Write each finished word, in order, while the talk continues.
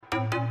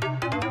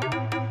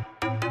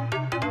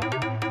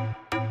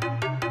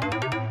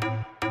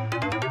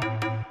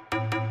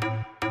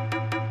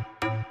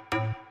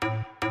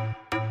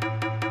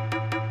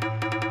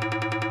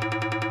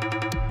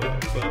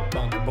Bunker Boys.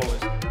 Bunker Boys.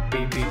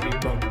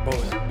 Bunker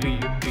Boys.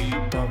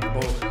 Bunker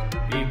Boys.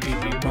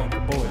 Bunker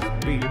Boys. Bunker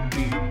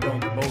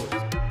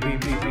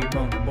Boys.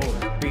 Bunker Boys. Bunker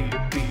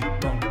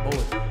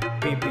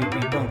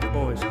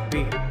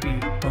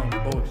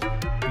Boys.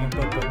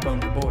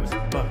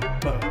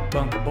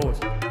 Bunker Boys.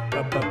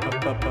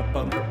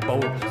 Bunker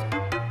Boys.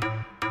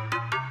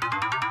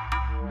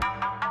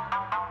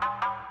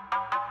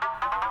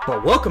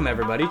 Well, welcome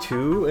everybody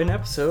to an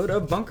episode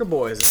of Bunker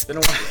Boys. It's been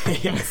a while.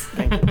 Yes,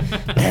 thank you.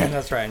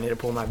 That's right. I need to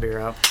pull my beer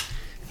out.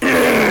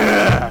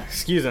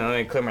 Excuse me. Let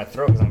me clear my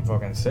throat because I'm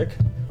fucking sick,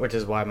 which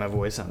is why my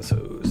voice sounds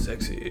so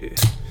sexy.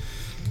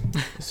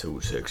 So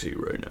sexy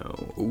right now.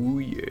 Oh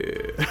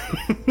yeah.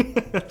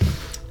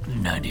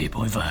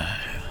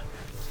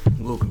 98.5.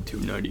 Welcome to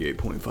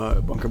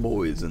 98.5 Bunker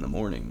Boys in the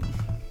morning.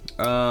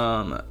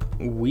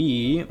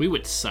 We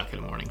would suck at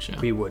a morning show.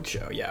 We would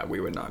show, yeah. We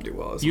would not do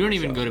well. As you don't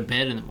even go to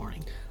bed in the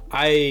morning.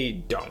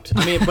 I don't.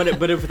 I mean,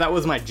 but if that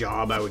was my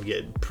job, I would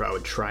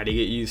try to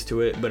get used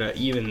to it. But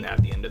even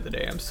at the end of the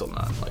day, I'm still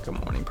not like a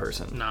morning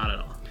person. Not at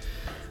all.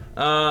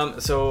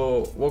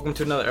 So welcome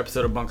to another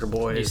episode of Bunker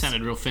Boys. You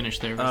sounded real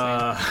finished there.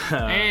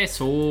 Hey,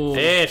 so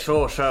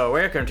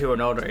welcome to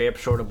another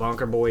episode of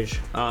Bunker Boys.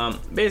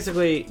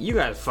 Basically, you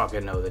guys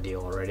fucking know the deal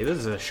already. This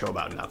is a show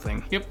about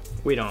nothing. Yep.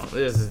 We don't.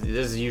 This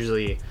is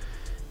usually.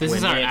 This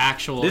is our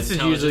actual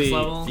intelligence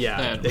level.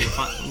 Yeah.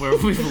 Where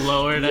we've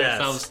lowered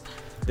ourselves.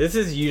 This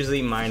is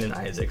usually mine and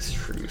Isaac's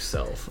true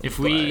self. If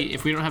we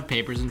don't have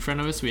papers in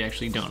front of us, we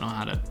actually don't know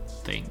how to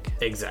think.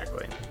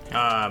 Exactly.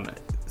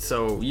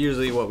 So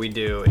usually what we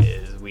do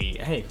is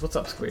hey, what's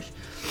up, Squish?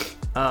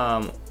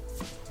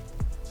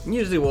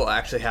 Usually we'll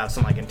actually have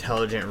some like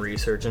intelligent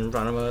research in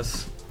front of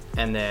us,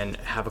 and then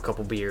have a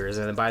couple beers,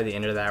 and then by the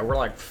end of that, we're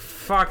like,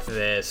 fuck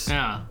this.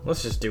 Yeah.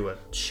 Let's just do a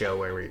show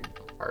where we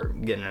are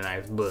getting a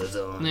nice buzz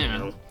on. Yeah. You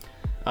know?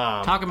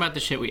 Talk about the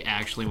shit we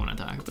actually want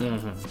to talk about.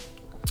 Mm-hmm.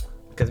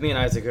 Because me and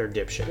Isaac are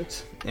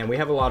dipshits, and we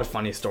have a lot of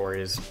funny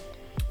stories,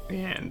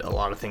 and a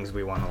lot of things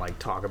we want to like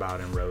talk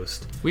about and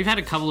roast. We've had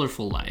a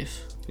colorful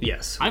life.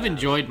 Yes, I've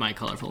enjoyed my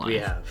colorful life. We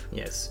have,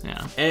 yes.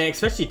 Yeah. And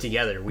especially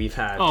together, we've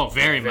had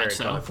very much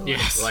so.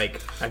 Yes.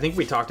 Like, I think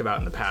we talked about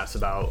in the past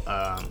about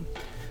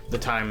the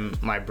time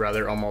my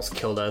brother almost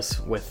killed us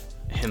with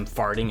him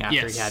farting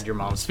after he had your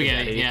mom's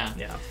spaghetti. Yeah.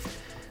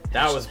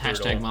 That was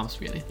brutal. Hashtag mom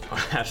spaghetti.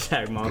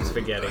 Hashtag mom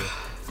spaghetti.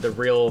 The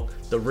real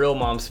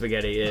mom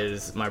spaghetti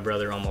is my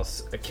brother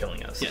almost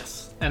killing us.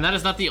 Yes. And that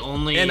is not the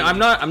only. And I'm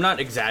not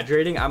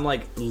exaggerating. I'm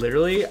like,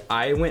 literally,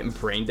 I went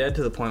brain dead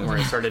to the point where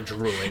I started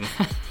drooling.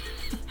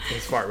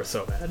 His fart was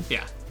so bad.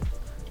 Yeah.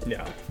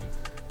 Yeah.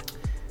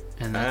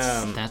 And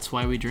that's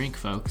why we drink,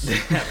 folks.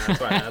 That's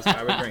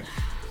why we drink.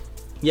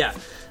 Yeah.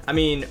 I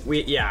mean,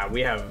 we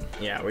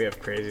have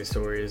crazy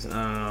stories.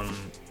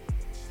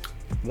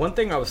 One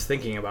thing I was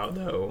thinking about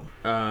though,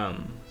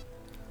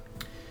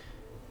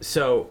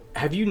 so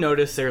have you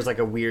noticed there's like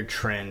a weird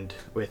trend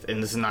with,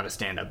 and this is not a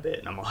stand-up bit,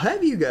 and I'm like,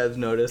 have you guys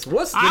noticed?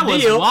 What's the deal? I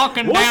was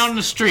walking down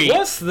the street.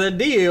 What's the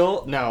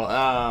deal? No,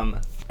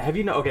 have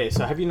you noticed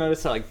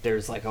that like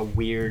there's like a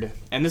weird,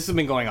 and this has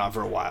been going on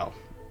for a while,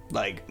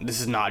 like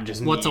this is not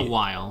just What's me. a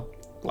while?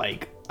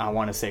 Like, I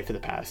want to say for the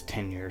past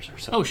 10 years or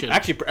so. Oh, shit.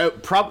 Actually,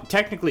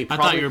 technically, I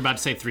thought you were about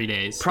to say 3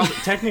 days.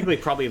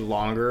 Probably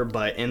longer,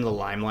 but in the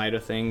limelight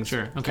of things.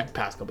 Sure, okay.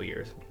 Past couple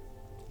years.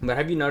 But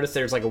have you noticed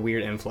there's like a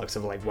weird influx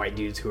of like white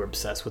dudes who are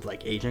obsessed with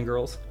like Asian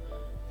girls?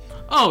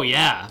 Oh,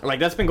 yeah.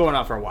 Like, that's been going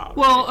on for a while.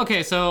 Well, right?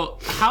 Okay, so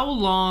how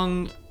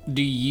long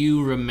do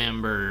you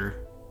remember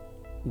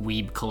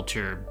weeb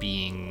culture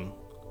being...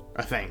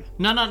 a thing?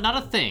 No,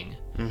 not a thing.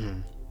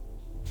 Mm-hmm.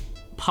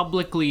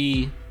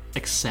 Publicly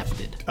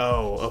accepted.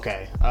 Oh,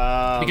 okay.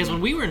 Because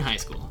when we were in high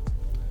school,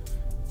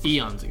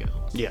 eons ago.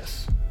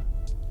 Yes.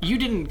 You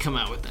didn't come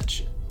out with that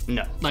shit.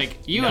 No. Like,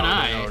 you and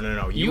I...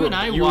 No. You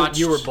watched...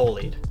 You were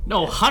bullied.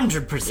 No,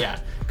 100%. Yeah.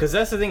 Because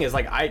that's the thing is,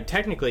 like,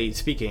 technically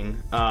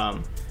speaking,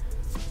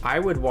 I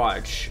would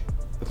watch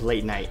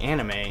late night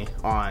anime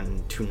on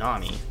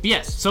Toonami.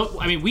 Yes. So,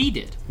 I mean, we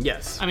did.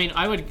 Yes. I mean,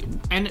 I would...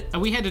 And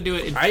we had to do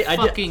it in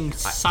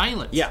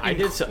silence. Yeah, I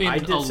did so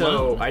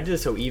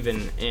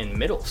even in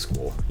middle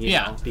school. You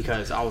know,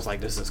 because I was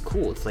like, this is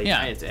cool. It's late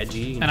night. It's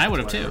edgy. And I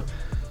would have too.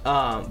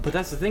 But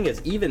that's the thing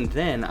is, even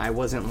then, I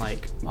wasn't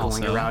like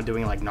going around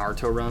doing like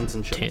Naruto runs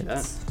and shit like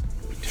that.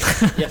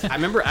 Yes, I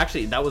remember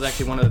that was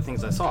actually one of the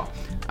things I saw.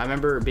 I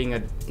remember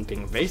being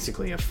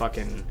basically a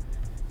fucking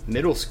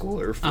middle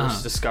schooler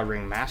first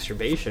discovering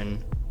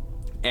masturbation,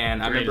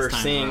 and I remember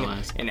seeing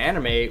an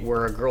anime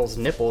where a girl's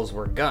nipples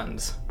were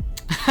guns.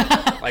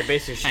 Like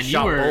basically she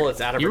shot bullets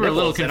out of her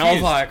nipples, and I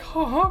was like,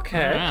 oh,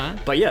 okay. Yeah.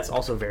 But yes,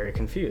 also very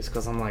confused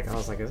because I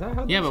was like, is that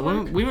how? Yeah, but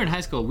when we were in high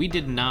school, we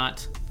did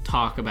not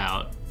talk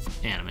about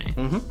anime.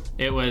 Mm-hmm.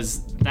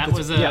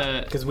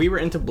 Because we were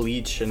into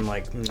Bleach and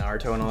like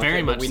Naruto and all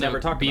very that. much. We never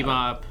talked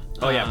about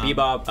Bebop.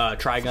 Bebop,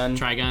 Trigun.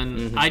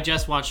 Mm-hmm. I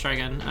just watched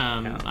Trigun.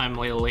 I'm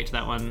a little late to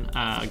that one.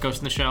 Ghost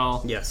in the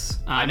Shell. Yes.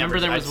 I remember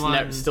there was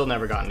one. Still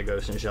never gotten to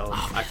Ghost in the Shell.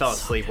 Oh, I fell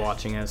asleep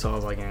watching it, so I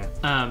was like, eh.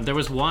 There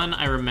was one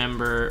I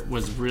remember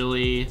was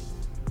really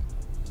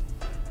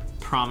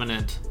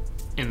prominent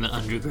in the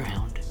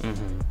underground,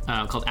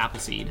 called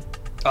Appleseed.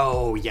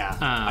 Oh yeah,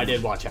 I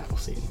did watch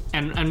Appleseed.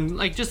 And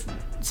like just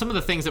some of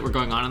the things that were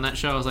going on in that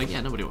show, I was like,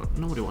 yeah, nobody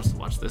wants to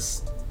watch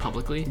this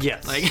publicly.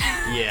 Yes. Like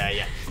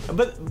yeah.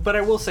 But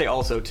I will say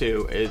also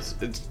too it's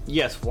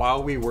yes,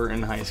 while we were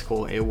in high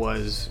school, it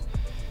was,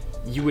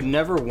 you would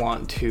never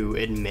want to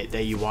admit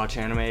that you watch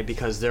anime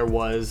because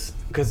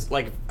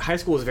like high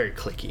school was very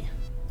cliquey.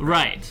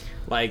 Right.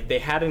 Like, they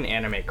had an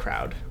anime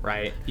crowd,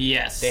 right?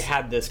 Yes. They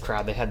had this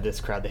crowd, they had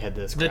this crowd, they had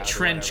this crowd. The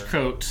trench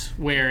coat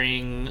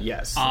wearing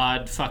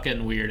odd fucking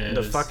weirdos.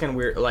 The fucking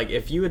weird, like,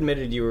 if you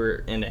admitted you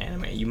were into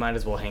anime, you might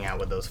as well hang out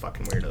with those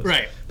fucking weirdos.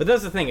 Right. But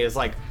that's the thing, is,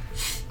 like,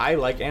 I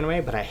like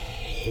anime, but I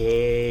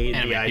hate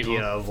anime the idea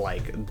people. of,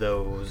 like,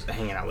 those,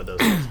 hanging out with those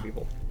types of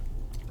people.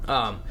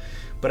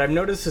 But I've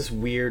noticed this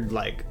weird,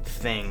 like,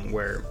 thing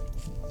where,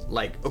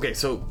 like, okay,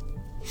 so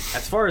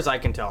as far as I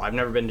can tell, I've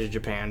never been to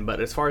Japan,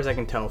 but as far as I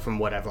can tell from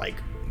what I've like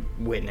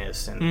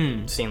witnessed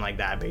and seen like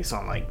that based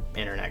on like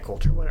internet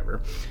culture,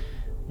 whatever,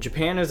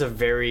 Japan is a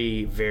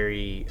very,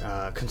 very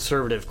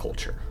conservative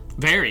culture.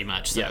 Very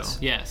much so.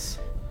 Yes.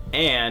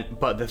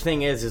 But the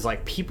thing is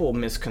like people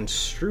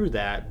misconstrue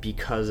that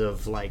because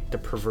of like the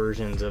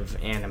perversions of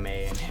anime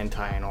and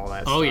hentai and all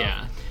that stuff. Oh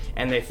yeah.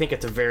 And they think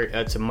it's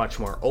a much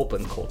more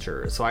open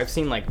culture. So I've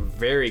seen like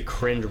very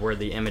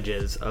cringeworthy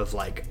images of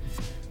like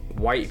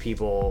white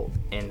people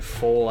in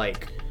full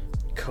like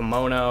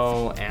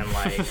kimono and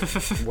like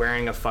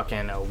wearing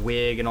a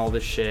wig and all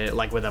this shit,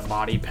 like with a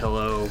body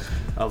pillow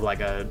of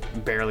like a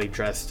barely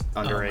dressed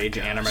underage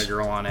anime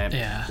girl on it,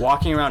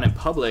 walking around in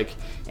public,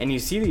 and you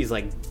see these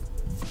like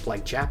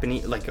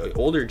Japanese, like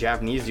older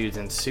Japanese dudes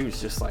in suits,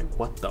 just like,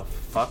 what the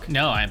fuck?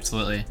 No,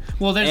 absolutely.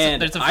 Well, there's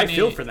a funny... I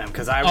feel for them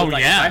because I would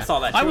if I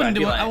saw that too, I'd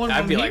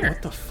be like,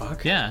 what the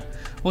fuck? Yeah.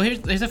 Well,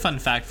 here's a fun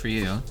fact for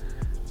you.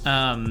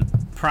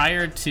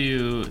 Prior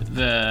to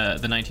the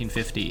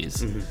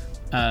 1950s,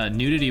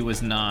 nudity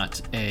was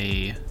not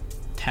a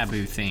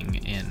taboo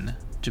thing in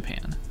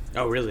Japan.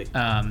 Oh, really?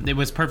 It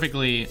was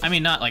perfectly, I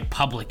mean, not like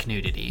public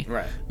nudity,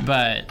 right?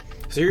 But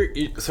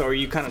so are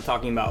you kind of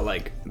talking about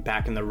like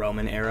back in the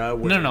Roman era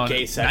where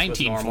gay sex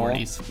was normal?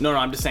 1940s. No,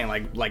 I'm just saying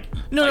like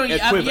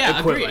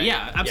equivalent.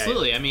 Yeah,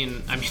 absolutely. Yeah. I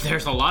mean,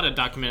 there's a lot of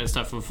documented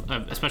stuff of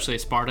especially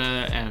Sparta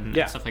and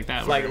stuff like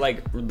that.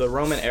 Like the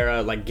Roman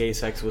era, like gay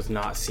sex was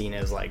not seen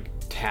as like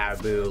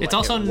taboo. It's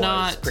also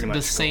not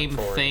the same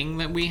thing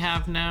that we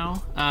have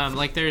now.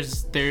 Like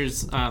there's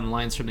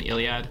lines from the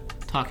Iliad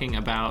talking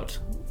about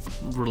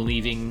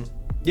relieving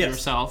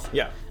yourself.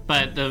 Yeah.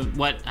 But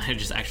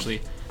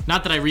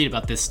not that I read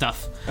about this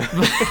stuff,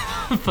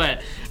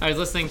 but I was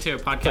listening to a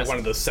podcast. Like one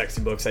of those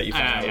sexy books that you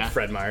find out with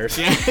Fred Myers.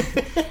 Yeah.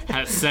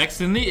 Has sex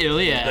in the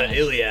Iliad. The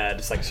Iliad,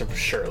 it's like some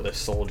shirtless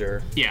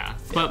soldier. Yeah.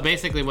 But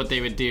basically what they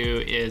would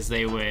do is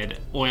they would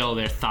oil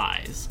their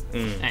thighs,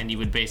 and you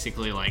would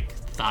basically like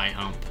thigh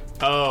hump.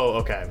 Oh,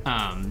 okay.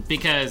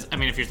 Because, I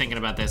mean, if you're thinking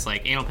about this,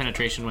 like, anal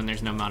penetration when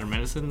there's no modern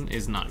medicine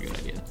is not a good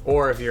idea.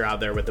 Or if you're out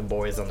there with the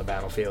boys on the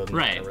battlefield.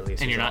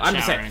 And you're not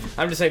showering.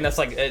 I'm just saying that's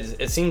like,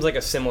 it seems like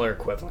a similar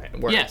equivalent.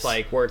 Where it's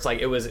like,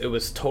 it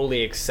was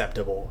totally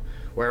acceptable.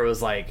 Where it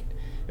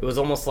was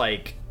almost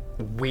like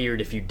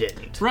weird if you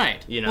didn't.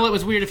 Right. You know? Well, it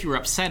was weird if you were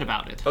upset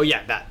about it. Oh,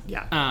 yeah,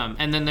 yeah.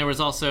 And then there was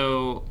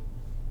also...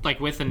 like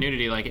with the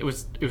nudity, like it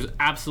was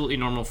absolutely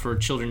normal for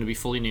children to be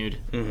fully nude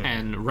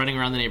and running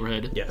around the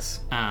neighborhood. Yes.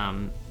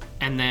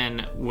 And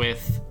then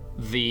with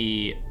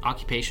the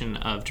occupation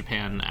of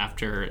Japan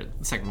after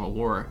the Second World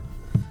War,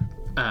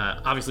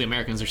 obviously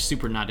Americans are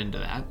super not into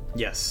that.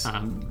 Yes.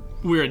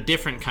 We're a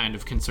different kind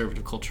of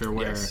conservative culture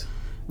where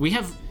we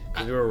have...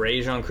 we were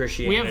raised on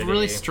Christianity. We have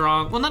really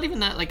strong... Well, not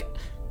even that. Like,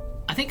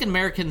 I think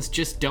Americans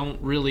just don't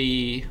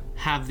really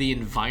have the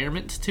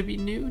environment to be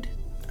nude.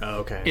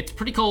 Oh, okay. It's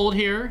pretty cold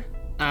here.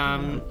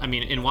 I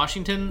mean, in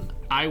Washington,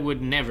 I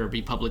would never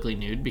be publicly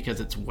nude because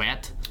it's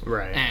wet,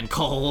 and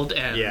cold,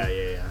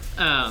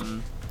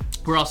 and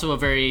we're also a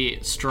very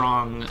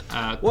strong.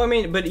 Well, I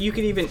mean, but you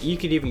could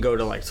even go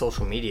to like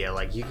social media.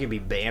 Like, you could be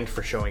banned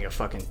for showing a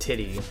fucking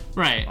titty,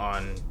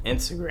 on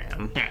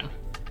Instagram. Yeah.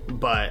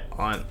 But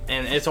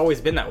and it's always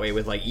been that way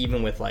with like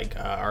even with like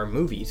our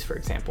movies, for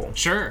example.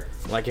 Sure.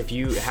 Like if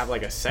you have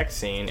like a sex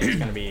scene, it's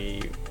gonna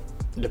be.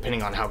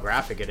 Depending on how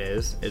graphic it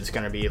is, it's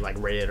going to be like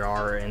rated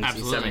R and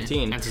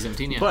NC-17.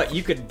 NC-17, yeah. But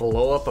you could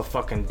blow up a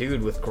fucking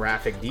dude with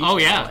graphic detail. Oh,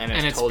 yeah. And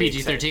it's totally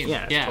PG-13.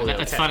 Yeah, totally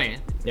that's funny.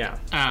 Yeah.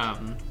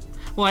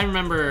 Well, I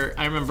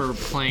remember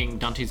playing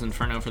Dante's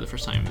Inferno for the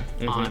first time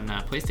on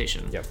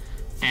PlayStation. Yep.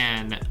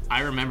 And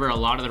I remember a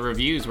lot of the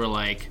reviews were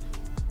like,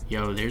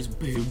 yo, there's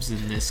boobs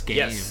in this game.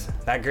 Yes.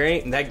 That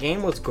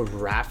game was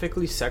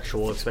graphically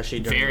sexual, especially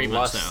during the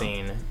lust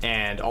scene.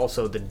 And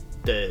also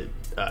the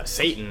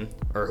Satan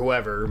or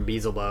whoever,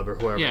 Beelzebub or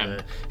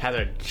whoever, had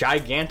a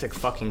gigantic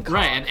fucking cock.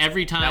 Right, and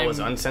every time that was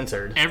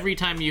uncensored. Every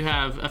time you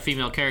have a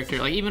female character,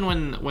 like even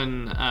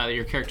when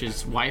your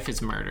character's wife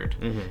is murdered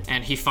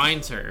and he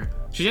finds her,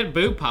 she had a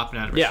boob popping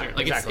out of her shirt.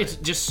 Like exactly. it's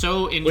just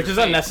so in which your is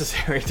face.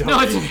 Unnecessary. No,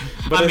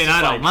 I mean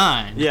I don't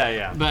mind.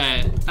 Yeah.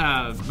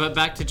 But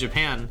back to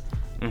Japan.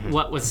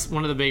 what was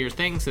one of the bigger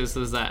things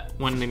is that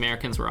when the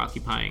Americans were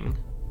occupying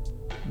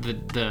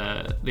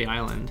the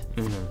island,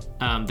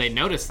 they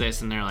noticed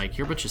this and they're like,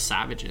 you're a bunch of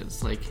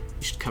savages, like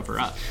you should cover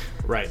up.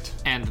 Right.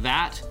 And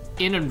that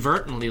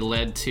inadvertently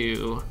led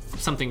to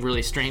something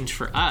really strange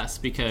for us,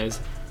 because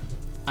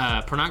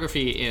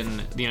pornography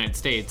in the United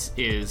States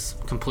is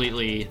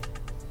completely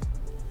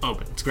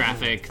open. It's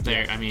graphic.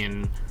 I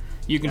mean,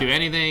 you can do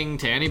anything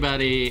to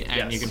anybody,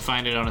 and you can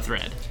find it on a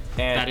thread.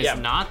 And that is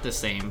not the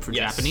same for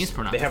Japanese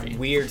pornography. They have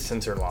weird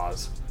censor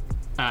laws.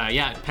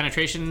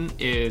 Penetration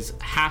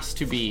has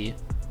to be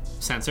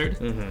censored.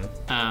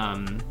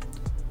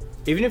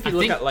 Even if you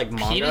look at like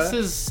manga,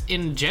 penises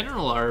in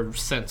general are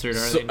censored.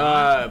 Are they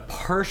not?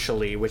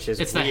 Partially, which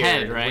is it's weird, the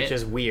head, right? Which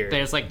is weird.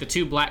 There's like the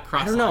two black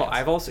cross. I don't know. lines.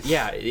 I've also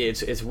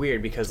it's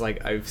weird because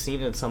like I've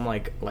seen in some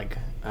like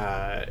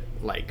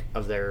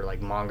of their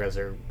like mangas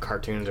or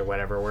cartoons or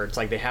whatever, where it's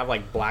like they have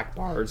like black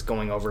bars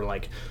going over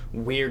like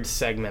weird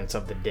segments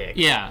of the dick.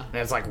 Yeah, and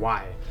it's like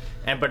why.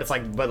 But it's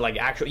like,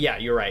 actual,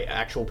 you're right.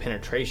 Actual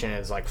penetration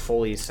is like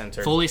fully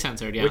censored. Fully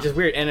censored, yeah. Which is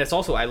weird. And it's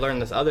also, I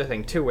learned this other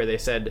thing too, where they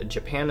said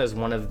Japan is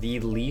one of the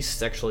least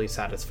sexually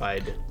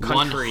satisfied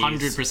countries.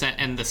 100%.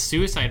 And the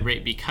suicide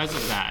rate because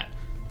of that.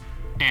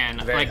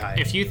 And very high.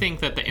 If you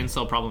think that the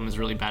incel problem is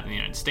really bad in the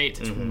United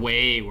States, it's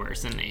way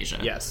worse in Asia.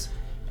 Yes.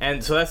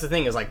 And so that's the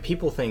thing, is like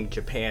people think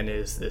Japan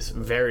is this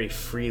very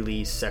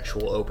freely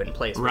sexual open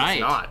place, but right.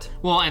 It's not.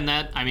 Well, and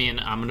that, I mean,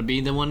 I'm gonna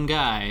be the one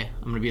guy,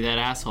 I'm gonna be that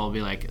asshole,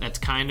 be like, that's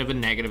kind of a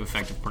negative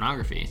effect of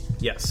pornography.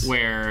 Yes.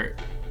 Where,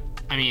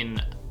 I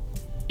mean,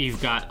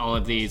 you've got all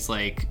of these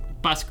like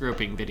bus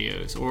groping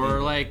videos or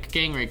like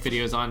gang rape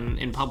videos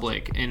in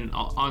public, and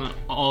on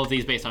all of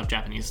these based off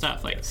Japanese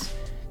stuff, like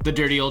the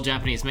dirty old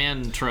Japanese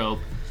man trope.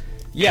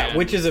 Yeah, and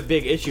which is a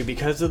big issue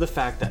because of the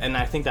fact that, and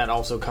I think that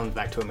also comes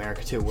back to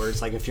America too, where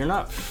it's like if you're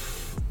not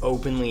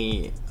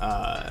openly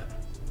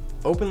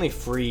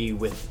free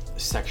with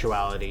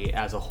sexuality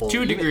as a whole,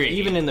 to a degree,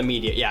 even in the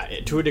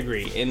media, to a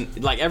degree, in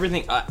like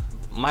everything.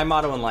 My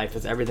motto in life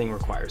is everything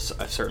requires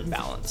a certain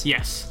balance.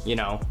 Yes, you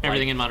know,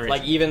 everything in moderation.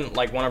 Like even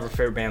like one of our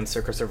favorite bands,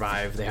 Circa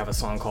Survive, they have a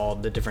song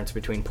called "The Difference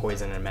Between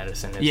Poison and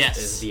Medicine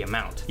is the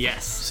amount."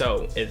 Yes.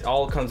 So it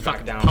all comes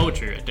back down.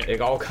 Poetry right there. It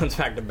all comes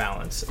back to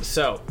balance.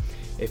 So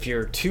if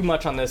you're too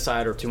much on this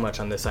side or too much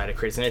on this side, it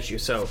creates an issue.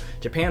 So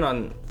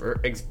Japan,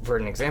 for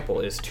an example,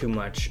 is too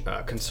much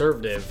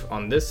conservative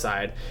on this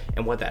side,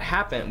 and what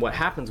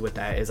happens with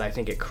that is I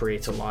think it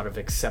creates a lot of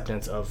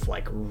acceptance of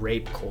like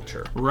rape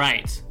culture.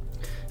 Right.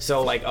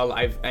 So like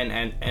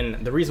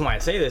and the reason why I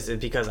say this is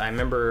because I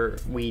remember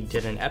we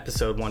did an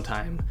episode one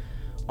time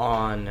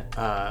on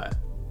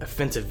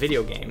offensive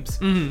video games,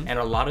 and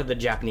a lot of the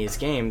Japanese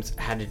games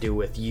had to do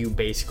with you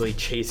basically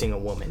chasing a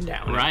woman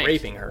down and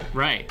raping her.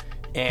 Right.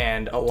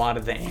 And a lot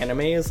of the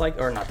anime is like,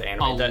 or not the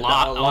anime, a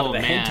lot of the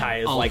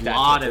hentai is like that.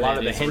 A lot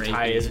of the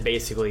hentai is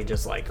basically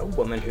just like a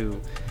woman who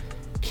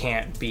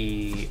can't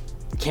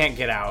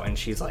get out, and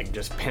she's like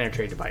just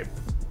penetrated by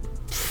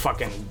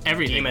fucking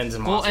everything. Demons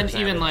and monsters.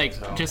 Well, and even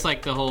like just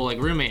like the whole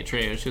like roommate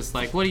trait, it's just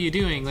like, what are you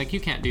doing? Like,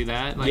 you can't do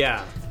that. Like,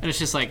 and it's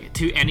just like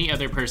to any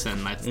other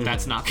person,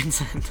 that's not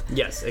consent.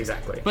 Yes,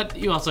 exactly. But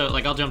you also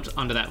like, I'll jump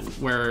onto that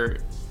where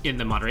in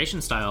the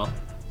moderation style,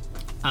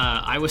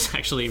 I was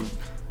actually.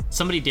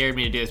 Somebody dared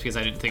me to do this because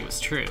I didn't think it was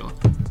true,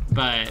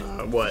 but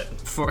what?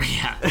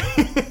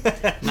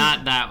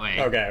 Not that way.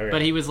 Okay.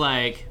 But he was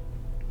like,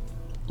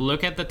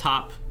 look at the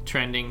top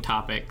trending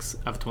topics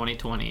of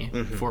 2020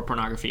 for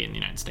pornography in the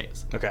United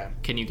States. Okay.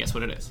 Can you guess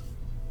what it is?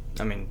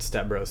 I mean,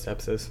 step bro,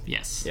 stepsis.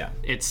 Yes. Yeah.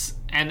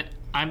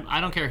 I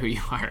don't care who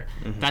you are.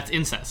 That's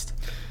incest.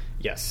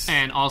 Yes.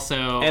 And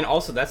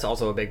also that's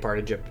also a big part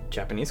of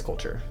Japanese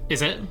culture.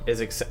 Is it?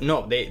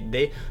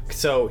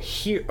 So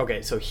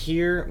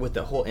here with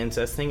the whole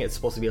incest thing, it's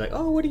supposed to be like,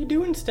 oh, what are you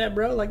doing, step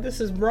bro? Like,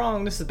 this is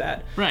wrong, this is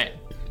bad. Right.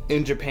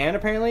 In Japan,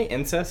 apparently,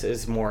 incest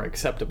is more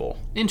acceptable.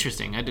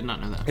 Interesting. I did not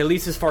know that. At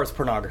least as far as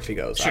pornography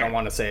goes. Sure. I don't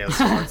want to say as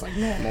far as like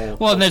normal.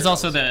 Well, and there's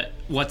also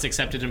what's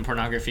accepted in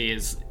pornography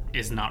is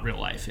not real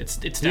life. It's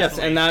definitely... Yes,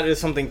 and that is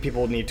something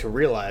people need to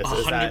realize, 100%.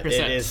 Is that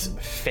it is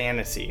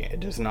fantasy.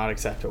 It is not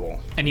acceptable.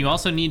 And you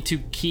also need to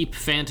keep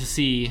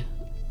fantasy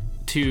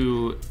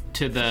to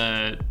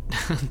the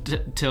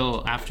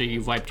till after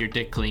you've wiped your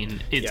dick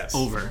clean. It's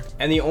over.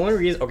 And the only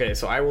reason,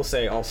 so I will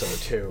say also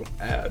too,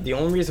 the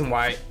only reason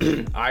why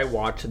I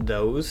watch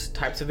those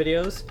types of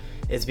videos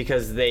is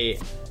because they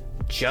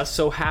just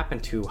so happen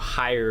to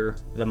hire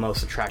the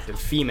most attractive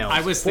females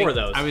for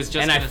those.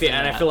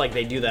 I feel like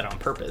they do that on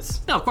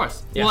purpose. No, of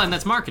course. Yeah. Well, and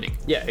that's marketing.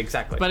 Yeah,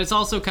 exactly. But it's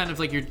also kind of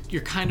like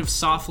you're kind of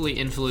softly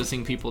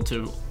influencing people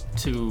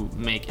to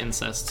make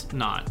incest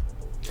not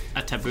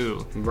a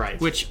taboo. Right.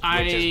 Which is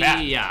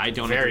bad. Yeah, I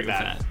don't agree with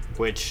that.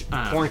 Which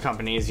porn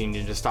companies, you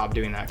need to stop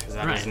doing that, because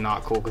that is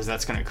not cool, because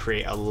that's going to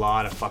create a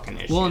lot of fucking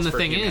issues. Well, and the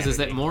thing is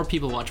that more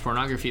people watch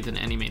pornography than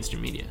any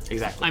mainstream media.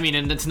 Exactly. I mean,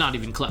 and it's not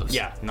even close.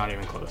 Yeah, not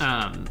even close.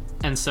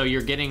 And so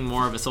you're getting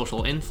more of a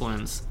social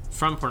influence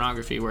from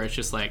pornography, where it's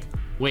just like,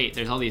 wait,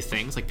 there's all these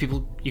things, like,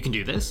 people, you can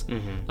do this?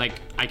 Like,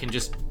 I can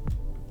just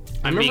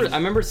I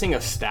remember seeing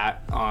a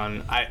stat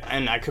on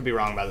and I could be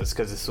wrong about this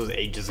because this was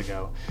ages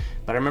ago,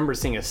 but I remember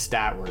seeing a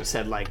stat where it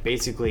said like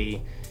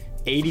basically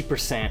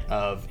 80%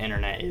 of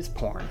internet is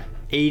porn.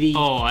 80.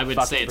 Oh, I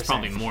would say it's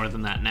probably more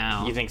than that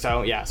now. You think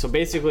so? Yeah. So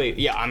basically,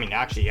 yeah. I mean,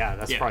 actually, yeah.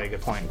 That's probably a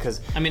good point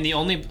because I mean, the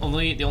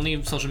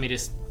only social media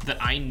that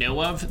I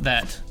know of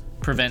that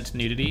prevent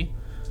nudity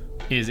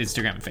is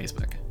Instagram and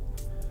Facebook.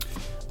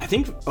 I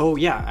think. Oh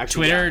yeah,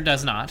 actually, Twitter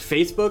does not.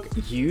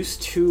 Facebook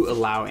used to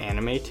allow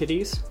anime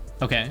titties.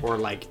 Okay. Or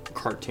like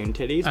cartoon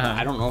titties, but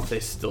I don't know if they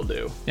still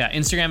do. Yeah,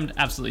 Instagram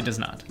absolutely does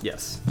not.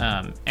 Yes.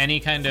 Any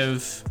kind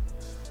of.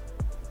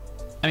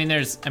 I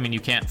mean, you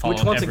can't follow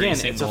Which once every again,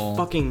 single... it's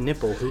a fucking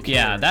nipple. Who cares?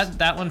 Yeah,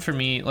 that one for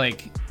me,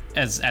 like,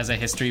 as a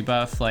history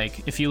buff,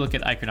 like, if you look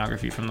at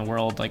iconography from the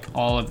world, like,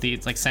 all of the,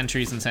 it's like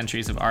centuries and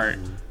centuries of art,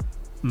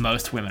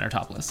 most women are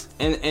topless.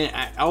 And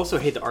I also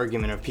hate the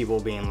argument of people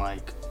being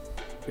like,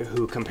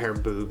 who compare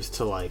boobs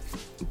to like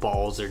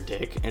balls or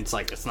dick. It's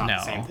like it's not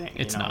the same thing.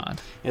 It's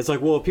not. It's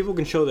like, well, if people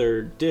can show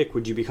their dick,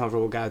 would you be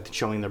comfortable with guys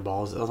showing their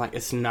balls? I was like,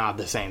 it's not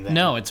the same thing.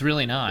 No, it's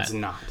really not. It's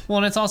not. Well,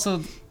 and it's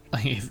also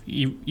like if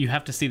you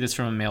have to see this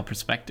from a male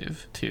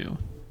perspective too,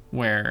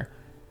 where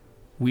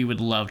we would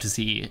love to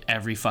see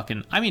every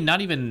fucking. I mean, not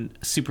even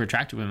super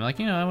attractive women. Like,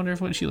 I wonder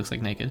what she looks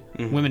like naked.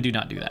 Mm-hmm. Women do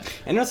not do that.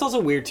 And it's also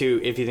weird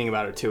too if you think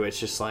about it too. It's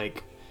just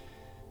like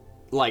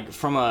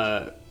from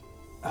a.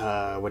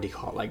 What do you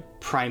call it? Like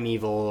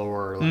primeval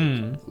or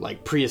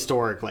like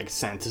prehistoric like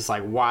sense. It's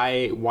like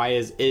why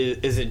is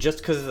it just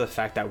because of the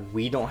fact that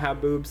we don't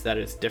have boobs that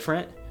it's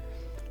different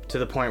to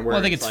the point where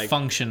I think it's like,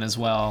 function as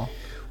well.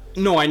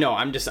 No, I know.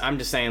 I'm just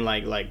saying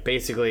like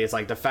basically it's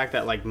like the fact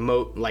that like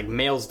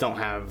males don't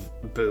have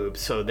boobs,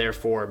 so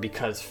therefore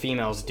because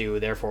females do,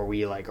 therefore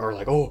we like are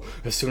like, oh,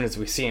 as soon as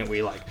we see it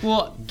we like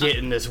get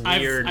in this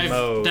weird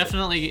mode.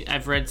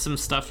 I've read some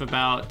stuff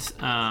about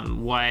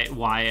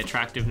why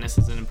attractiveness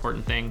is an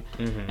important thing,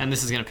 and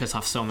this is gonna piss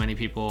off so many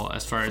people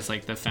as far as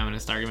like the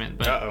feminist argument.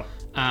 But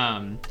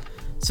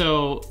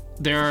so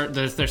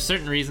there's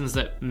certain reasons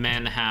that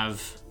men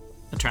have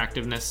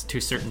attractiveness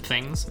to certain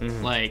things,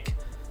 like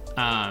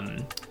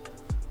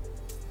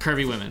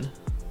curvy women.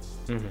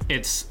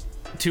 It's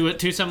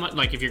to someone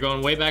like if you're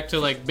going way back to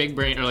like big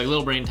brain or like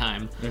little brain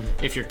time.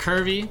 If you're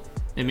curvy,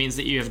 it means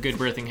that you have good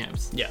birthing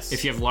hips. Yes.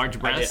 If you have large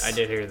breasts, I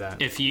did hear that.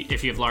 If you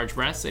have large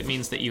breasts, it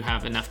means that you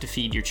have enough to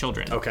feed your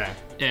children. Okay.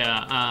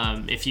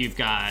 If you've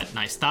got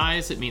nice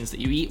thighs, it means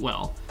that you eat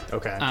well.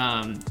 Okay.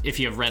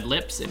 If you have red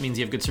lips, it means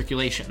you have good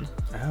circulation.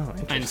 Oh,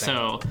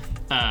 interesting.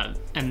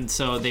 And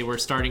so they were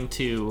starting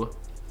to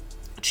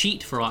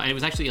cheat for a while. And it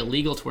was actually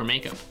illegal to wear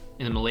makeup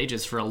in the Middle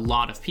Ages for a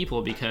lot of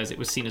people because it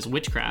was seen as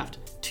witchcraft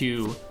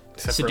to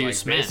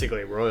seduce men.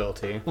 Basically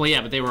royalty. Well,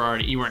 yeah, but they were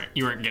already you weren't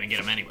gonna get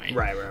them anyway.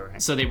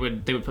 Right. So they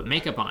would put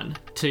makeup on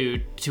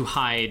to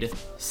hide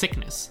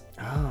sickness.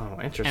 Oh,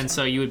 interesting. And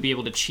so you would be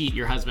able to cheat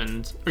your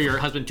husband or your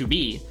husband to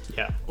be.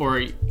 Yeah. Or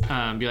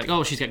be like,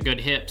 oh, she's got good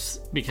hips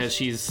because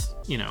she's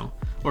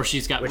or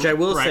she's got. Which I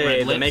will say,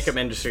 the lips. makeup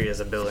industry is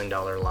 $1 billion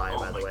lie.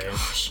 By the way.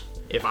 Gosh.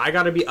 If I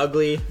gotta be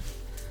ugly,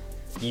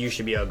 you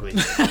should be ugly.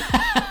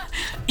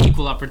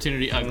 Equal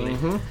opportunity ugly.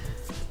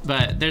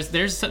 But there's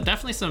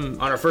definitely some.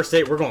 On our first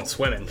date, we're going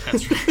swimming.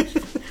 That's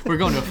right. We're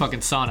going to a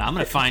fucking sauna. I'm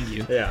gonna find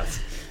you. Yeah.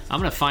 I'm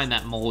gonna find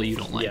that mole you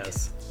don't like.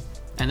 Yes.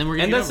 And then we're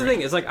gonna. And that's the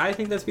thing. It's like I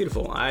think that's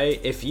beautiful.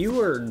 If you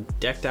were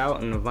decked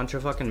out in a bunch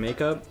of fucking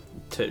makeup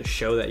to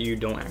show that you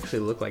don't actually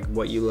look like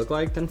what you look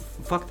like, then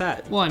fuck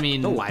that. Well, I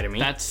mean, don't lie to me.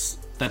 That's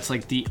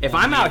like the. If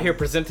I'm out here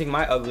presenting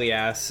my ugly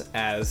ass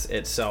as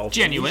itself,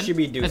 genuine, you should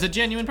be doing as a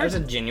genuine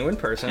person. As a genuine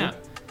person. Yeah.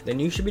 Then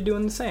you should be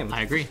doing the same.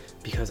 I agree.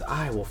 Because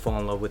I will fall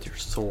in love with your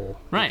soul.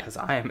 Right. Because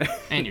I am.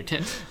 And your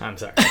tits. I'm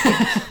sorry.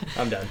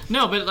 I'm done.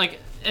 No, but like,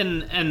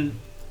 and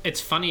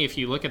it's funny if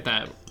you look at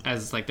that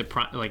as like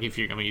like if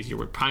you're gonna use your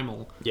word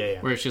primal.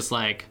 Yeah. Where it's just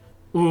like,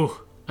 ooh,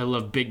 I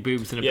love big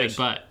boobs and a big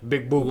butt.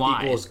 Big boob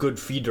Why? equals good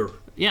feeder.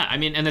 Yeah, I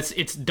mean, and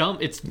it's dumb.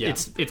 It's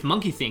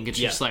monkey think. It's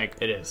just like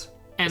it is.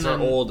 And it's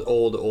then, our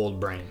old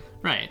brain.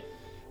 Right.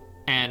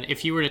 And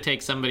if you were to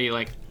take somebody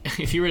like,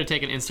 if you were to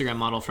take an Instagram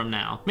model from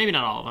now, maybe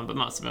not all of them, but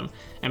most of them,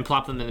 and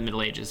plop them in the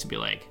Middle Ages to be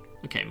like,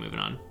 okay, moving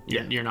on.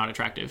 You're not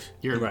attractive.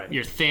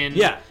 You're thin.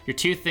 Yeah. You're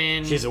too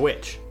thin. She's a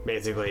witch,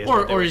 basically.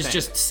 Or is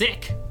just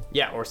sick.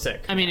 Yeah, or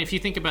sick. I mean, if you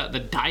think about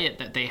the diet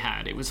that they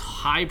had, it was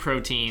high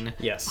protein,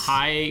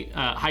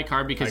 high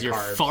carb because you're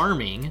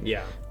farming.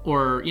 Yeah.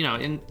 Or,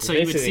 and so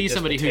you would see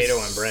somebody who's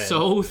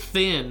so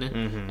thin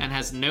and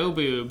has no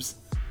boobs.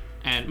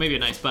 And maybe a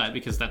nice butt,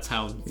 because that's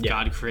how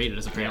God created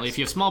us, apparently. Yes. If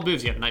you have small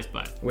boobs, you have a nice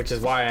butt. Which is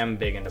why I'm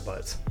big into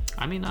butts.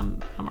 I mean,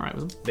 I'm alright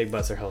with them. Big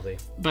butts are healthy.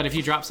 But if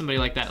you drop somebody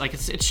like that, like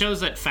it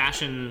shows that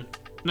fashion,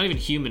 not even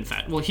human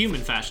fashion, well, human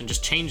fashion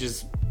just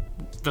changes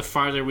the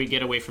farther we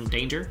get away from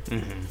danger.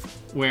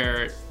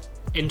 Where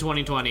in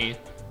 2020,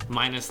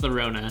 minus the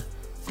Rona,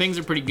 things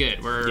are pretty good.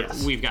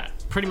 We've got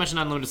pretty much an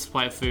unlimited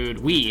supply of food.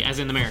 We, as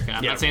in America,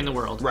 I'm not saying the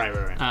world. Right.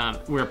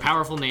 We're a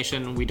powerful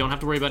nation. We don't have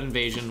to worry about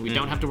invasion. We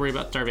don't have to worry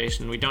about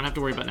starvation. We don't have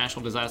to worry about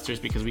natural disasters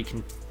because we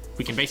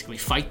we can basically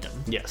fight them.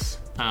 Yes.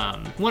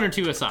 One or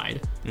two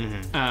aside.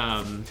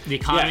 The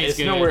economy is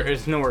good.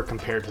 It's nowhere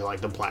compared to like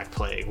the Black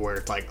Plague, where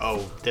it's like,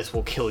 oh, this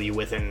will kill you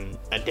within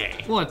a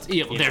day. Well,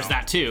 there's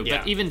that too. Yeah.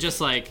 But even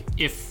just like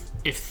if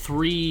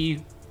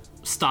 3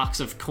 stalks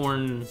of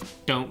corn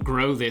don't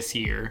grow this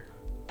year,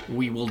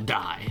 we will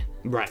die.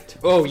 Right.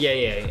 Oh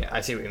yeah.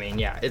 I see what you mean.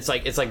 Yeah. It's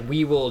like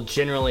we will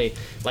generally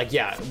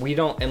we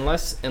don't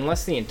unless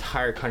the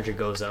entire country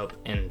goes up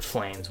in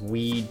flames,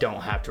 we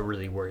don't have to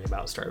really worry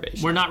about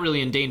starvation. We're not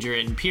really in danger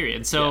in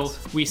period. So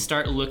we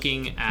start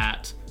looking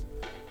at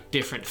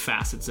different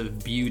facets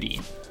of beauty,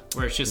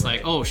 where it's just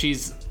like, oh, she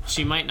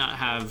might not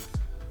have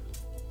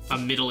a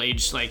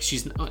middle-aged, like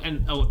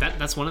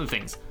that's one of the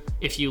things.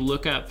 If you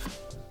look up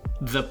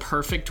the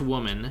perfect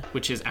woman,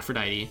 which is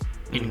Aphrodite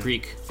in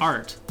Greek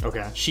art,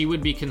 she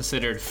would be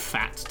considered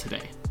fat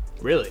today.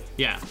 Really?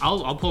 Yeah,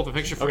 I'll pull up a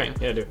picture for you.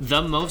 Yeah, do.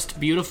 The most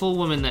beautiful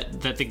woman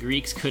that the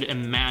Greeks could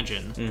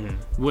imagine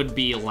would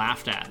be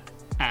laughed at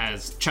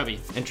as chubby.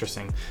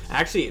 Interesting.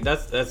 Actually,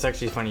 that's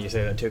actually funny you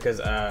say that too,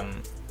 because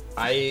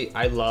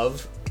I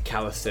love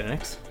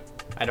calisthenics.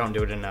 I don't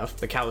do it enough,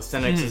 but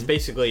calisthenics is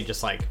basically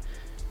just like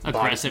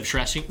aggressive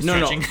stretching.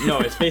 No.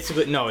 It's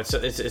basically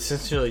it's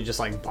essentially just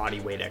like body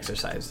weight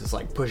exercise. It's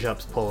like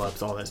push-ups,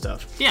 pull-ups, all that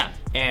stuff. Yeah.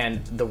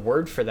 And the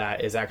word for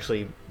that is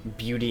actually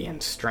beauty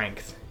and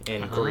strength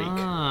in Greek.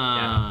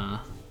 Yeah.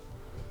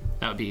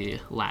 That would be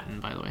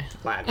Latin, by the way.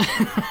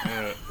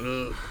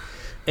 Latin.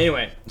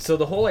 Anyway, so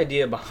the whole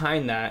idea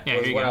behind that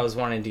was what I was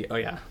wanting to. Oh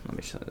yeah, let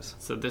me show this.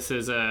 So this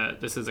is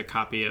a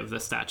copy of the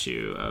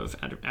statue of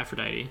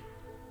Aphrodite.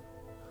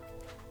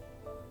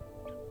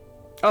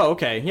 Oh,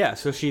 okay, yeah.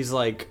 So she's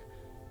like,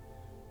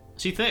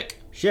 she's thick.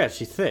 Yeah,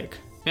 she's thick.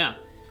 Yeah,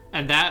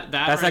 and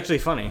that's actually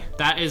funny.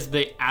 That is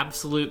the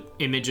absolute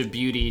image of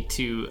beauty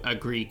to a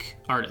Greek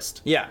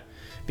artist. Yeah,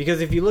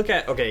 because if you look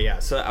at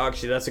so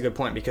actually that's a good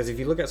point, because if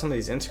you look at some of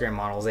these Instagram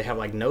models, they have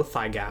like no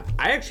thigh gap.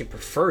 I actually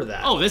prefer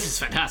that. Oh, this is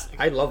fantastic.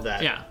 I love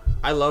that. Yeah,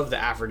 I love the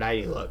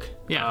Aphrodite look.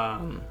 Yeah.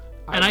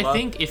 I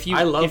think if you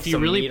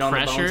really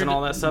pressured and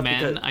all that stuff,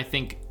 men, I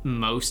think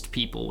most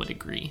people would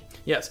agree.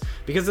 Yes,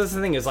 because that's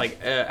the thing is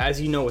like, as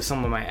you know, with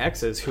some of my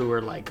exes who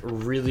were like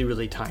really,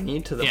 really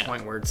tiny to the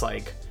point where it's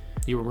like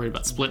you were worried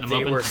about splitting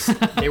them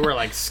open. They were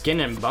like skin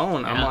and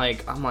bone. Yeah.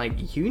 I'm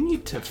like, you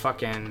need to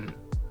fucking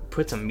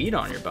put some meat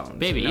on your bones,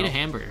 baby. Eat a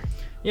hamburger.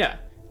 Yeah,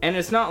 and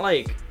it's not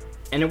like,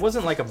 and it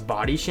wasn't like a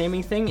body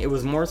shaming thing. It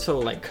was more so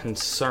like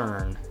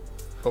concern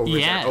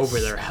over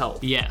their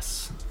health.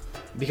 Yes.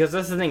 Because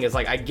that's the thing is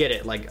like, I get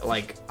it,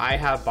 like I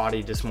have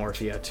body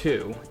dysmorphia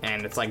too,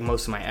 and it's like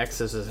most of my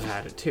exes have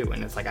had it too,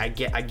 and it's like I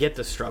get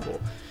the struggle,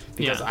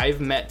 because I've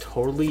met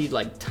totally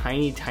like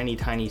tiny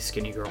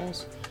skinny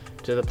girls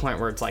to the point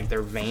where it's like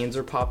their veins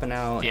are popping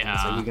out, and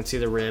it's like you can see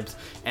the ribs,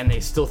 and they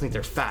still think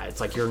they're fat. It's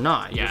like, you're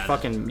not.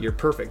 You're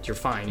perfect. You're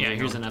fine. Yeah,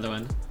 here's another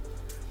one.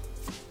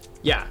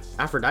 Yeah,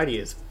 Aphrodite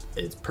is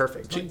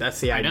perfect. Like, that's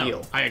the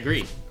ideal. I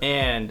agree.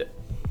 And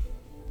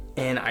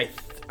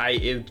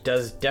it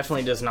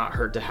definitely does not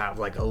hurt to have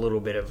like a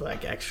little bit of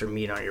like extra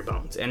meat on your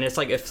bones. And it's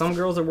like, if some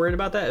girls are worried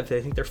about that, if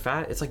they think they're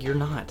fat, it's like, you're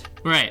not.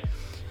 Right.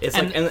 It's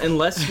like,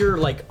 unless you're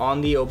like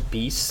on the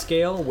obese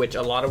scale, which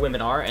a lot of women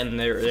are, and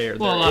a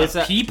lot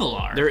of people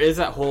are. There is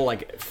that whole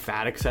like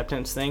fat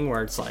acceptance thing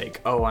where it's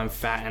like, oh, I'm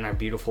fat and I'm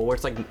beautiful. Where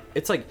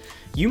it's like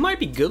you might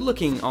be good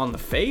looking on the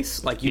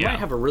face, like you might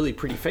have a really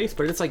pretty face,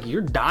 but it's like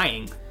you're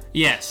dying.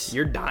 Yes,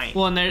 you're dying.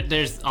 Well, and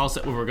there's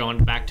also, we're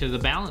going back to the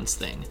balance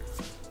thing.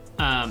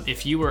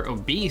 If you were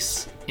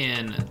obese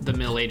in the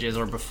Middle Ages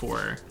or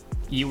before,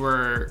 you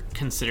were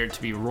considered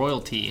to be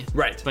royalty.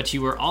 Right. But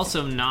you were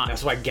also not...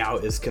 That's why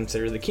gout is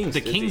considered the king's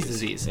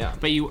disease. Yeah.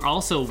 But you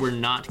also were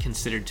not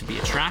considered to be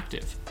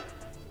attractive.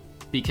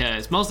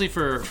 Because, mostly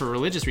for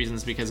religious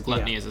reasons, because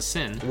gluttony is a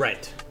sin.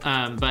 Right.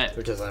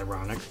 Which is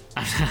ironic.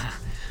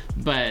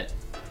 But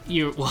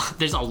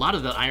there's a lot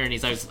of the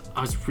ironies.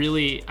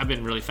 I've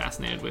been really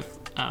fascinated with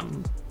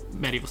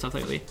medieval stuff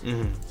lately.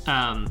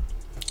 Mm-hmm.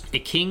 A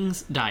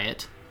king's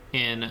diet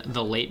in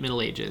the late Middle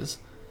Ages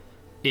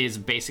is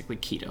basically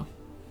keto.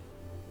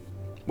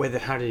 Wait, then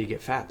how did he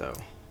get fat, though?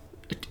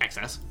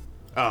 Excess.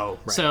 Oh,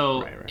 right.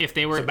 So if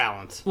they were... It's a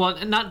balance.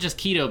 Well, not just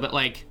keto, but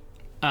like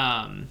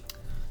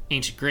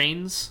ancient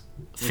grains,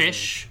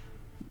 fish,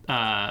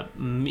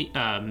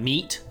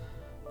 meat,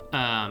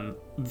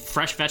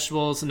 fresh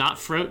vegetables, not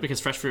fruit, because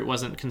fresh fruit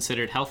wasn't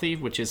considered healthy,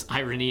 which is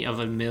irony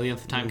of a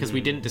millionth time, because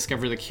we didn't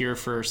discover the cure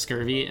for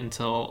scurvy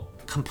until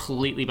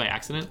completely by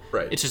accident.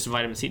 Right. It's just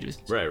vitamin C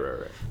deficiency.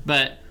 Right.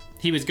 But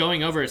he was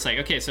going over, it's like,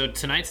 okay, so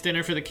tonight's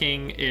dinner for the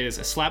king is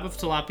a slab of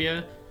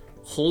tilapia,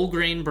 whole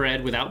grain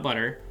bread without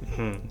butter.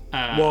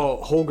 Mm-hmm. Well,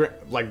 whole grain,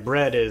 like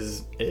bread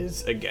is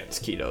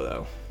against keto,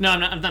 though. No,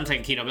 I'm not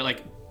saying keto,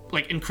 but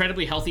like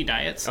incredibly healthy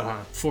diets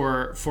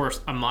for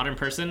a modern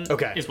person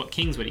is what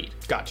kings would eat.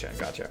 Gotcha.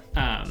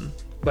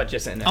 But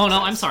just in that no,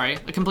 I'm sorry.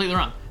 I'm completely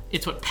wrong.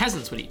 It's what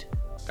peasants would eat.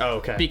 Oh,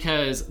 okay.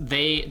 Because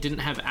they didn't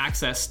have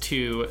access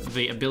to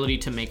the ability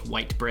to make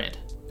white bread.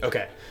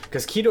 Okay.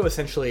 Because keto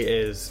essentially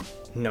is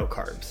no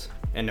carbs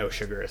and no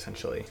sugar,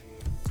 essentially.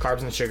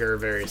 Carbs and sugar are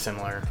very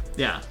similar.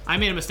 Yeah, I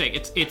made a mistake.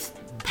 It's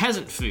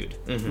peasant food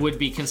would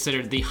be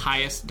considered the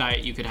highest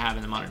diet you could have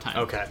in the modern time.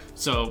 Okay.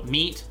 So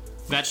meat,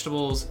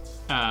 vegetables,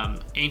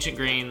 ancient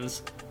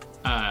grains,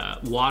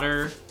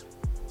 water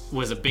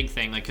was a big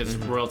thing, like because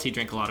royalty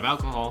drank a lot of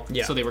alcohol,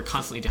 so they were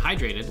constantly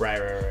dehydrated.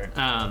 Right.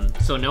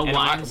 So no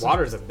wines.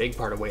 Water is a big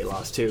part of weight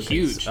loss too.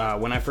 Huge.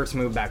 When I first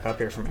moved back up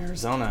here from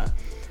Arizona,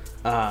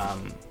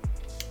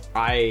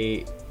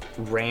 I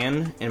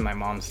ran in my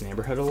mom's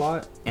neighborhood a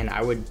lot, and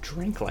I would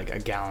drink like a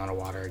gallon of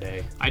water a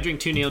day. I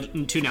drink two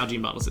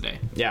Nalgene bottles a day.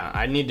 Yeah,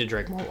 I need to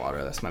drink more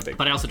water. That's my big.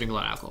 But I also drink a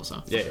lot of alcohol,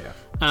 so. Yeah.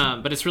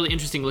 But it's really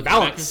interesting looking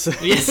Balance.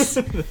 back. Yes,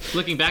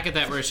 looking back at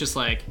that, where it's just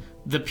like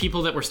the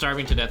people that were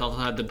starving to death also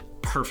had the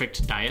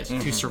perfect diet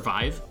to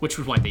survive, which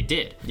was what they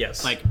did.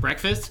 Yes. Like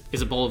breakfast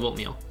is a bowl of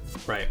oatmeal.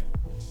 Right.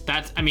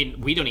 That's, I mean,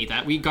 we don't eat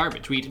that. We eat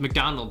garbage. We eat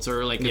McDonald's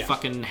or like the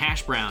fucking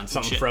hash browns.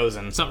 Something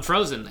frozen. Something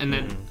frozen. And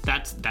then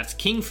that's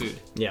king food.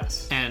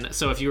 Yes. And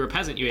so if you were a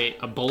peasant, you ate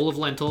a bowl of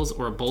lentils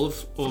or a bowl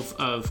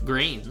of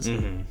grains.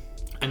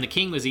 And the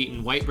king was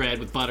eating white bread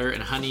with butter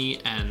and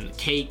honey and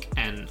cake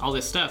and all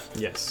this stuff.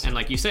 Yes. And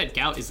like you said,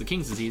 gout is the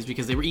king's disease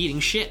because they were eating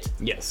shit.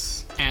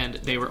 Yes. And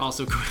they were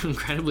also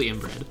incredibly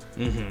inbred,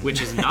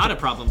 which is not a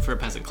problem for a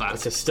peasant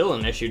class. It's still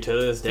an issue to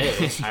this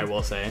day, I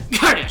will say.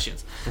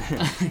 Kardashians.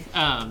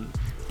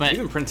 But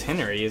even Prince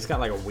Henry, he's got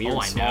like a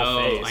weird small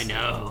face. I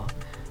know.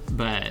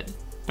 But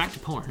back to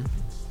porn.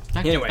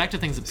 Back to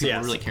things that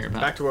people really care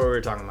about. Back to what we were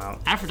talking about.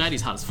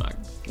 Aphrodite's hot as fuck.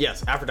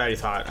 Yes, Aphrodite's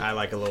hot. I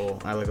like a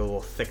little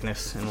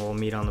thickness and a little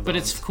meat on the bones. But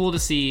it's cool to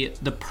see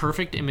the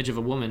perfect image of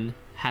a woman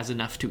has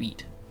enough to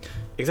eat.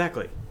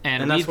 Exactly.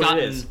 And that's what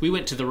it is. We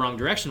went to the wrong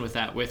direction with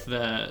that, with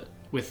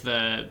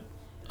the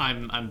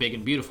I'm big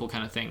and beautiful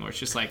kind of thing, where it's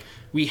just like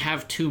we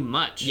have too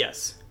much.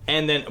 Yes.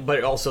 And then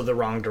but also the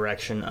wrong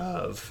direction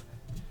of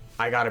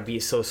I gotta be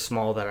so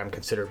small that I'm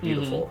considered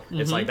beautiful.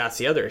 It's like that's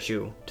the other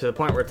issue, to the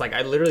point where it's like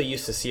I literally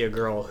used to see a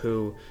girl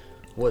who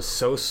was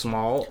so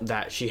small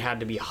that she had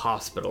to be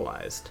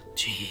hospitalized.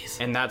 Jeez.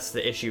 And that's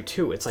the issue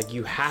too. It's like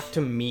you have to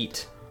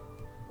meet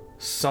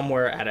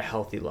somewhere at a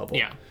healthy level.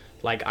 Yeah.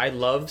 Like I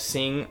love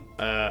seeing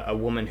a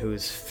woman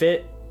who's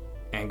fit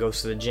and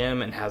goes to the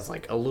gym and has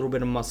like a little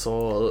bit of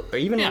muscle or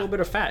even a little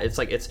bit of fat. It's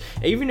like, it's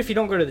even if you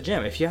don't go to the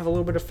gym, if you have a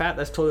little bit of fat,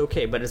 that's totally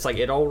okay. But it's like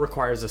it all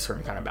requires a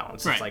certain kind of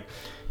balance. Right. It's like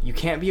you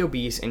can't be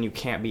obese and you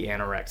can't be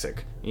anorexic,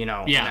 you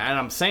know? Yeah. And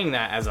I'm saying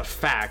that as a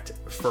fact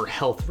for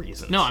health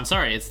reasons. No, I'm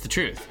sorry, it's the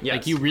truth. Yes.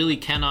 Like you really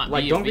cannot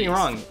like be don't obese. get me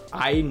wrong,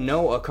 I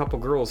know a couple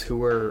girls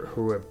who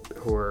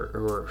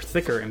are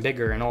thicker and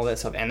bigger and all that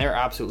stuff, and they're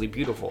absolutely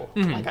beautiful.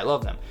 Like I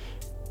love them.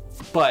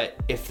 But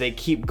if they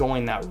keep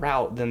going that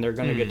route, then they're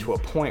going to get to a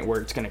point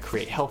where it's going to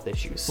create health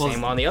issues. Well,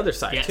 same on the other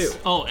side too.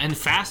 Oh, and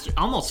faster,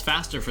 almost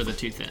faster for the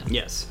too thin.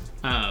 Yes.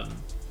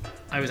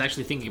 I was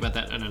actually thinking about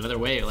that in another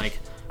way. Like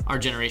our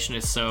generation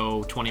is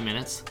so 20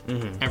 minutes.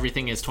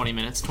 Everything is 20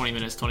 minutes, 20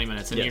 minutes, 20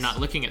 minutes, and Yes. you're not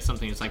looking at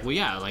something. It's like, well,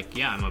 yeah,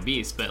 I'm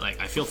obese, but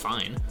like I feel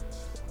fine.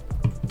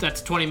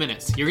 That's 20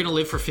 minutes. You're gonna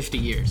live for 50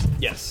 years.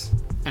 Yes.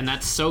 And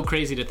that's so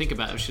crazy to think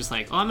about. It's just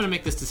like, oh, I'm gonna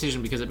make this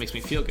decision because it makes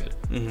me feel good.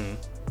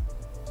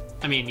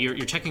 I mean, you're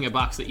checking a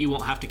box that you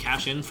won't have to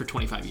cash in for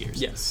 25 years.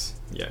 Yes.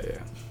 Yeah.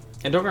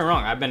 And don't get me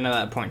wrong, I've been to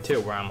that point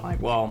too, where I'm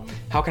like, well,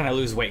 how can I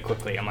lose weight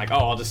quickly? I'm like, oh,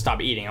 I'll just stop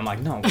eating. I'm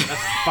like, no,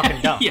 that's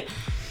fucking dumb. Yeah.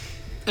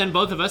 And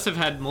both of us have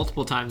had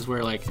multiple times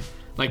where like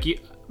you,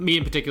 me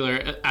in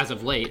particular, as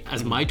of late,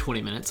 as my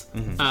 20 minutes,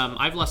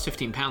 I've lost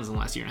 15 pounds in the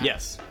last year and a half.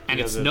 Yes. And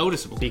it's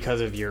noticeable. Because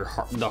of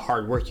the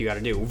hard work you got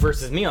to do.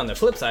 Versus me on the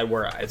flip side,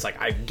 where it's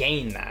like I've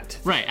gained that.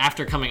 Right,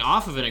 after coming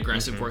off of an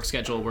aggressive work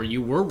schedule where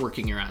you were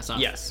working your ass off.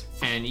 Yes.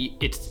 And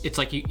it's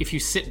like if you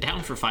sit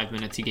down for 5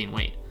 minutes, you gain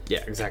weight.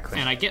 Yeah, exactly.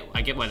 And I get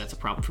why that's a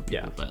problem for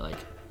people, but like,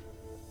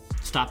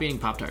 stop eating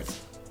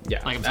Pop-Tarts.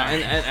 Yeah, like, I'm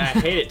sorry. and I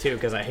hate it too,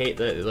 because I hate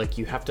that like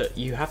you have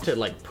to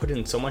like put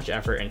in so much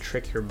effort and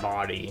trick your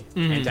body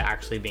into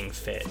actually being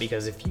fit,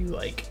 because if you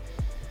like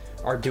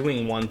are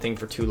doing one thing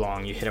for too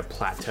long, you hit a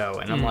plateau.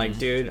 And I'm like,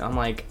 dude,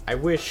 I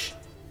wish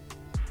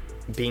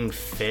being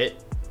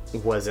fit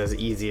was as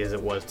easy as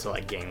it was to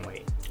like gain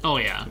weight. Oh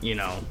yeah, you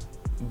know.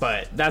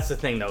 But that's the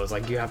thing though, is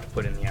like you have to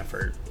put in the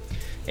effort.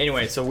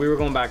 Anyway, so we were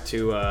going back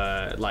to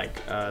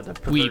the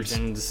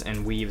perversions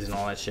and weaves and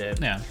all that shit.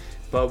 Yeah.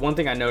 But one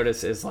thing I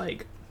noticed is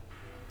like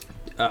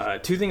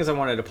two things I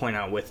wanted to point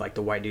out with like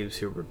the white dudes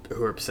who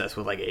are obsessed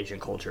with like Asian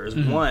culture is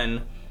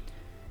one,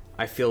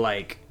 I feel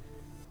like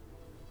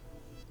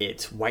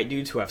it's white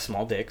dudes who have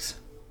small dicks.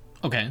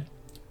 Okay.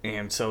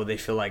 And so they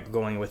feel like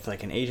going with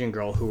like an Asian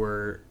girl who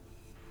are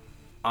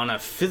on a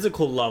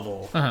physical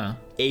level,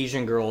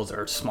 Asian girls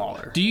are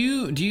smaller. Do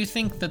you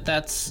think that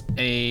that's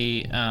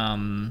a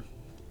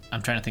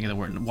I'm trying to think of the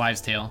word,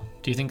 wives' tale?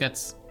 Do you think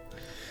that's?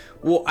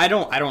 Well, I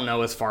don't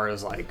know as far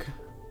as like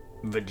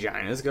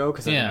vaginas go,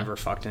 because I've never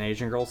fucked an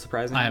Asian girl,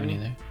 surprisingly. I haven't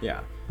either.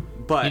 Yeah,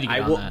 but I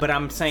will. But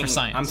I'm saying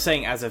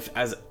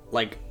as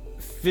like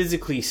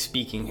physically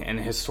speaking and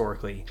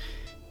historically,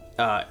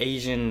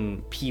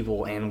 Asian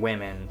people and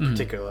women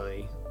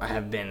particularly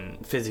have been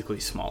physically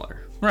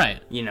smaller.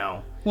 Right. You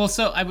know. Well,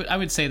 so I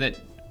would say that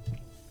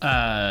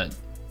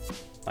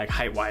like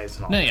height-wise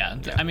and all. No, yeah.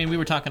 I mean, we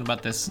were talking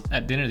about this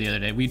at dinner the other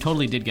day. We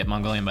totally did get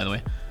Mongolian, by the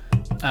way.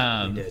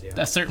 We did, yeah.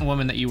 A certain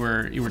woman that you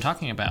were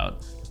talking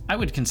about, I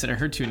would consider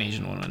her to an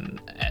Asian woman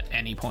at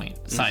any point,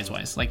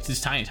 size-wise. Like,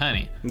 just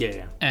tiny.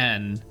 Yeah.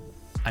 And,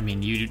 I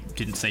mean, you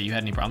didn't say you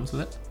had any problems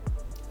with it?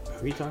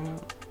 Who are you talking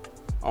about?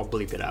 I'll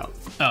bleep it out.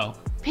 Oh.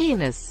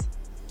 Penis.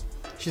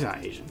 She's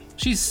not Asian.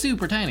 She's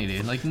super tiny,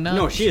 dude. Like,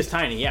 No, she is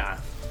tiny, yeah.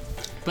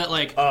 But,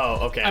 like...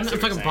 Oh, okay. I'm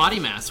talking body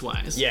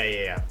mass-wise.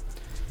 Yeah.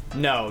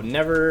 No,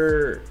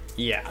 never...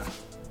 Yeah.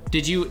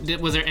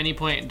 Was there any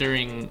point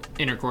during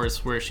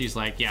intercourse where she's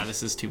like, yeah,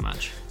 this is too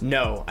much?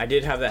 No, I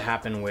did have that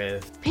happen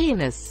with...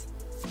 Penis.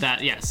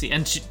 That, yeah, see,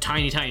 and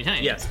tiny.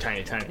 Yes,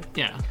 tiny.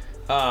 Yeah.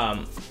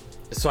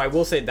 So I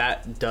will say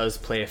that does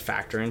play a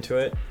factor into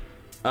it.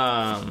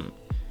 And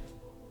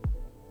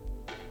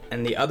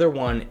the other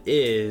one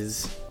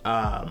is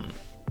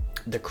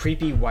the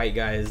creepy white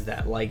guys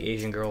that like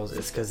Asian girls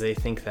is because they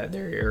think that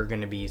they're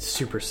going to be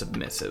super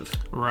submissive.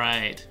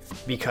 Right.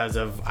 Because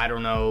of, I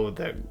don't know,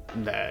 the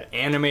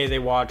anime they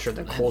watch or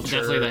the culture.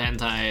 Definitely the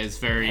hentai is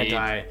very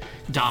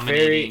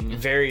dominating. Very,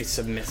 very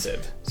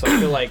submissive. So I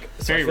feel like...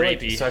 very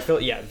rapey.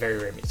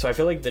 Very rapey. So I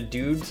feel like the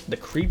dudes, the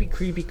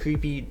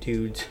creepy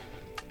dudes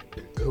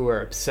who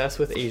are obsessed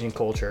with Asian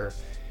culture,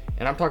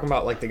 and I'm talking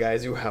about like the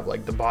guys who have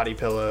like the body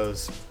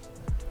pillows.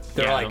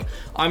 They're like,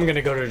 I'm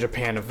gonna go to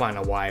Japan to find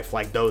a wife,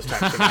 like those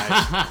types of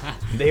guys.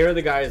 They are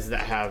the guys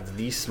that have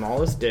the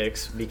smallest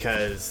dicks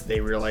because they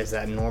realize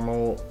that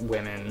normal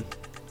women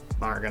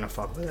aren't gonna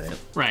fuck with it.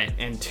 Right.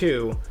 And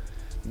two,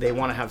 they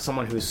want to have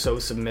someone who's so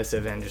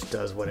submissive and just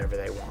does whatever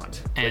they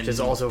want, which is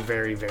also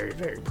very, very,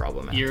 very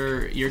problematic.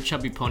 Your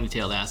chubby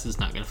ponytailed ass is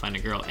not going to find a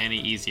girl any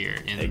easier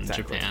in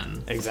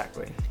Japan.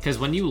 Exactly. Because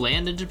when you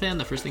land in Japan,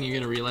 the first thing you're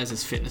going to realize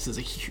is fitness is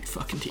a huge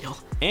fucking deal.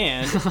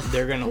 And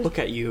they're going to look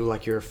at you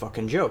like you're a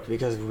fucking joke.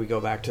 Because if we go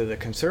back to the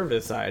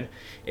conservative side,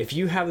 if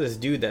you have this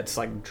dude that's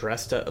like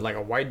dressed up like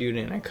a white dude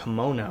in a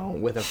kimono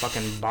with a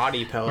fucking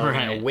body pillow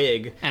and a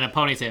wig and a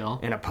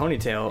ponytail,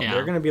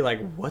 they're going to be like,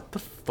 what the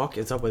fuck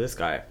is up with this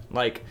guy?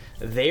 Like,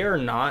 they are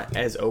not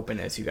as open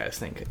as you guys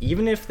think.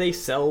 Even if they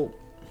sell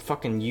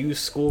fucking used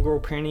schoolgirl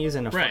panties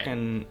in a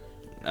fucking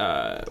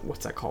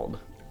what's that called?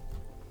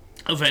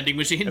 A vending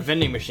machine. A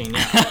vending machine.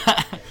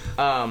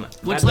 Yeah.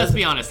 Which, let's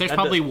be honest, there's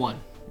probably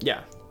one.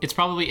 Yeah. It's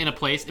probably in a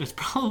place, and it's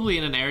probably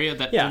in an area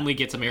that only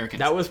gets Americans.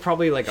 That was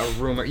probably like a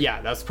rumor.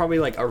 Yeah, that's probably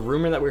like a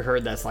rumor that we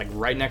heard that's like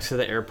right next to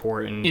the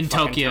airport in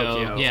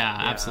Tokyo. Yeah,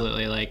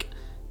 absolutely. Like,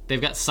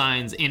 they've got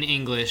signs in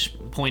English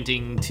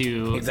pointing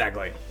to...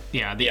 Exactly.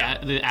 Yeah, the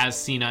as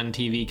seen on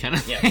TV kind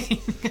of thing.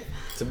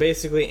 So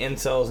basically,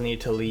 incels need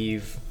to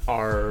leave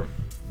our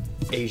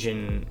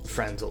Asian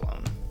friends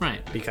alone.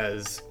 Right.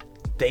 Because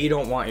they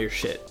don't want your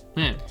shit.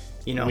 Yeah.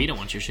 You know, we don't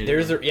want your shit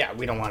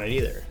we don't want it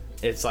either.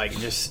 It's like,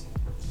 just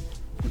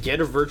get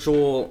a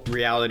virtual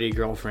reality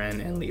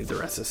girlfriend and leave the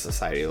rest of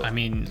society alone. I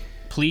mean,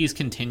 please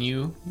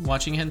continue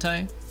watching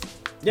hentai.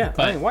 Yeah,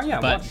 but watch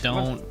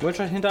don't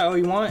hentai all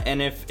you want,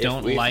 and if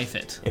life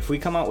it. If we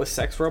come out with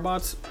sex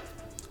robots,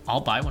 I'll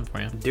buy one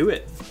for you. Do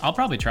it. I'll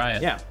probably try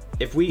it. Yeah.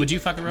 Would you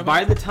fuck a robot?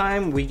 By the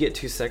time we get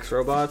to sex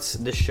robots,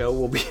 this show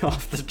will be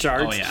off the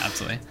charts. Oh yeah,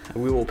 absolutely.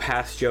 We will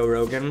pass Joe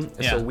Rogan.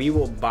 Yeah. So we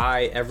will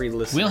buy every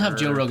listener. We'll have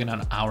Joe Rogan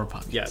on our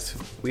podcast. Yes.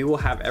 We will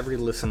have every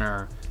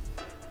listener.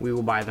 We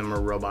will buy them a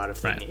robot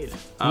if they need.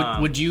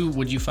 Would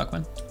you fuck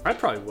one? I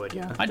probably would,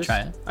 yeah. I'd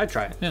try it. I'd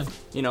try it. Yeah.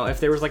 You know, if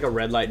there was like a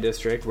red light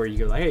district where you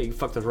go like, hey, you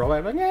fuck this robot,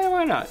 I'm like, yeah,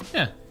 why not?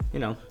 Yeah. You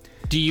know.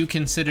 Do you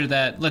consider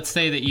that, let's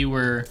say that you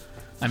were,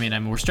 I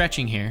mean, we're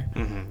stretching here.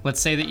 Mm-hmm. Let's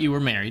say that you were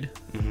married.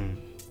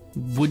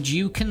 Mm-hmm. Would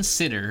you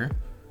consider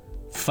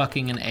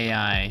fucking an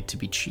AI to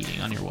be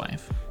cheating on your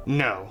wife?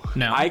 No.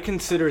 I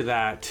consider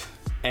that,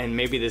 and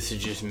maybe this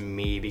is just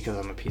me because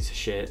I'm a piece of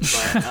shit,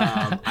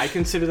 but I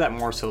consider that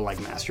more so like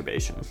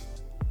masturbation.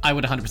 I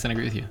would 100%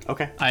 agree with you.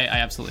 Okay. I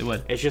absolutely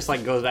would. It's just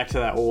like goes back to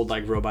that old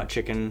like Robot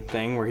Chicken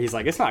thing where he's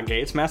like, it's not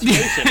gay, it's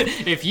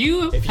masturbation. if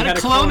you had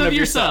a clone of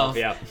yourself,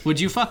 yeah. Would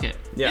you fuck it?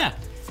 Yeah.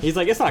 He's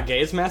like, it's not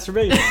gay, it's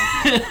masturbation.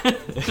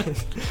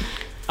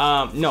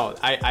 No,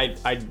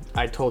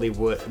 I totally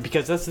would,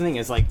 because that's the thing,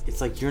 is like,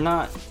 it's like you're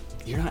not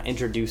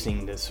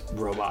introducing this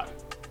robot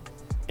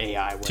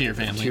AI to your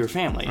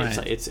family.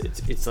 Right.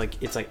 It's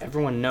like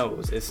everyone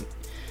knows.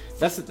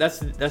 That's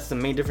the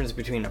main difference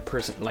between a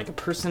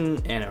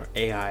person and an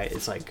AI.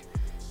 Is like,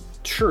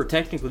 sure,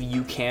 technically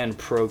you can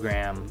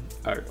program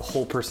a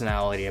whole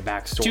personality, a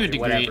backstory, to a degree.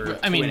 Whatever.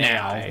 I mean,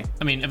 AI.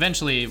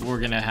 Eventually we're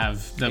gonna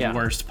have the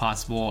worst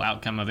possible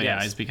outcome of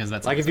AIs, because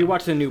that's like, if you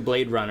watch the new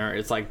Blade Runner,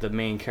 it's like the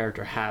main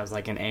character has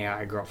like an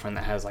AI girlfriend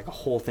that has like a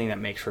whole thing that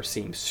makes her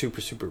seem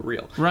super, super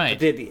real. Right.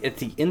 But at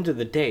the end of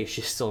the day,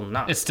 she's still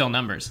not. It's still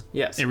numbers.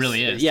 Yes. It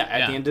really is. Yeah.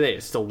 At the end of the day,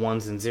 it's still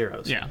ones and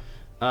zeros. Yeah.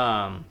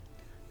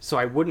 So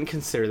I wouldn't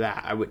consider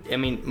that. I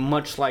mean,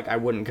 much like I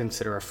wouldn't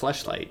consider a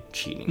fleshlight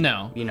cheating.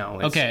 No. You know,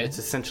 it's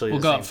essentially we'll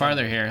the go same up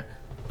farther here.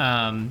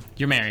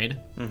 You're married.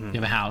 Mm-hmm. You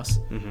have a house.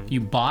 Mm-hmm.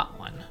 You bought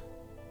one.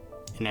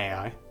 An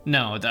AI?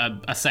 No,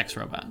 a sex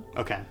robot.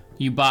 Okay.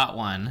 You bought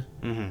one,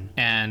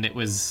 and it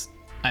was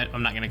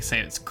I'm not gonna say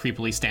it's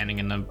creepily standing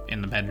in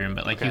the bedroom,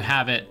 but like you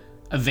have it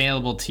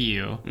available to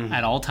you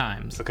at all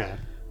times. Okay.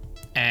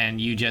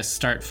 And you just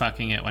start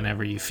fucking it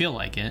whenever you feel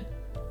like it.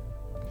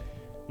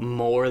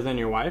 More than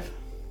your wife?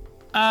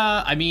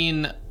 I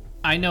mean,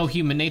 I know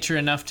human nature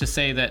enough to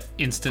say that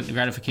instant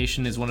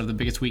gratification is one of the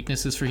biggest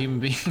weaknesses for human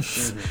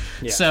beings.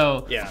 Yeah.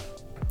 So yeah.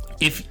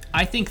 If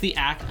I think the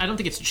act, I don't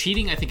think it's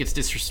cheating. I think it's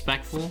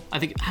disrespectful. I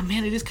think,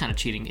 man, it is kind of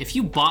cheating. If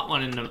you bought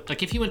one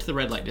like if you went to the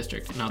red light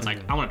district and I was like,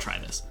 I want to try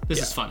this.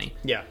 This is funny.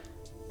 Yeah.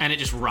 And it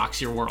just rocks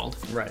your world.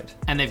 Right.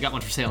 And they've got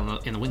one for sale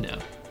in the window.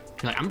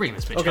 You're like, I'm bringing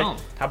this bitch home.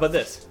 How about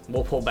this?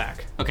 We'll pull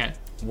back. Okay.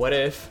 What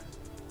if,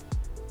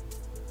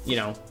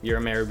 you're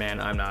a married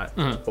man, I'm not,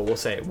 but we'll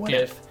say, what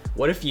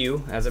if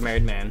you, as a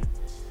married man,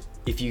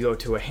 if you go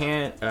to a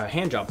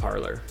hand job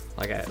parlor,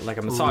 like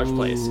a massage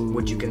place,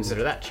 would you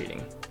consider that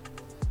cheating?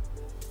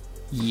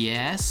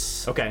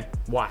 Yes. Okay.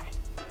 Why?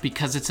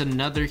 Because it's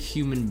another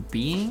human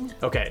being.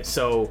 Okay,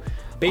 so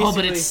basically. Oh,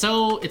 but it's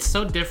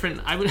so different.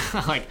 I would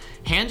like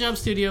hand job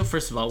studio.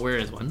 First of all, where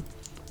is one?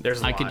 There's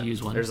a lot. I could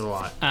use one. There's a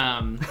lot.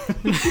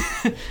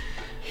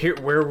 Here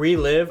where we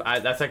live,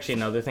 that's actually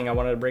another thing I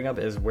wanted to bring up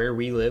is where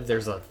we live.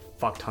 There's a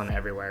fuck ton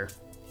everywhere.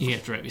 You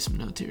have to write me some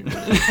notes here.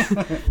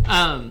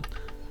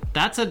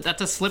 That's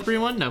a slippery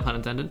one. No pun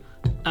intended.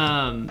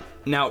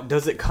 Now,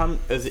 does it come?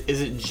 Is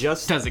it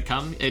just? Does it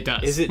come? It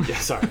does. Is it?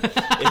 Sorry.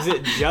 Is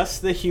it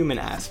just the human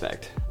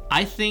aspect?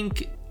 I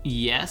think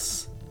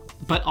yes,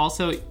 but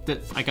also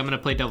that I'm gonna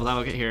play devil's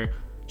advocate here.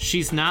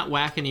 She's not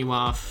whacking you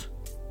off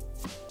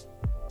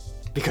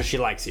because she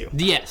likes you.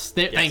 Yes.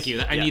 Thank you.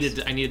 I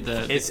needed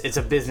the. It's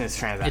a business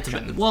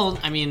transaction. Well,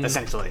 I mean,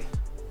 essentially.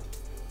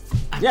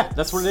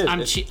 That's what it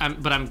is.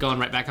 But I'm going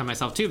right back on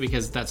myself too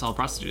because that's all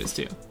prostitutes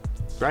too.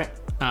 Right.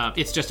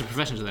 It's just a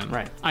profession to them.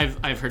 Right.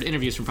 I've heard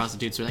interviews from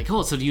prostitutes who are like,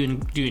 oh, so do you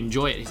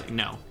enjoy it? He's like,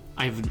 no.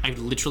 I've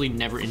literally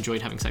never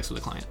enjoyed having sex with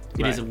a client.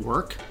 It is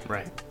work.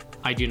 Right.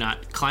 I do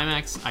not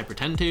climax. I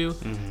pretend to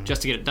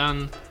just to get it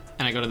done,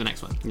 and I go to the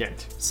next one. Yeah.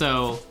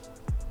 So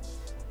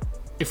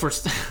if we're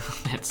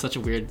it's such a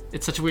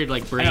weird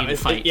like brain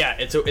fight.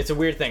 It's a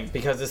weird thing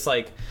because that's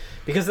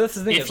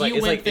the thing. If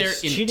you went there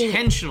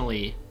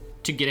intentionally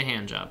to get a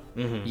hand job,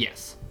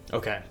 yes.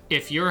 Okay.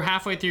 If you're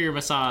halfway through your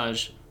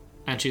massage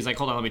and she's like,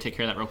 hold on, let me take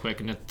care of that real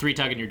quick, and a 3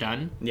 tug and you're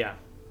done. Yeah.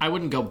 I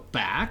wouldn't go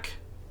back.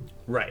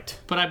 Right.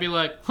 But I'd be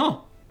like, huh.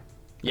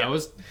 Yeah.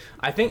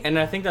 I think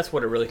that's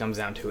what it really comes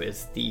down to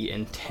is the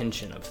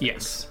intention of things.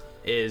 Yes.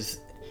 Is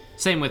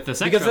same with the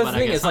sex because robot,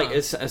 that's the thing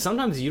is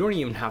sometimes you don't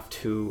even have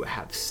to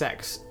have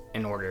sex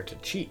in order to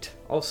cheat.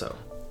 Also,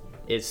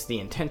 it's the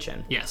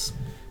intention. Yes.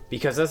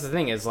 Because that's the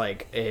thing is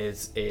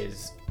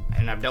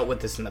and I've dealt with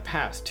this in the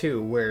past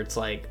too, where it's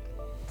like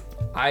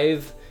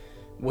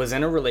was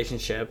in a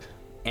relationship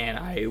and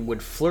I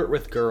would flirt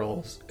with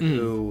girls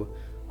who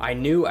I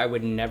knew I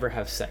would never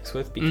have sex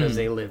with because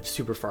they lived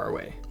super far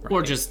away. Right?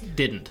 Or just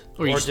didn't.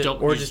 Or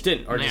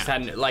just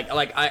hadn't.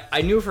 Like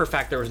I knew for a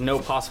fact there was no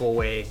possible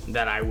way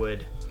that I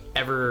would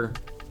ever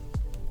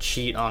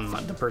cheat on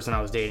the person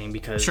I was dating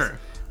because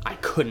I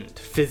couldn't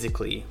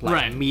physically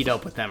meet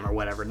up with them or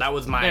whatever. That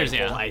was my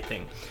whole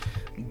thing.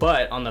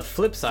 But on the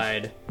flip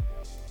side,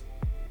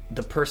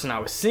 the person I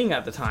was seeing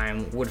at the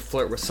time would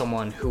flirt with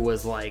someone who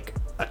was like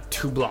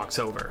 2 blocks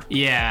over.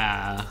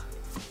 Yeah.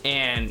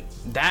 And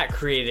that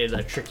created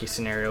a tricky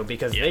scenario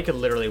because they could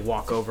literally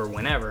walk over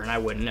whenever and I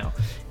wouldn't know.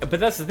 But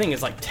that's the thing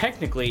is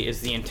technically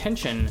is the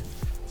intention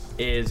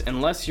is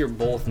unless you're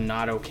both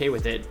not okay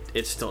with it,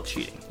 it's still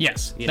cheating.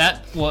 Yes.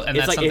 That's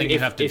something you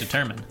have to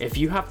determine. If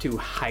you have to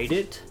hide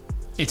it,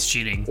 it's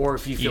cheating. Or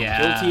if you feel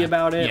guilty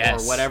about it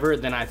or whatever,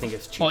 then I think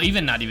it's cheating. Well,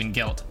 even not even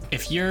guilt.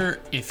 If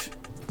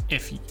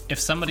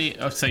somebody,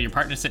 so your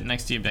partner's sitting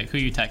next to you, like, who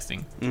are you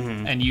texting?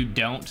 And you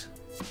don't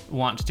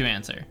want to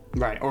answer.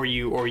 Right. Or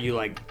you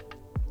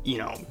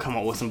come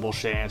up with some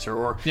bullshit answer.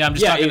 Or I'm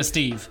just talking to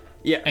Steve.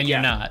 Yeah. And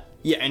you're not.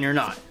 Yeah, and you're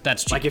not.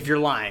 That's cheating. Like if you're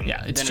lying,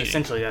 it's then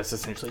cheating. that's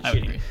essentially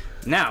cheating. Agree.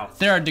 Now,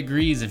 there are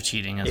degrees of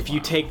cheating as well. If you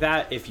take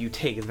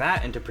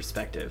that into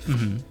perspective,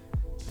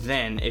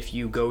 then if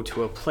you go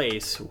to a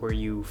place where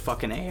you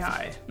fucking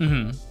AI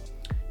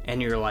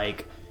and you're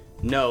like,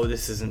 no,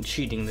 this isn't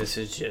cheating, this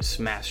is just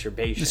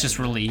masturbation. It's just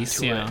release,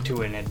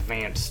 to an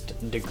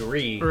advanced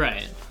degree.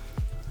 Right.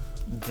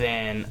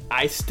 Then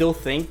I still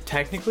think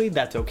technically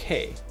that's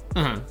okay.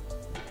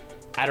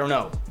 I don't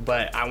know,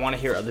 but I want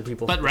to hear other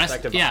people's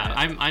perspective on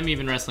it. I'm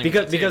even wrestling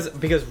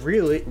because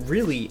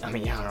really, I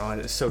mean, I don't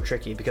know, it's so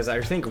tricky because I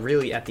think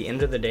really at the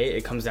end of the day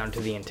it comes down to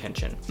the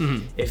intention.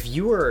 If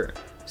you are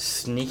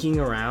sneaking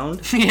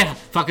around,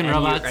 fucking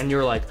robots, and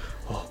you're like,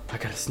 oh, I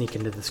gotta sneak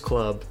into this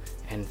club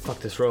and fuck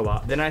this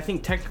robot, then I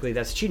think technically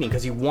that's cheating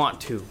because you want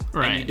to,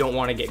 and you don't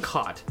want to get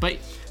caught. But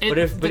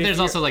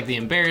there's also like the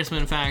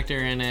embarrassment factor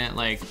in it.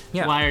 Like,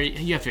 why are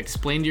you have to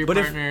explain to your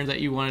partner that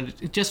you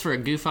wanted just for a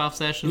goof off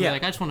session? Yeah.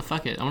 Like, I just want to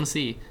fuck it. I want to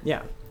see.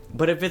 Yeah.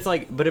 But if it's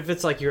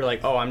like you're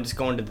like, oh, I'm just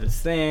going to this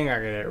thing, I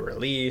got a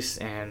release,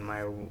 and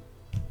my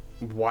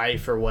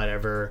wife or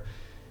whatever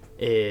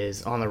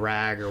is on the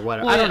rag or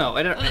whatever. Well, I don't know.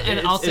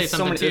 And I'll say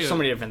something too. There's so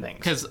many different things.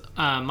 Because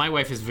my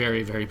wife is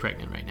very, very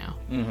pregnant right now.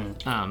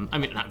 Mm-hmm. I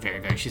mean, not very,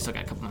 very. She's still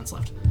got a couple months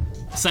left.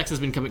 Sex has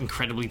become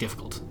incredibly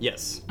difficult.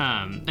 Yes.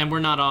 And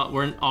we're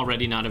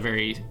already not a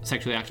very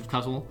sexually active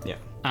couple.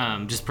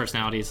 Yeah. Just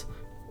personalities.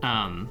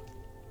 And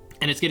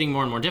it's getting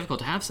more and more difficult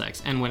to have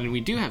sex. And when we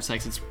do have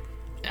sex, it's,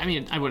 I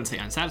mean, I wouldn't say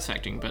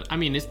unsatisfactory, but I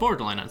mean, it's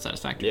borderline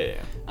unsatisfactory.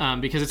 Yeah.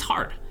 Because it's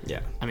hard. Yeah.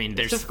 I mean,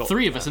 there's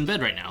 3 of us in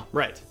bed right now.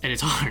 Right. And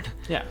it's hard.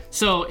 Yeah.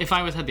 So if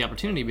I had the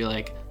opportunity to be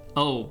like,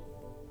 oh,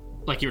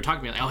 like you were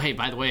talking to me, like, oh, hey,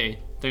 by the way,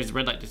 there's the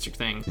red light district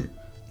thing.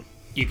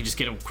 You could just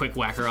get a quick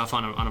whacker off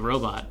on a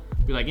robot.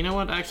 Be like, you know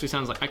what? That actually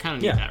sounds like I kind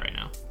of need that right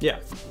now.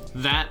 Yeah.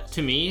 That,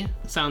 to me,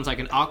 sounds like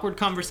an awkward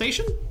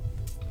conversation,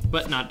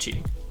 but not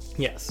cheating.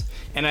 Yes.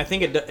 And I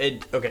think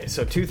it okay,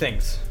 so 2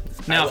 things.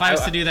 Now, if I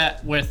was to do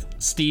that with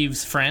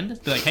Steve's friend,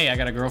 be like, hey, I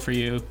got a girl for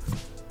you.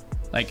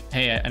 Like,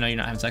 hey, I know you're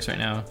not having sex right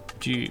now.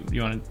 Do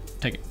you want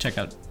to check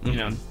out, you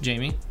know,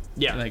 Jamie?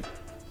 Yeah. Like,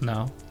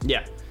 no.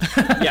 Yeah.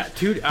 Yeah.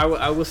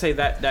 I will say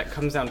that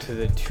comes down to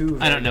the 2.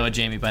 I don't know a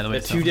Jamie, by the way.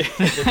 The two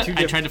different.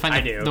 I tried to find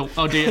I do.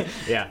 Oh, do you?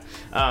 Yeah.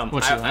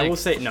 What's she like? I will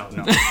say no.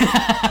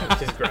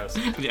 It's just gross.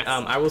 Yes.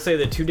 I will say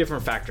the 2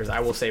 different factors. I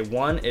will say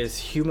 1 is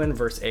human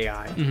versus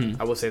AI.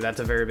 I will say that's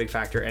a very big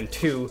factor, and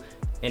 2,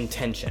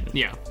 intention.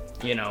 Yeah.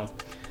 You know,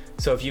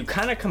 so if you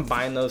kind of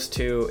combine those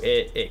 2,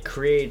 it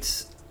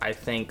creates, I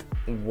think,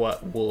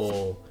 what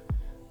will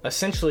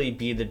essentially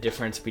be the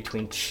difference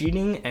between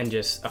cheating and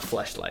just a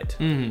fleshlight.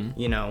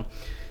 You know,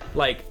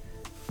 like,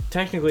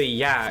 technically,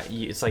 yeah,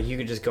 it's like you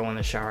could just go in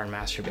the shower and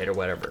masturbate or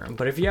whatever.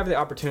 But if you have the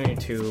opportunity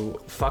to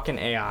fuck an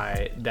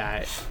AI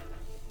that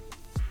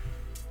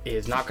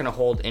is not going to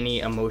hold any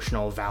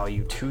emotional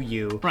value to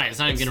you, right? It's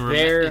not even going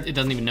to. It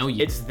doesn't even know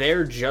you. It's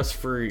there just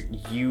for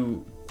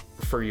you,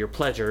 for your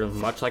pleasure,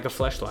 much like a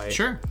fleshlight.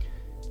 Sure.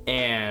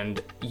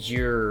 And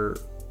you're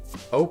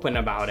open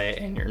about it,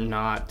 and you're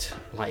not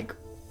like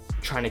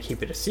trying to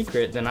keep it a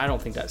secret, then I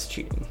don't think that's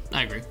cheating.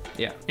 I agree.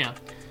 Yeah. Yeah.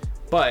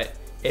 But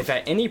if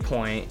at any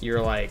point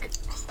you're like,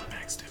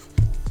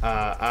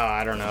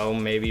 I don't know,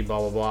 maybe blah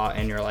blah blah,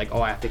 and you're like,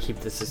 oh, I have to keep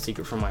this a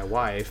secret from my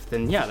wife,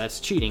 then yeah, that's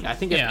cheating. I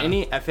think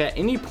if at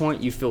any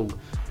point you feel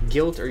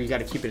guilt or you got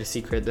to keep it a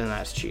secret, then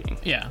that's cheating.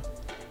 Yeah.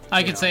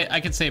 I could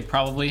say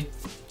probably,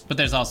 but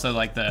there's also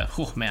like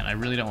oh man, I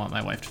really don't want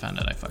my wife to find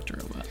out I fucked a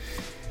robot.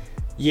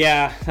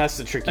 Yeah, that's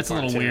the tricky part. That's a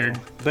little weird.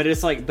 But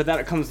it's like, but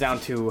that comes down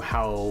to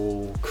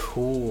how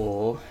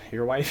cool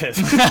your wife is.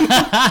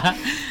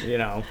 You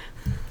know,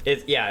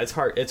 it's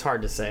hard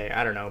to say.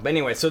 I don't know. But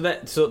anyway, so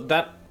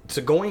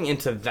going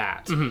into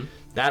that,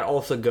 that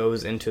also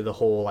goes into the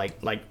whole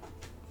like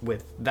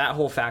with that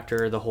whole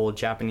factor, the whole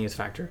Japanese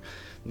factor,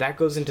 that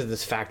goes into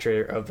this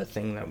factor of the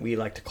thing that we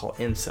like to call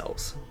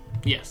incels.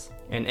 Yes.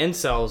 And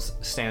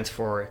incels stands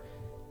for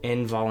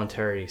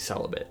involuntary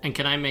celibate. And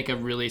can I make a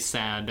really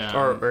sad...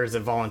 or is it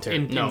voluntary?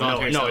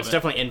 No, it's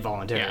definitely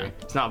involuntary. Yeah.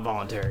 It's not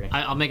voluntary.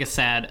 I'll make a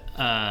sad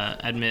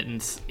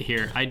admittance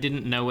here. I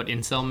didn't know what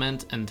incel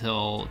meant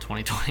until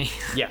 2020.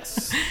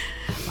 Yes.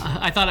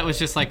 I thought it was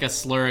just like a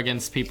slur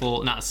against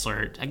people... Not a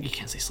slur. You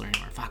can't say slur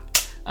anymore. Fuck.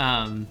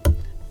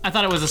 I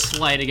thought it was a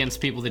slight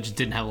against people that just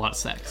didn't have a lot of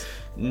sex.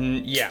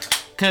 Yeah.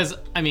 Because,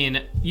 I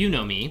mean, you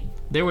know me.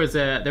 There was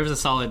a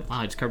solid... Wow,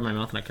 I just covered my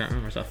mouth and I can't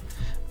remember stuff.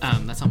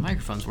 That's how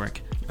microphones work.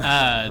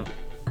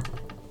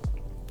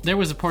 There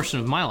was a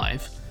portion of my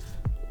life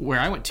where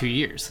I went 2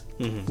 years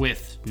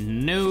with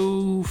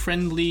no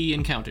friendly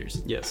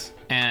encounters. Yes.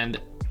 And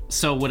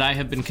so would I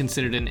have been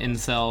considered an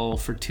incel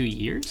for 2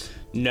 years?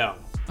 No.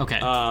 Okay.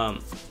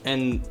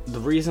 And the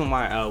reason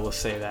why I will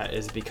say that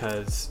is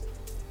because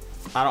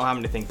I don't have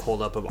anything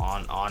pulled up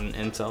on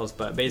incels,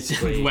 but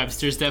basically...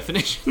 Webster's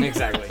definition.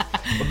 Exactly.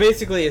 But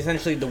basically,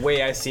 essentially, the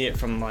way I see it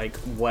from, like,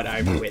 what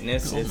I've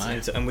witnessed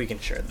is... And we can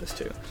share this,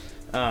 too.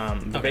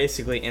 But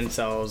basically,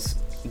 incels,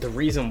 the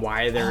reason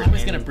why they're... I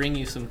was going to bring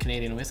you some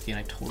Canadian whiskey, and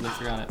I totally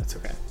forgot it. That's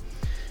okay.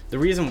 The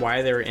reason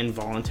why they're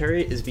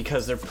involuntary is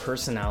because their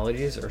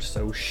personalities are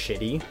so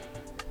shitty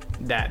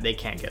that they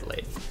can't get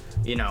laid.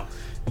 You know,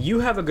 you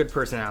have a good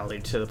personality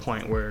to the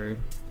point where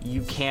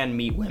you can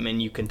meet women,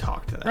 you can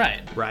talk to them.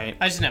 Right?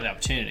 I just didn't have the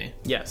opportunity.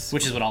 Yes.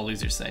 Which is what all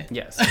losers say.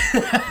 Yes.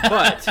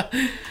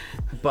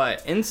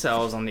 But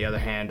incels, on the other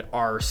hand,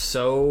 are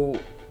so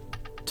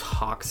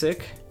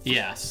toxic...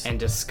 Yes. And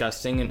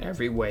disgusting in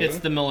every way. It's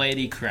the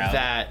milady crowd.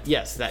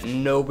 That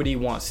nobody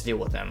wants to deal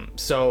with them.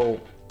 So,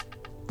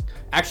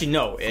 actually,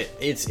 no,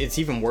 it's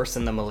even worse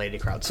than the milady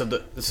crowd.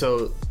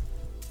 So,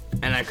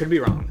 and I could be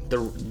wrong.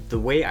 The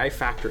way I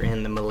factor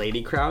in the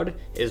milady crowd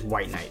is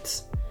white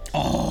knights.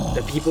 Oh.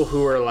 The people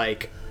who are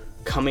like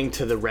coming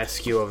to the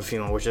rescue of a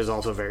female, which is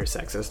also very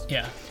sexist.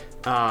 Yeah.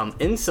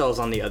 Incels,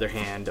 on the other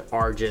hand,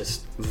 are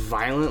just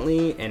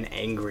violently and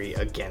angry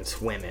against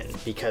women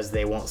because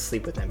they won't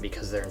sleep with them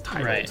because they're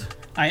entitled. Right.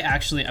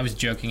 I was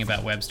joking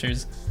about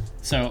Webster's.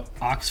 So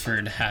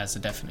Oxford has a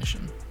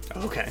definition.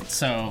 Okay.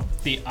 So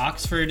the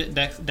Oxford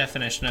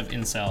definition of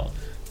incel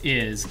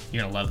is,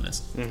 you're gonna love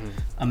this,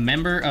 a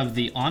member of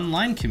the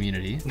online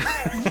community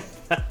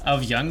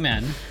of young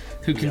men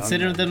who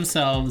consider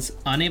themselves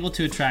unable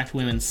to attract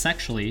women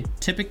sexually,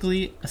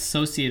 typically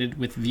associated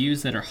with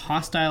views that are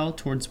hostile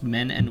towards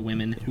men and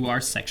women who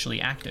are sexually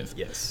active.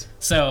 Yes.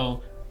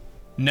 So,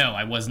 no,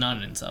 I was not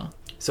an incel.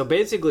 So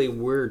basically,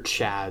 we're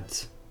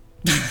Chads.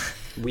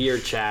 We are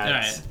Chads. All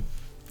right.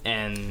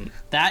 And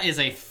that is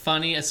a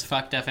funny as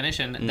fuck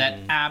definition that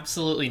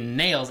absolutely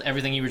nails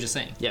everything you were just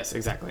saying. Yes,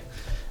 exactly.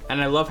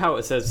 And I love how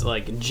it says,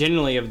 like,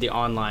 generally of the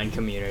online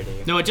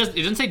community. No, it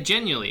doesn't say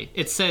genuinely.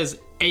 It says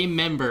a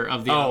member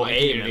of the online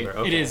community. Member.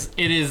 Okay.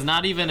 It is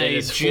not even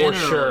a general. For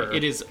sure.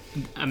 It is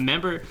a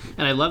member,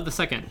 and I love the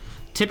second.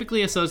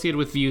 Typically associated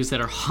with views that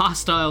are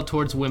hostile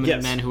towards women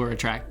and men who are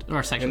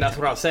sexually. And that's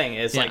what I was saying.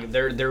 It's like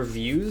their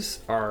views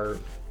are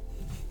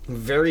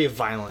very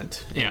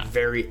violent and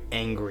very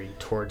angry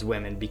towards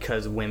women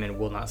because women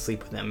will not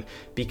sleep with them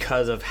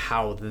because of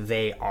how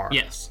they are.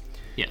 Yes.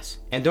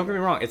 And don't get me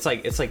wrong, it's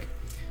like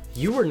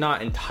you are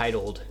not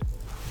entitled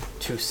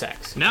to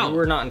sex. No. You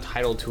are not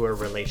entitled to a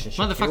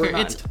relationship. Motherfucker,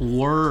 it's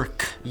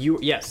work.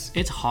 Yes.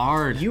 It's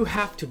hard. You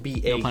have to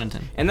be no pun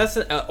intended. And that's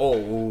that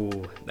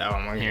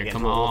one. Here,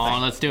 come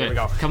on, let's do it.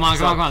 Come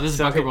on. This is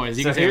Bunker Boys.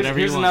 You can say whatever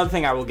you want. Here's another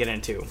thing I will get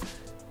into.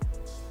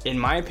 In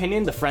my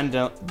opinion, the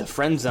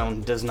friend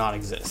zone does not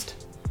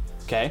exist.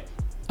 Okay.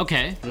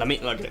 Let me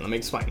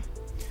explain.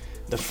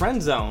 The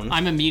friend zone.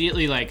 I'm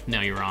immediately like,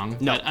 no, you're wrong.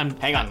 No,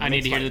 hang on. I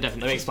need to hear the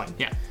definition. Let me explain.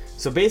 Yeah.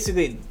 So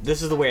basically,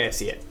 this is the way I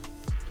see it.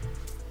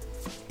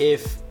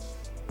 If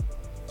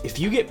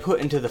you get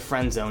put into the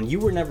friend zone, you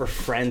were never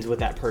friends with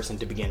that person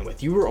to begin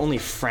with. You were only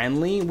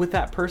friendly with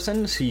that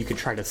person so you could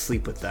try to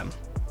sleep with them.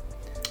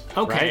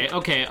 Okay. Right?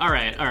 Okay. All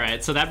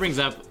right. So that brings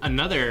up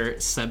another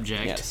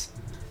subject. Yes.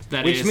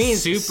 Which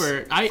means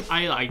super.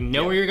 I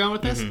know where you're going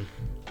with this.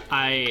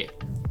 I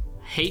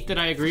hate that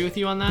I agree with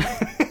you on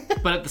that,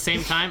 but at the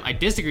same time, I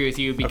disagree with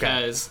you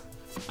because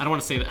I don't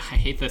want to say that I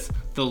hate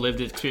the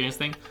lived experience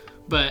thing,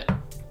 but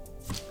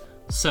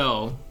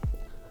so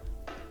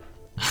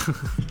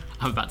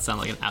I'm about to sound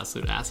like an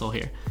absolute asshole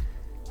here.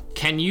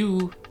 Can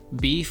you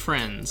be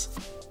friends?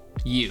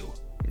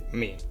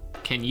 Me.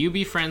 Can you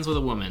be friends with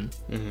a woman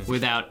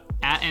without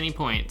at any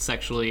point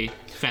sexually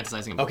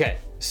fantasizing about Okay,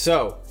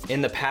 so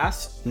in the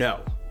past,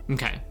 no.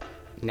 Okay.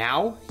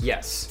 Now,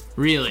 yes.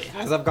 Really?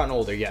 As I've gotten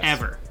older, yes.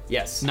 Ever?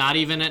 Yes. Not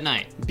even at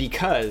night?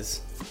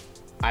 Because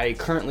I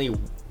currently,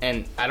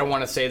 and I don't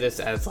want to say this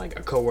as like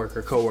a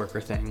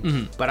coworker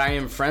thing, but I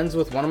am friends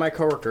with one of my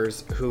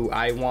coworkers who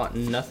I want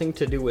nothing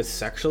to do with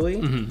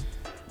sexually,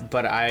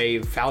 but I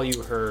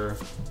value her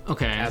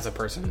as a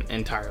person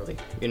entirely,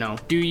 you know?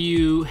 Do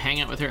you hang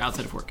out with her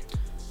outside of work?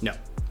 No.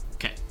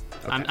 Okay.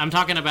 I'm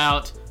talking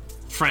about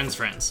friends.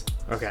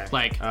 Okay.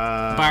 Like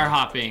bar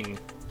hopping,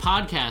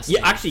 podcasting.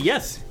 Yeah, actually,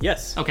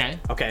 yes.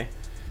 Okay.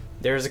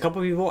 There's a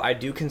couple people I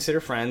do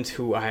consider friends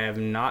who I have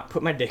not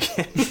put my dick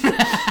in.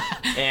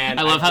 And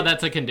I love how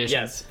that's a condition.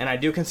 Yes, and I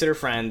do consider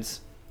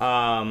friends.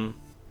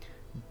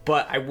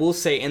 But I will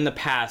say in the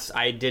past,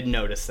 I did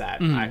notice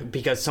that.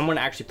 Because someone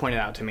actually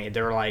pointed out to me,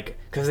 they were like,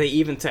 because they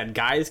even said,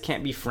 guys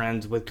can't be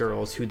friends with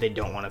girls who they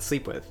don't want to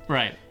sleep with.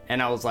 Right.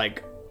 And I was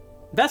like,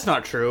 that's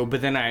not true.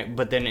 But then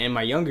in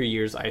my younger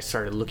years, I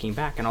started looking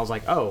back and I was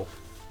like,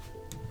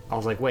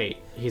 wait,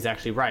 he's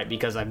actually right,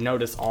 because I've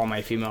noticed all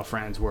my female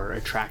friends were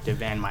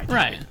attractive and my type.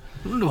 Right.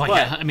 Well,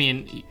 yeah, I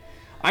mean,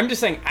 I'm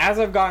just saying, as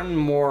I've gotten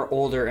more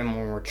older and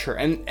more mature,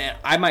 and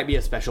I might be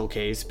a special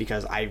case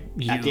because at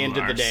the end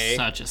of the day,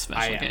 such a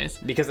special case.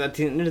 Because at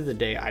the end of the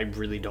day, I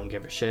really don't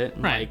give a shit.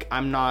 Right. Like,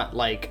 I'm not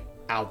like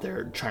out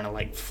there trying to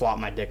like flop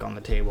my dick on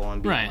the table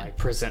and be like,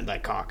 present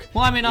that cock.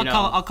 Well, I mean,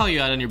 I'll call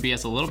you out on your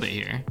BS a little bit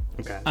here.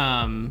 Okay.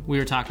 We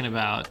were talking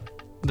about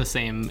the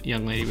same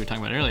young lady we were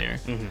talking about earlier.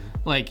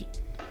 Like,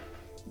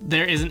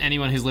 there isn't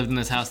anyone who's lived in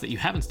this house that you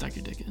haven't stuck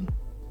your dick in,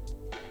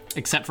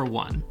 except for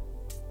one.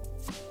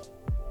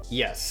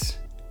 Yes,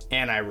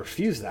 and I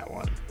refuse that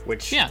one,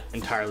 which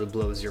entirely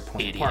blows your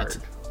point apart.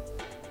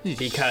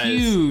 Because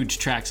huge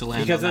tracts of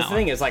land. Because the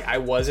thing is, like, I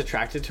was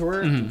attracted to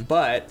her,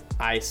 but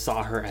I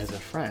saw her as a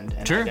friend,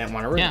 and I didn't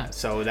want to ruin that.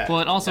 So that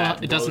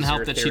it doesn't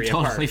help that she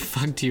totally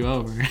fucked you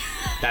over.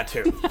 That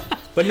too.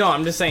 But no,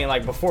 I'm just saying,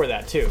 like, before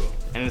that too.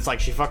 And it's like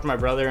she fucked my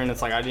brother, and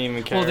it's like I didn't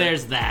even care. Well,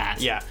 there's that.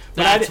 Yeah,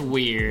 but that's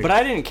weird. But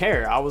I didn't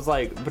care. I was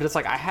like, but it's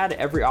like I had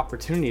every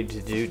opportunity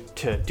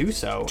to do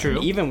so. True.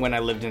 And even when I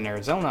lived in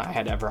Arizona, I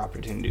had every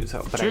opportunity to do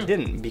so, but I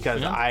didn't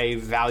because I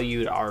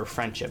valued our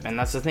friendship. And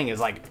that's the thing is,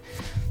 like,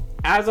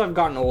 as I've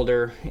gotten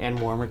older and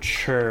more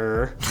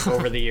mature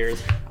over the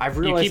years, I've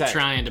realized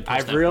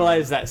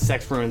that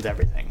sex ruins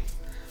everything.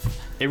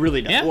 It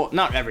really does. Yeah. Well,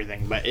 not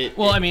everything, but it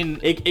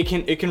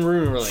can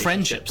ruin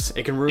relationships.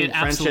 It can ruin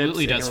friendships.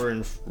 Absolutely does. It can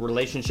ruin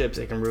relationships.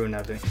 It can ruin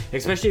everything.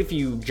 Especially if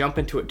you jump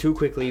into it too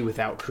quickly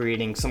without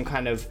creating some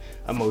kind of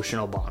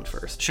emotional bond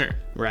first. Sure.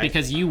 Right.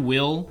 Because you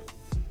will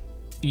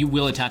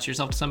attach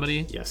yourself to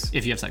somebody. Yes.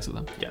 If you have sex with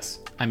them. Yes.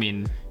 I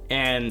mean.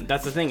 And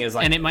that's the thing is,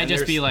 like, and it might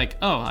just be like,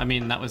 oh, I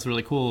mean, that was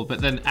really cool,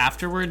 but then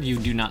afterward, you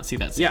do not see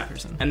that same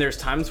person. And there's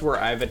times where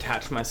I've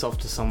attached myself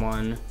to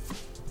someone,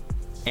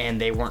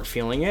 and they weren't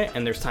feeling it,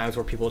 and there's times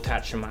where people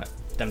attach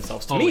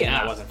themselves to me, and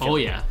I wasn't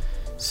feeling it.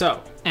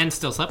 So and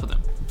still slept with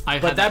them.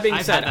 But that being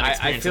said,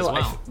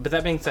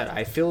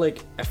 I feel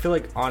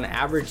like on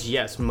average,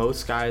 yes,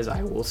 most guys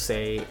I will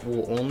say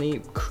will only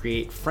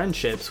create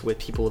friendships with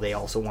people they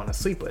also want to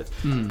sleep with.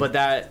 But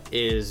that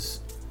is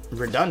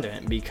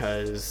redundant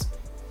because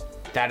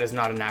that is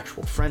not an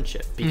actual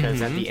friendship.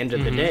 Because at the end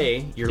of the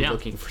day, you're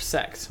looking for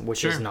sex,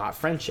 which is not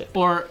friendship.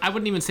 Or I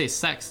wouldn't even say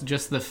sex,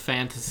 just the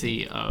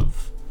fantasy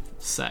of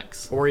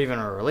sex. Or even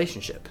a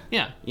relationship.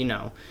 Yeah. You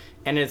know?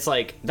 And it's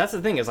like, that's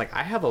the thing, is like,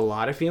 I have a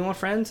lot of female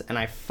friends, and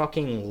I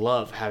fucking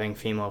love having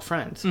female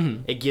friends.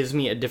 It gives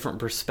me a different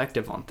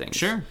perspective on things.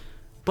 Sure.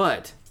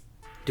 But,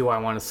 do I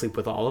want to sleep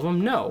with all of them?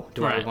 No.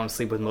 Do I want to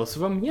sleep with most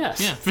of them? Yes.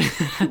 Yeah.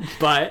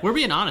 But, we're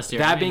being honest here.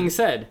 That being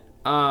said,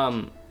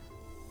 I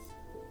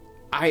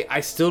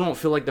still don't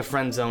feel like the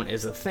friend zone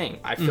is a thing.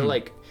 I feel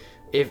like,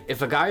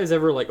 if a guy is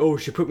ever like, oh,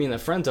 she put me in the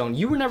friend zone,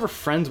 you were never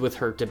friends with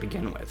her to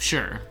begin with.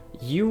 Sure.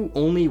 You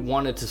only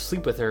wanted to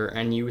sleep with her,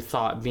 and you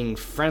thought being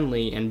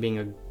friendly and being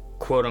a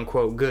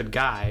quote-unquote good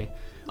guy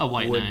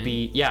would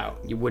be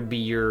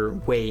your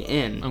way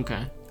in.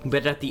 Okay.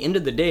 But at the end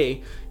of the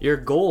day, your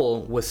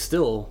goal was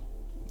still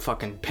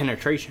fucking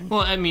penetration. Well,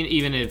 I mean,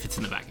 even if it's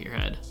in the back of your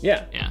head.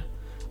 Yeah. Yeah.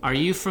 Are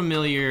you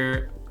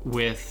familiar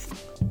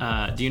with,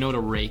 do you know what a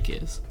rake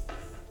is?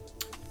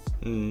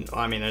 I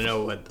mean, I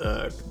know what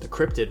the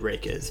cryptid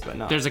rake is, but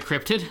not. There's a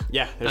cryptid?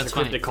 Yeah, there's a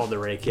cryptid called the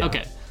rake, yeah.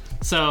 Okay.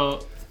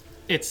 So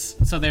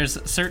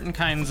there's certain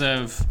kinds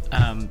of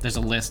there's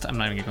a list. I'm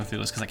not even gonna go through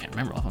this because I can't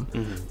remember all of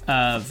them.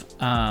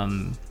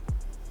 Of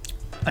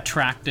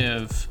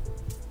attractive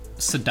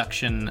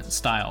seduction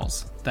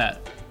styles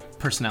that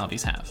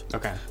personalities have.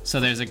 Okay. So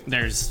there's I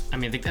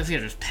think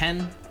there's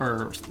 10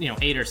 or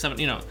 8 or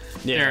 7.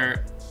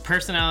 Their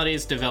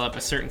personalities develop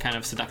a certain kind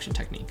of seduction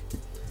technique.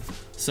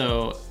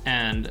 So,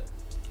 and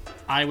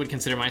I would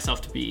consider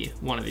myself to be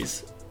one of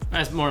these,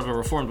 as more of a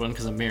reformed one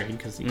because I'm married,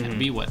 because you can't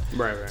be one.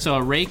 Right. So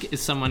a rake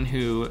is someone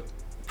who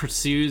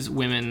pursues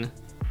women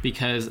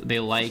because they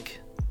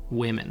like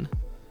women,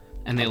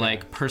 and they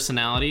like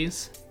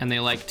personalities, and they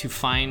like to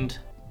find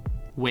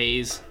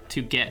ways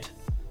to get.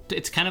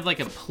 It's kind of like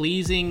a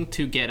pleasing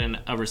to get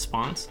a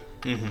response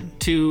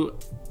to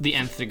the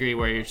nth degree,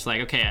 where you're just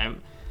like, okay,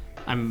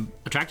 I'm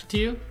attracted to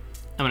you.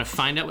 I'm going to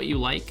find out what you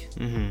like.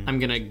 I'm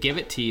going to give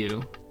it to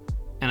you,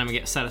 and I'm going to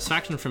get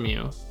satisfaction from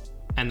you,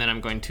 and then I'm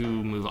going to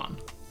move on.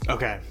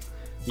 Okay.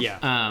 Yeah.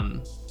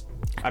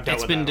 I've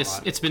dealt with that a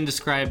lot. It's been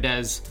described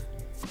as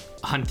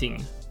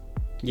hunting.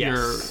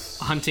 Yes.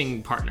 Your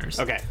hunting partners.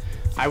 Okay.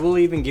 I will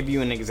even give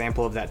you an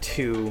example of that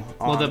too.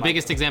 Well, the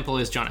biggest example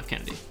is John F.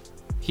 Kennedy.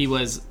 He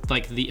was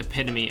like the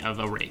epitome of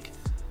a rake,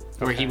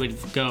 where he would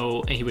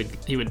go and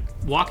he would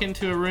walk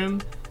into a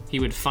room. He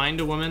would find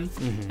a woman,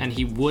 and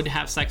he would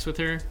have sex with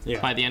her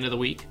by the end of the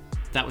week.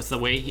 That was the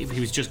way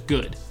he was just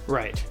good.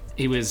 Right.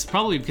 He was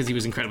probably because he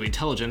was incredibly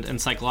intelligent and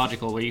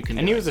psychological, where you can.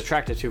 And he was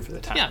attracted to for the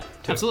time. Yeah,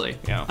 too. Absolutely.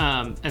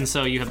 Yeah. And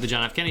so you have the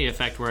John F. Kennedy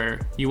effect, where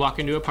you walk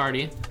into a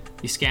party,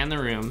 you scan the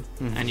room,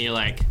 and you're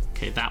like,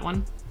 okay, that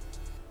one.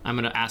 I'm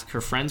gonna ask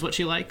her friends what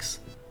she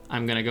likes.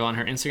 I'm gonna go on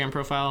her Instagram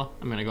profile.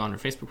 I'm gonna go on her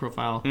Facebook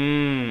profile.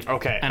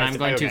 Okay. And I'm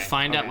going to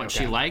find out what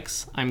she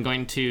likes. I'm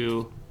gonna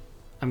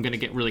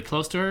get really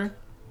close to her.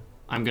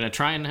 I'm going to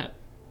try and,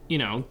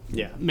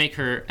 make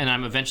her, and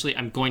I'm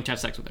going to have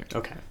sex with her.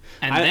 Okay.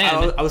 And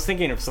I was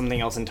thinking of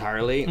something else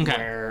entirely,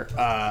 where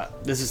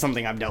this is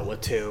something I've dealt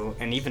with too,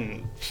 and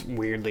even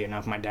weirdly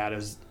enough, my dad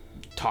has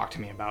talked to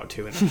me about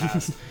too in the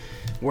past,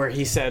 where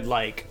he said,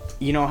 like,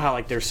 you know how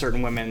like there's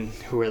certain women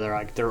who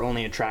are they're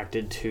only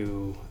attracted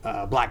to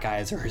black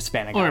guys or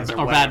Hispanic guys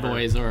or bad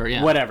boys or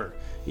whatever.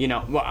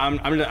 Well,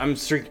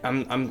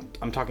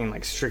 I'm talking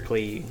like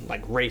strictly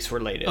like race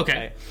related. Okay.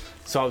 Right?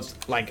 So I was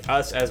like,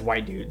 us as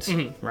white dudes,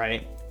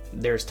 right?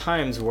 There's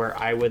times where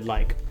I would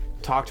like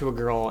talk to a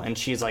girl and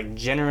she's like,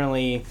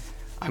 generally,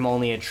 I'm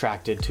only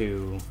attracted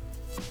to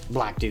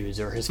black dudes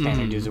or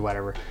Hispanic dudes or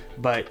whatever.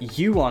 But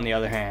you, on the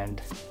other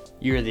hand,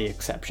 you're the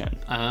exception.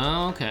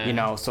 Oh, okay.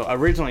 So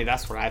originally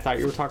that's what I thought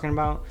you were talking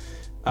about.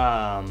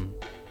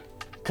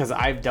 Because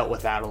I've dealt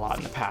with that a lot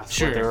in the past.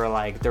 Sure. Where they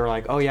were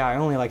like, oh yeah, I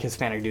only like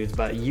Hispanic dudes,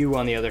 but you,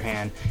 on the other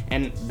hand,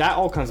 and that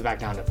all comes back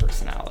down to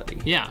personality.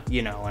 Yeah.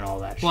 And all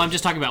that shit. Well, I'm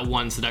just talking about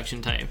one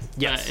seduction type.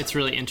 Yes. It's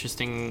really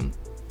interesting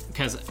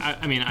because,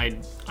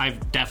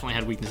 I've definitely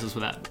had weaknesses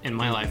with that in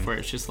my life, where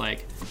it's just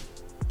like,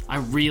 I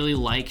really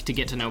like to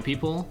get to know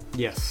people.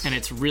 Yes. And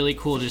it's really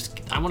cool.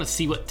 I want to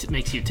see what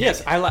makes you tick.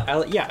 Yes,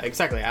 yeah,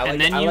 exactly.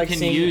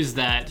 Use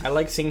that. I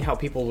like seeing how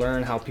people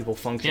learn, how people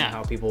function,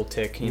 how people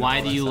tick.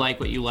 Why do you like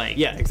what you like?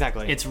 Yeah,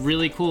 exactly. It's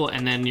really cool,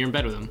 and then you're in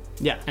bed with them.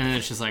 Yeah. And then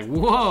it's just like,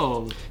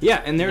 whoa.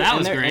 Yeah, and that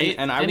was great.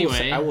 And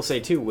I will say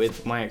too,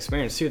 with my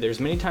experience too, there's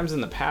many times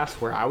in the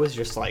past where I was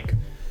just like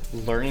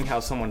learning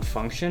how someone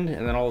functioned,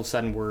 and then all of a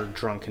sudden we're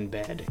drunk in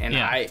bed, and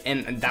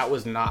and that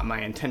was not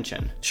my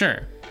intention.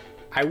 Sure.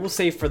 I will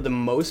say, for the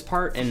most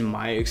part, in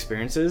my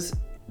experiences,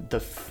 the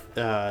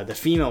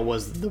female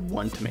was the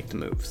one to make the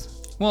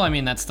moves. Well,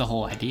 that's the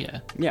whole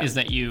idea. Yeah. Is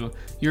that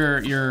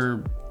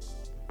you're.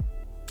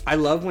 I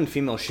love when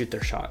females shoot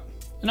their shot.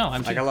 No,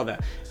 I'm like, I love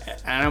that.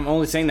 And I'm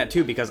only saying that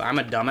too because I'm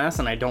a dumbass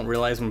and I don't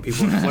realize when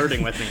people are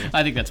flirting with me.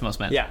 I think that's most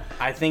men. Yeah,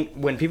 I think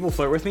when people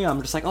flirt with me,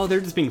 I'm just like, oh,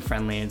 they're just being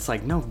friendly. It's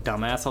like, no,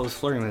 dumbass, I was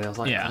flirting with you. I was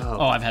like, Yeah. oh.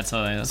 Oh, I've had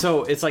something like that.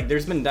 So it's like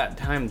there's been that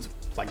times,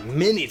 like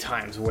many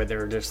times, where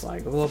they're just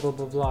like blah blah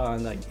blah blah,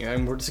 and like,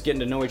 and we're just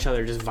getting to know each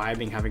other, just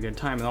vibing, having a good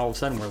time, and all of a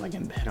sudden we're like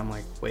in bed. I'm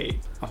like, wait,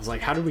 I was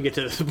like, how did we get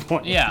to this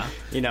point? Yeah.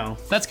 You know.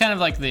 That's kind of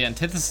like the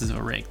antithesis of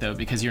a rake, though,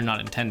 because you're not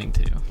intending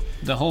to.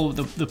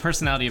 The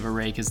personality of a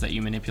rake is that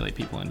you manipulate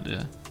people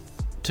into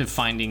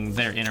finding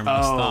their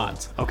innermost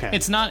thoughts. Okay.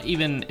 It's not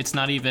even.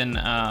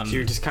 So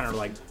you're just kind of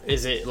like,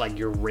 is it like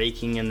you're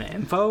raking in the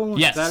info?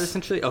 Yes. Is that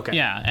essentially? Okay.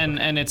 Yeah,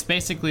 and it's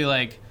basically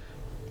like,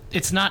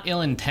 it's not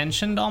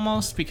ill-intentioned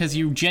almost, because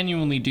you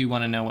genuinely do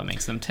want to know what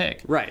makes them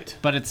tick. Right.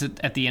 But it's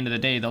at the end of the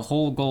day, the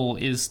whole goal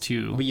is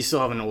to. But you still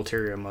have an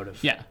ulterior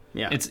motive. Yeah.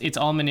 Yeah. It's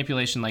all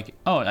manipulation. Like,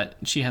 oh,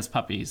 she has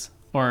puppies,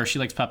 or she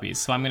likes puppies,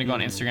 so I'm gonna go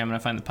on Instagram and I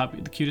find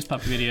the cutest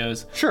puppy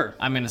videos. Sure.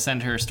 I'm gonna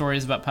send her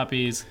stories about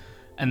puppies,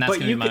 and that's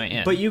gonna be my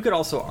end. But you could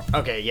also,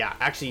 okay, yeah,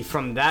 actually,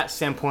 from that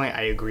standpoint,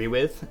 I agree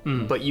with.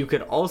 But you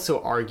could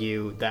also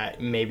argue that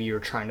maybe you're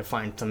trying to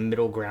find some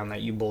middle ground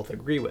that you both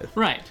agree with.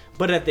 Right.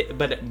 But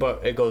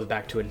it goes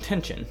back to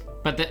intention.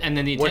 And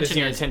then the What is intention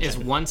your is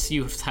intention? once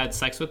you've had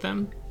sex with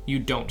them, you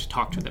don't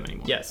talk to them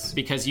anymore. Yes.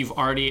 Because you've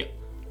already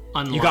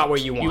unlocked. You got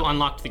what you want. You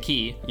unlocked the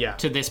key. Yeah.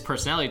 To this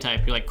personality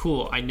type. You're like,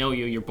 cool. I know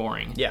you. You're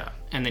boring. Yeah.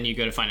 And then you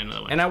go to find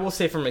another one. And I will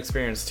say from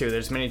experience too,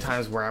 there's many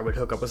times where I would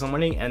hook up with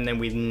somebody and then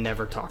we'd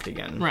never talked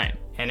again. Right.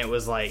 And it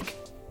was like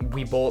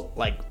we both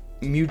like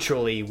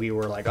mutually we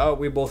were like, oh,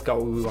 we both got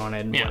what we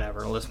wanted, Yeah.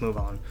 whatever, let's move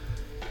on.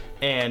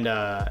 And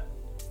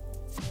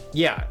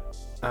yeah.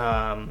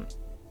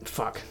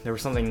 Fuck. There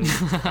was something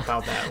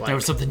about that. Like, there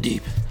was something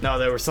deep. No,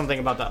 there was something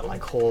about that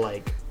like whole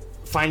like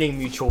finding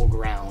mutual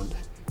ground.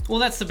 Well,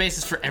 that's the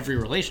basis for every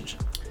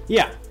relationship.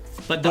 Yeah.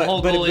 But the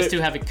whole goal is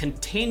to have a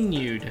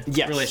continued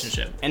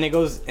relationship. And it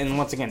goes, and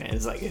once again,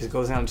 it's like, it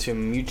goes down to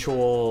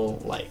mutual,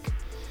 like,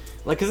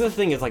 because the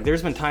thing is, like,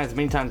 there's been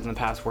many times in the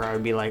past where I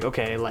would be like,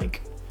 okay,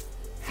 like,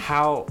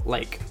 how,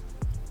 like,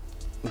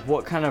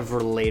 what kind of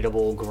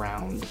relatable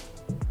ground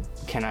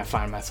can I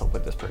find myself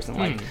with this person?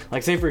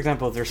 Like, say, for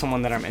example, if there's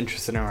someone that I'm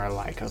interested in or I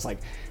like, I was like,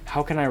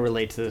 how can I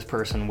relate to this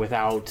person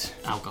without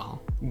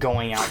alcohol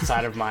going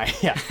outside of my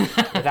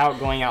without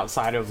going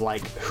outside of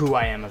like who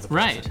I am as a person?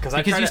 Right.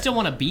 Because you still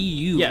want to be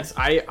you. Yes,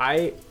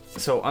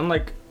 so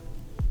unlike,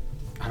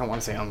 I don't want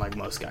to say unlike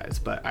most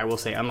guys, but I will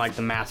say unlike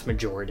the mass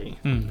majority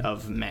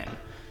of men,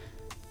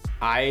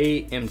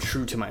 I am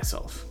true to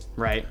myself,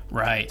 right?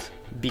 Right.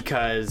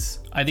 Because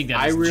I think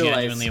that is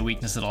genuinely a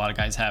weakness that a lot of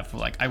guys have. For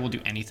like, I will do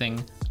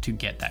anything to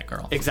get that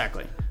girl.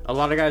 Exactly. A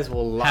lot of guys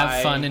will lie,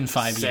 have fun in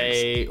 5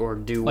 years, or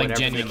do whatever. Like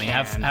genuinely, they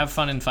can. have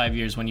fun in 5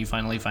 years when you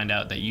finally find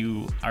out that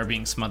you are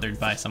being smothered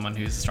by someone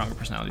who's a stronger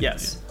personality.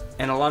 Yes. Than you.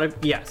 And a lot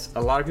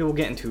of people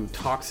get into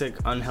toxic,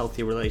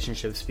 unhealthy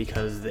relationships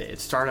because it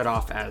started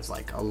off as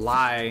like a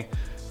lie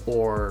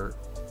or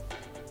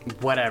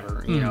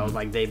whatever, you know,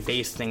 like they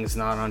base things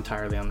not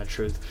entirely on the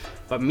truth.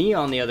 But me,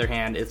 on the other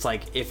hand, it's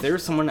like if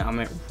there's someone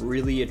I'm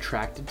really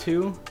attracted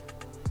to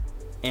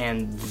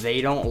and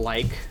they don't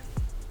like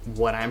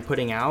what I'm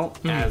putting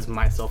out as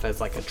myself, as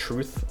like a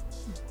truth,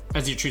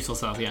 as your truthful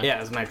self, yeah,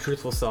 as my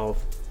truthful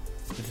self,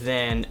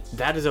 then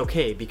that is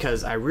okay,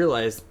 because I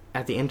realize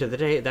at the end of the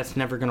day that's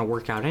never going to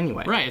work out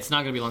anyway. Right. It's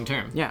not going to be long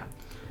term. Yeah.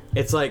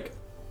 It's like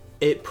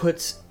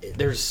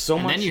there's so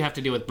much, and then you have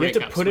to deal with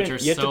breakups, which are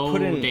so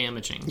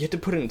damaging. You have to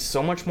put in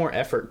so much more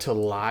effort to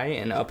lie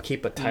and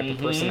upkeep a type of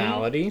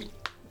personality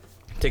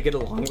to get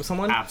along with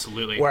someone.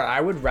 Absolutely. Where I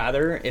would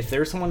rather, if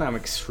there's someone I'm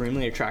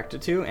extremely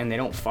attracted to and they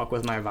don't fuck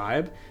with my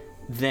vibe,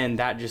 then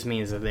that just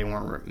means that they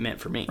weren't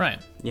meant for me.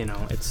 Right. You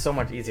know, it's so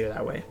much easier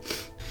that way.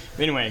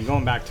 Anyway,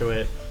 going back to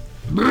it.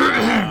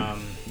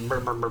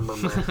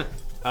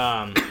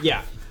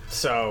 Yeah.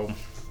 So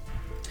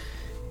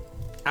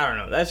I don't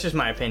know. That's just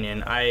my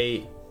opinion.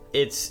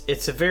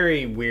 It's a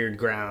very weird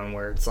ground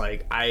where it's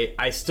like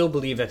I still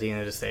believe at the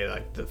end of the day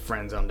like the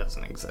friend zone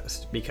doesn't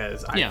exist,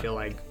 because I feel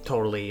like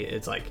totally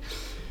it's like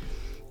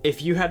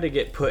if you had to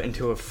get put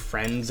into a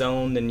friend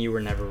zone, then you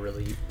were never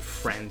really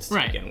friends to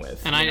begin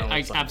with. And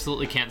I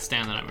absolutely can't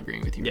stand that I'm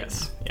agreeing with you.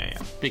 Yes. Right now.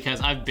 Yeah. Because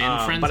I've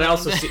been friends. But I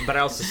also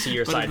see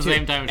your side at the too.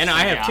 Same time, and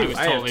I have too.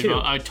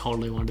 I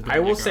totally wanted to. I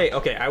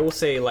will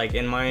say like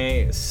in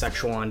my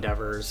sexual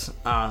endeavors,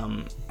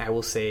 I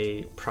will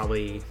say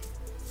probably,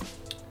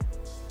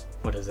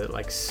 what is it,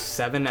 like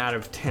 7 out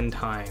of 10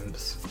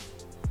 times.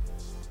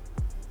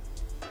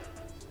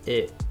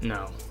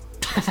 No,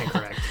 that's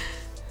incorrect.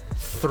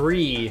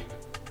 3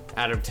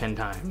 out of 10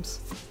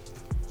 times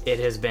it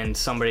has been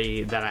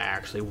somebody that I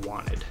actually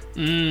wanted.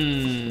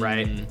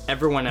 Right?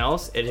 Everyone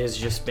else, it has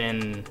just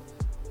been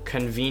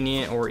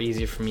convenient or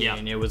easy for me,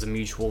 and it was a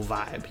mutual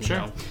vibe, you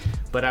know?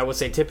 But I would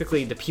say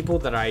typically the people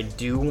that I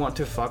do want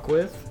to fuck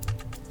with,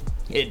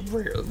 it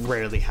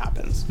rarely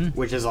happens,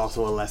 which is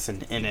also a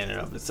lesson in and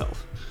of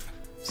itself.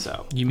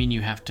 So you mean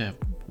you have to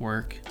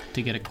work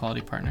to get a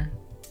quality partner?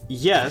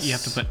 Yes. You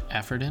have to put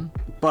effort in?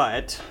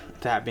 But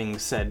that being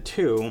said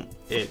too,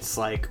 it's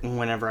like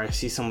whenever I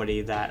see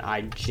somebody that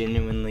I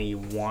genuinely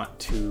want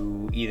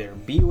to either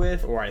be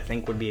with or I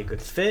think would be a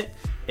good fit,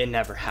 it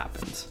never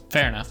happens.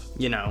 Fair enough.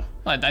 You know?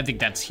 I think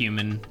that's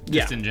human,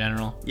 just in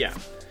general. Yeah.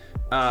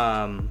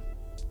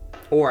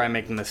 Or I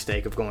make the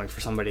mistake of going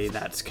for somebody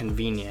that's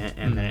convenient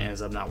and then it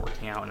ends up not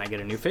working out and I get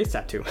a new face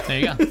tattoo. There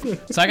you go.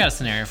 So I got a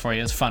scenario for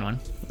you. It's a fun one.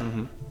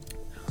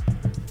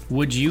 Mm-hmm.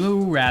 Would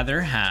you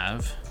rather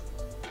have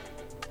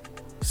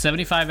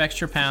 75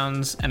 extra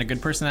pounds and a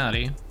good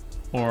personality,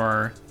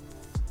 or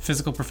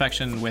physical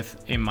perfection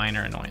with a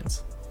minor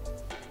annoyance?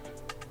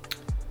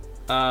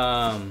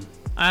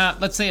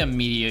 Let's say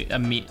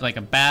like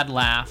a bad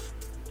laugh,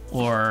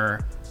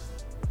 or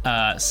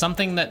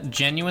something that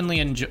genuinely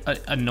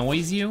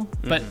annoys you,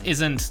 but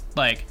isn't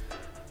like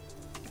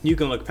you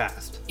can look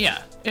past.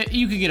 Yeah,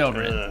 you could get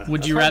over it.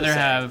 Would you rather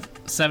have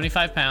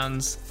 75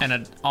 pounds and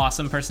an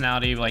awesome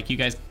personality, like you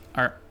guys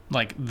are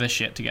like the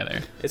shit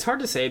together? It's hard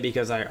to say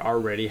because I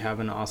already have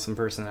an awesome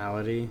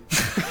personality.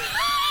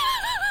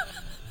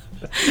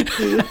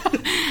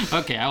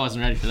 Okay, I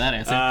wasn't ready for that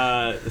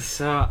answer.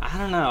 So I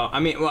don't know.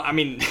 I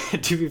mean,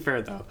 to be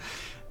fair though,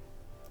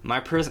 my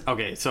person.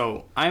 Okay,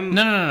 so I'm.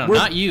 No,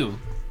 not you.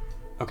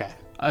 Okay.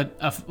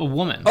 A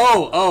woman.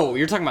 Oh,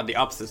 you're talking about the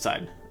opposite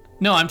side.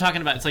 No, I'm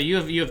talking about. So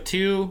you have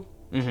two.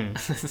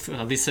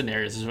 Well, these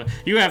scenarios.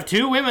 You have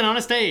two women on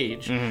a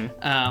stage.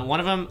 One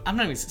of them. I'm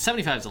not even.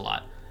 75 is a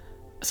lot.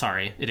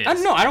 Sorry, it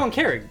is. No, I don't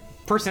care.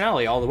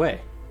 Personality all the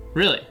way.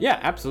 Really? Yeah,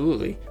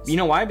 absolutely. You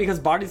know why? Because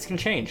bodies can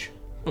change.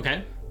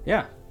 Okay.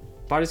 Yeah,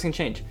 bodies can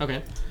change.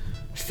 Okay.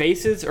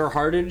 Faces are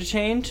harder to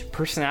change.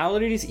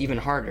 Personalities even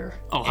harder.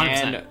 Oh,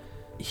 100%.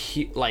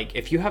 And like,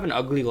 if you have an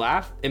ugly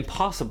laugh,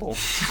 impossible.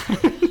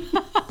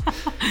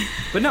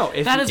 But no,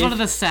 that is one of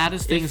the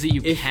saddest things that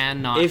you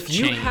cannot change. If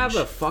you have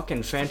a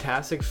fucking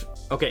fantastic...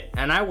 Okay,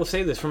 and I will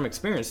say this from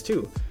experience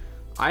too.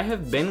 I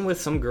have been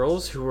with some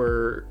girls who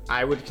are,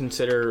 I would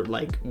consider,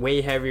 like,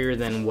 way heavier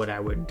than what I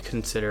would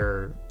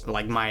consider,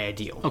 like, my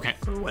ideal. Okay.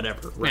 Or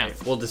whatever, right?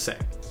 Yeah. We'll just say.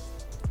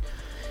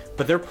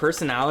 But their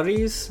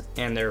personalities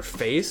and their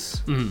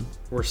face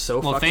were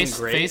so fucking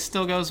great. Face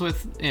still goes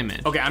with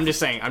image. Okay, I'm just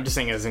saying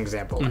as an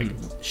example. Like,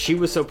 she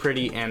was so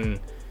pretty and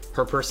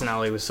her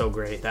personality was so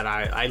great that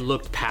I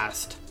looked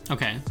past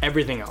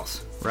everything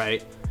else,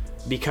 right?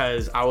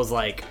 Because I was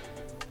like,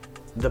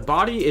 the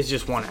body is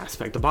just one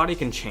aspect. The body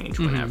can change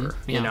whenever,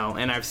 you know?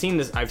 And I've seen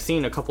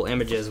a couple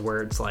images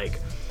where it's like,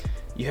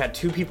 you had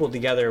two people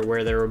together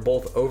where they were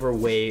both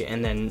overweight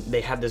and then they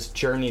had this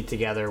journey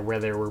together where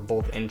they were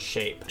both in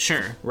shape.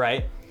 Sure.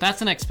 Right?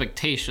 That's an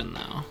expectation,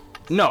 though.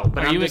 No,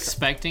 but Are you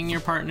expecting your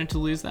partner to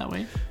lose that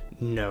weight?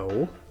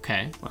 No.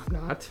 Okay. I'm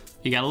not.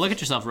 You gotta look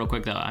at yourself real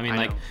quick, though. I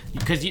mean,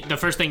 because the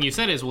first thing you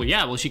said is,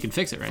 well, she can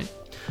fix it, right?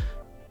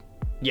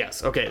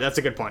 Yes. Okay, that's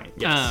a good point.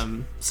 Yes.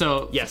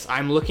 So yes,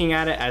 I'm looking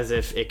at it as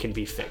if it can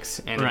be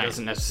fixed, and it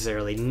doesn't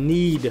necessarily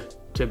need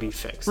to be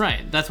fixed.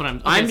 Right. That's what I'm.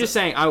 Okay, I'm just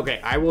saying. Okay,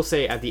 I will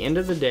say at the end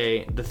of the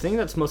day, the thing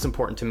that's most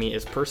important to me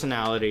is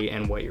personality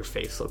and what your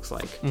face looks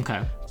like.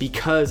 Okay.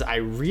 Because I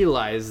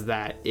realize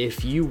that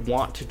if you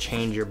want to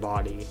change your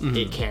body,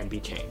 it can be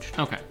changed.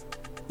 Okay.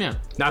 Yeah.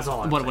 That's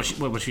all.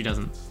 What she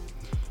doesn't?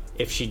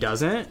 If she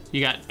doesn't,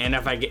 you got. And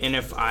if I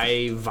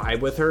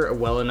vibe with her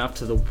well enough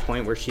to the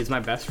point where she's my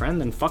best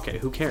friend, then fuck it.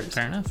 Who cares?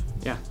 Fair enough.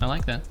 Yeah. I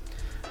like that.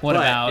 What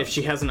about if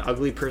she has an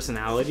ugly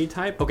personality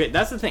type? Okay,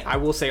 that's the thing. I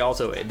will say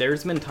also,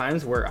 there's been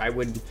times where I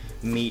would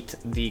meet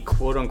the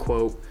quote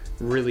unquote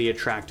really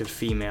attractive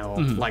female,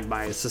 like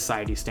by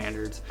society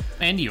standards,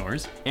 and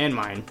yours and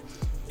mine.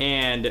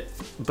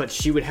 But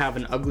she would have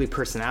an ugly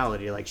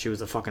personality, like she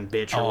was a fucking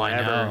bitch or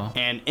whatever, I know.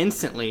 and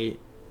instantly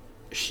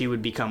she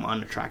would become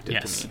unattractive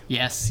to me.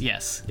 Yes,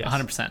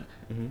 100%.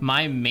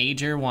 My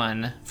major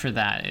one for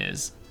that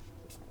is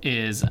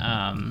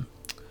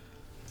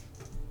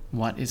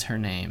what is her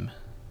name?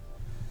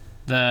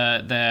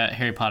 The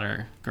Harry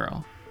Potter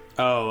girl.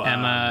 Oh,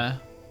 Emma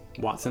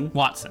Watson.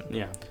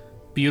 Yeah.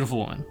 Beautiful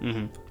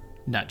woman.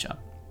 Nut job.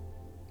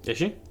 Is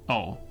she?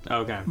 Oh.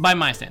 Okay. By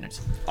my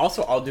standards.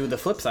 Also, I'll do the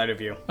flip side of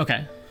you.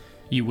 Okay.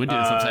 You would do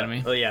the flip side of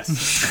me. Oh,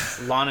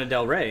 yes. Lana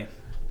Del Rey.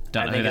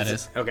 Don't know who that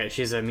is. Okay,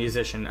 she's a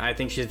musician. I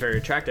think she's very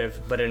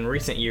attractive, but in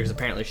recent years,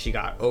 apparently she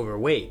got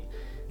overweight.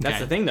 That's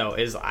the thing, though,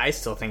 is I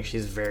still think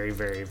she's very,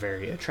 very,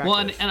 very attractive.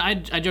 Well,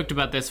 and I joked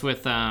about this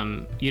with,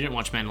 you didn't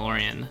watch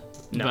Mandalorian,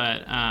 no.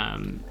 But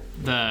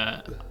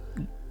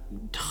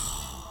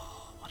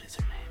what is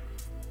her name?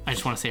 I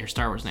just want to say her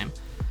Star Wars name.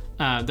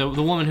 The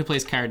woman who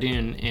plays Cara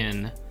Dune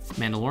in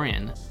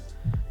Mandalorian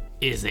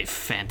is a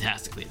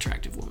fantastically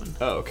attractive woman.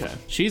 Oh, okay.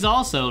 She's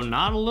also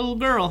not a little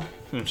girl.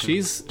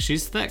 She's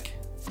thick.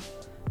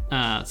 So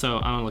I'm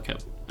gonna look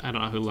up. I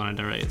don't know who Lana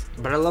Del Rey is.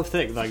 But I love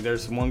thick. Like,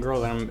 there's one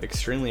girl that I'm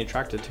extremely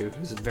attracted to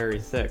who's very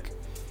thick,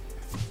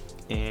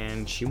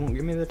 and she won't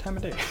give me the time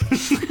of day.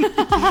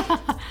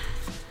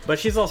 But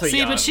she's also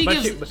young. But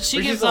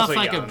she gives off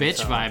like a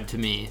bitch vibe to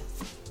me.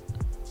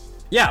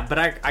 Yeah, but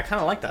I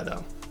kind of like that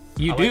though.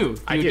 You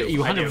 100%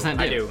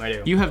 do. I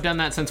do. You have done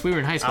that since we were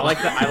in high school.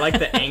 I like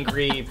the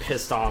angry,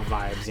 pissed off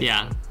vibes.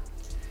 Yeah.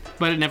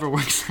 But it never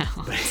works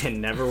out. But it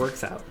never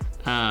works out.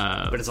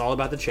 But it's all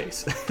about the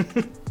chase.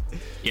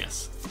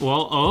 Yes.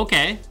 Well,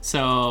 okay.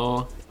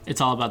 So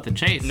it's all about the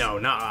chase. No,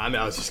 I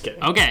was just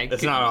kidding. Okay.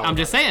 It's not all. I'm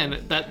just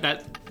saying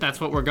that's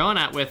what we're going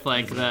at with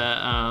like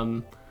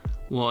the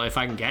well, if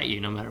I can get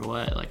you, no matter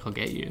what, like I'll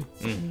get you.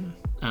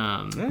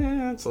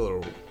 That's a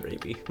little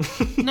rapey.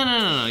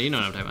 No. You know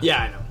what I'm talking about.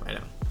 Yeah, I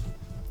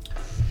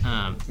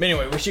know. But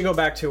anyway, we should go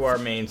back to our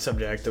main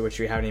subject, which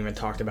we haven't even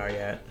talked about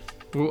yet.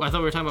 I thought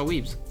we were talking about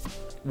weebs.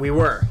 We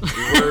were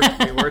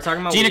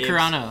talking about Gina weebs.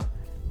 Carano.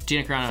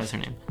 Gina Carano is her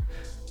name.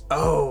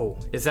 Oh,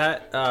 is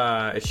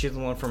she the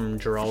one from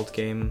Gerald's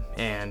Game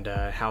and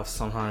House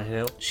on Haunted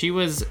Hill? She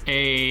was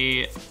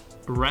a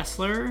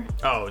wrestler.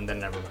 Oh, and then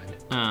never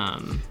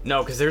mind.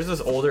 No, because there's this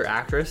older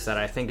actress that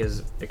I think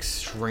is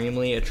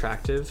extremely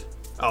attractive.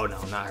 Oh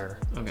no, not her.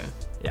 Okay.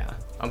 Yeah,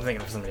 I'm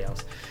thinking of somebody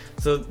else.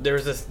 So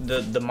there's this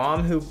the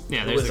mom who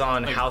was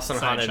on House on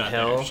Haunted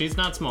Hill. There. She's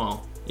not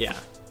small. Yeah.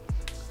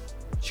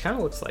 She kind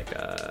of looks like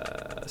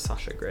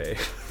Sasha Grey.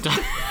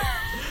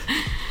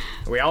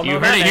 We all know you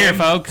that heard it name. here,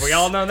 folks. We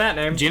all know that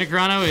name. Gina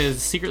Carano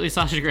is secretly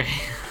Sasha Grey.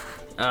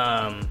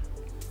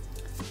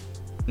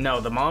 No,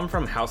 the mom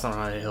from House on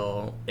Haunted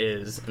Hill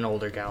is an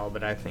older gal,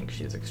 but I think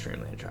she's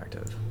extremely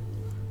attractive.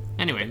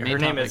 Anyway, her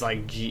name is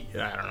like I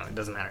don't know. It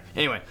doesn't matter.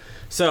 Anyway,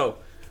 so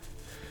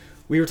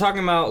we were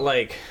talking about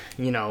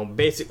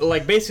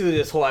basically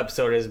this whole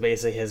episode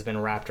has been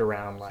wrapped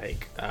around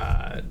like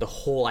the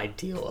whole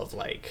ideal of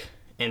like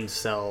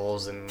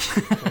incels and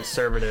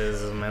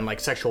conservatism and like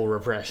sexual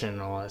repression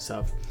and all that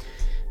stuff.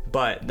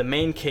 But the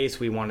main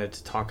case we wanted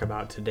to talk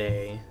about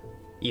today,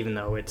 even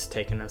though it's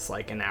taken us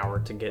like an hour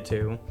to get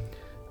to,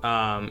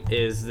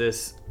 is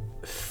this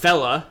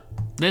fella.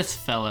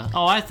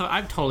 Oh, I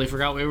totally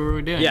forgot what we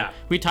were doing. Yeah.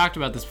 We talked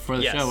about this before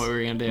the show, what we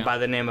were going to do. By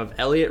the name of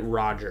Elliot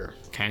Rodger.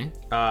 Okay.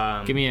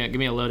 Give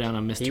me a lowdown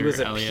on Mr. Elliot. He was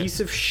a piece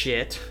of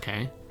shit.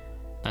 Okay.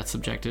 That's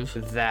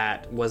subjective.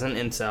 That was an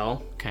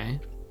incel.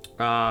 Okay.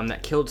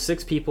 That killed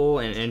 6 people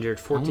and injured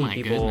 14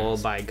 people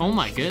by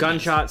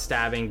gunshot,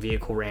 stabbing,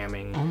 vehicle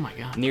ramming. Oh my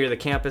god. Near the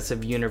campus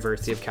of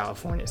University of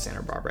California,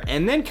 Santa Barbara.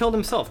 And then killed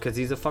himself because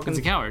he's a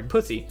coward.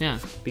 Pussy. Yeah.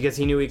 Because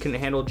he knew he couldn't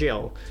handle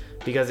jail.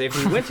 Because if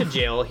he went to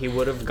jail, he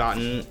would have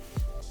gotten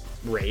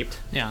raped.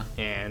 Yeah.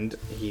 And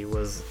he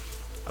was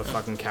a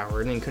fucking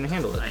coward and he couldn't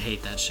handle it. I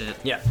hate that shit.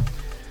 Yeah.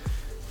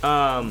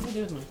 Oh,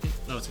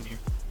 it's in here.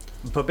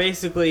 But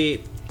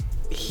basically,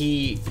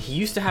 he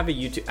used to have a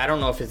YouTube. I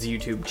don't know if his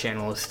YouTube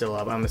channel is still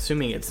up. I'm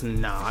assuming it's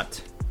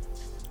not,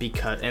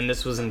 and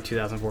this was in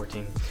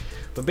 2014.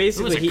 But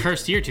basically, it was a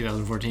cursed year,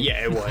 2014.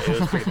 Yeah, it was. It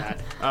was pretty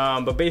bad.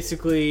 But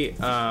basically,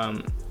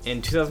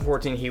 in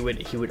 2014, he would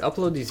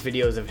upload these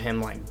videos of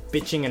him like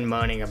bitching and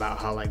moaning about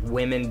how like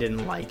women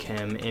didn't like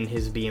him in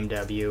his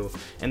BMW,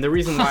 and the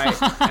reason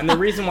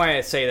why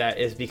I say that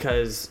is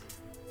because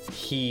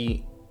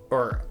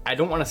I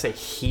don't want to say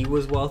he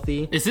was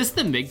wealthy. Is this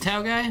the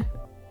MGTOW guy?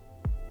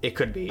 It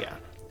could be, yeah.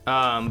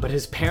 But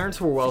his parents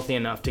were wealthy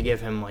enough to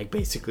give him like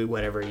basically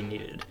whatever he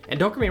needed. And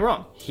don't get me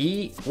wrong,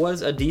 he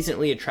was a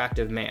decently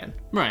attractive man.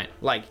 Right.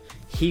 Like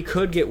he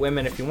could get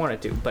women if he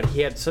wanted to, but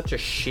he had such a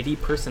shitty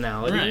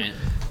personality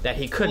that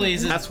he couldn't. Well,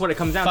 that's what it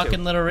comes down to.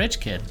 Fucking little rich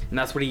kid. And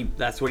that's what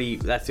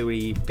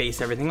he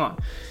based everything on.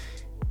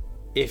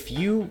 If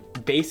you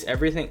base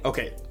everything,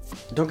 okay,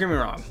 don't get me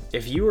wrong.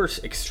 If you are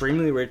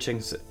extremely rich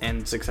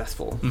and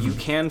successful, you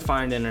can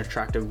find an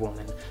attractive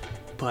woman.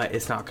 But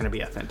it's not going to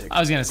be authentic. I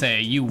was going to say,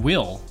 you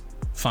will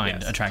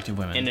find attractive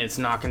women. And it's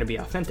not going to be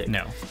authentic.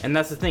 No. And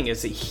that's the thing,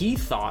 is that he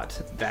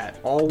thought that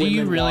all women wanted... Do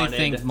you really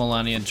think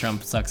Melania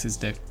Trump sucks his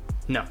dick?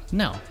 No.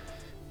 No.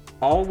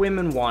 All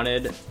women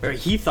wanted, or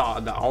he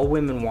thought that all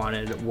women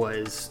wanted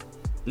was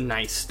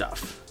nice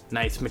stuff.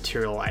 Nice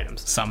material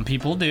items. Some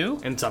people do.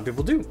 And some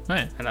people do.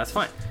 Right. And that's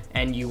fine.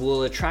 And you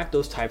will attract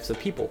those types of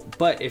people.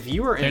 But if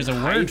you were in There's a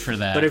word for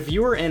that. But if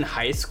you were in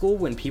high school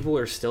when people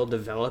are still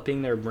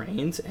developing their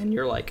brains and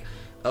you're like...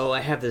 oh,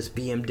 I have this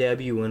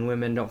BMW and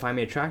women don't find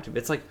me attractive.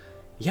 It's like,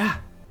 yeah,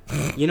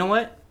 you know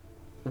what?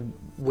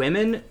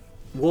 Women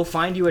will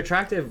find you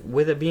attractive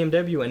with a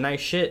BMW and nice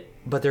shit,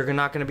 but they're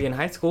not going to be in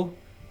high school,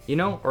 you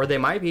know? Or they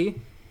might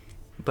be,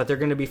 but they're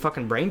going to be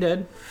fucking brain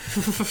dead,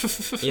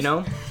 you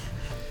know?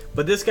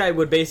 But this guy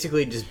would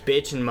basically just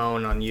bitch and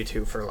moan on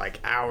YouTube for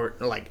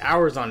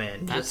hours on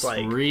end. That's just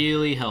like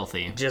really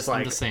healthy. Just like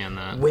I'm just saying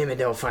that women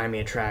don't find me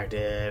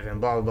attractive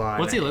and blah blah blah.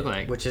 What's he look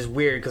like? Which is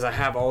weird because I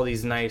have all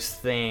these nice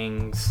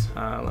things.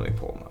 Let me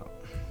pull them up.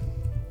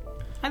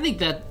 I think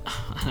that.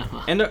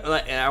 And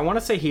I want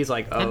to say he's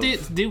like. Oh,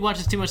 that dude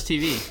watches too much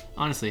TV.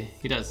 Honestly,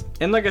 he does.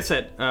 And like I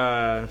said,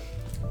 so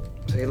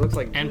he looks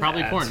like. And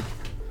probably porn.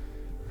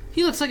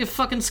 He looks like a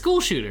fucking school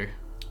shooter.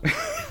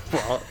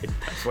 Well,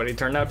 that's what he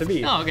turned out to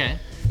be. Oh, okay.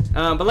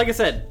 But like I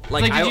said,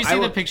 did you see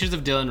the pictures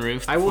of Dylan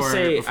Roof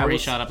before he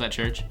shot up that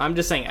church? I'm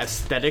just saying,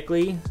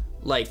 aesthetically,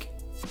 like,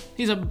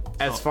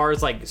 as far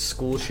as like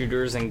school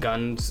shooters and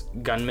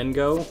gunmen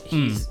go,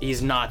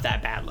 he's not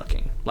that bad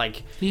looking.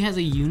 Like, he has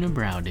a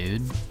unibrow,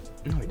 dude.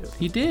 No, he didn't.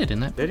 He did in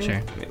that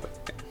picture.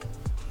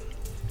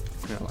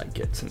 I'm gonna like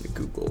get some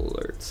Google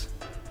alerts.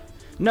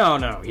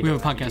 No. We have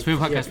a podcast. We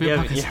have a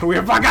podcast. Yeah, we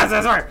have a podcast.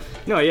 That's right.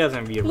 No, he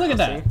doesn't have a Look at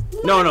that.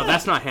 No,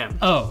 that's not him.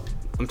 Oh.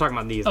 I'm talking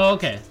about these. Oh,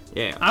 okay.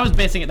 Yeah. I was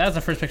basing it. That's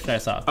the first picture I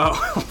saw.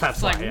 Oh,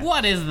 that's like, yeah.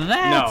 What is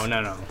that?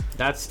 No.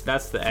 That's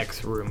the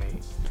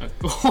ex-roommate.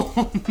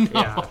 Oh, no.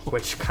 Yeah,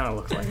 which kind of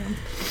looks like him.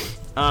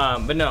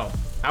 But no,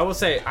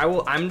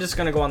 I'm just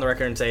gonna go on the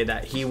record and say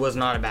that he was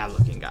not a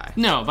bad-looking guy.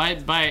 No,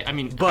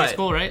 high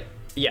school, right?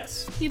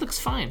 Yes. He looks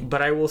fine.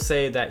 But I will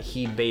say that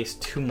he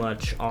based too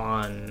much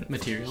on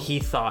material. He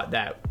thought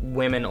that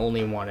women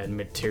only wanted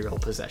material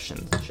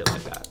possessions and shit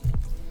like that.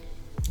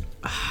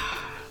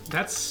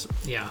 That's,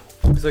 yeah.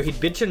 So he'd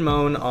bitch and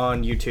moan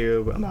on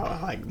YouTube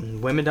about, like,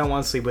 women don't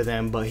want to sleep with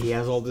him, but he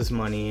has all this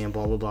money and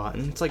blah, blah, blah.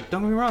 And it's like,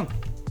 don't get me wrong.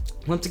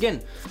 Once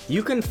again,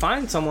 you can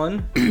find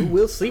someone who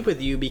will sleep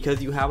with you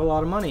because you have a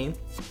lot of money,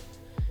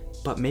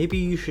 but maybe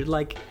you should,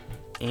 like,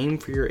 aim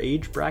for your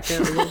age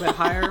bracket a little bit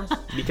higher,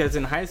 because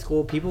in high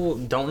school, people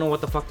don't know what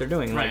the fuck they're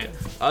doing. Right. Like,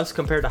 us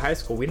compared to high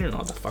school, we didn't know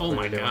what the fuck we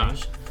were doing. Oh my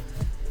gosh.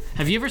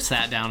 Have you ever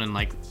sat down and,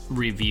 like,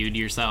 reviewed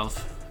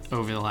yourself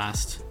over the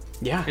last...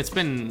 Yeah. It's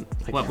been,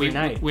 like what, we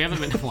haven't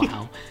been,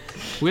 wow.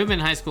 We haven't been in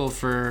high school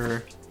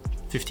for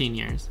 15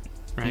 years,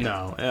 right?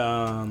 No.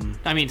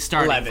 I mean,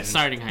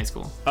 starting high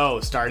school.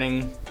 Oh,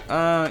 starting?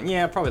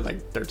 Yeah, probably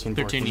like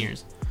 13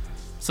 years.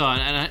 So,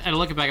 and I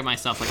look back at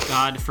myself, like,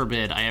 God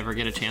forbid I ever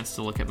get a chance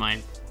to look at my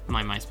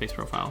MySpace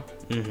profile.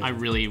 Mm-hmm. I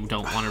really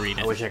don't want to read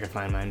it. I wish I could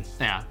find mine.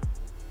 Yeah.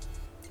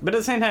 But at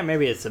the same time,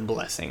 maybe it's a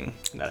blessing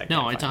that I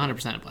can't it's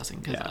 100% a blessing,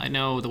 because I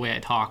know the way I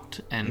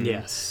talked, and...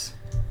 Yes.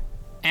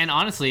 And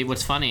honestly,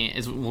 what's funny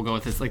is, we'll go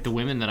with this, like, the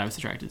women that I was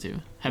attracted to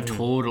have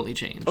totally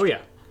changed. Oh,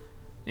 yeah.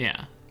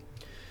 Yeah.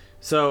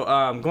 So,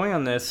 going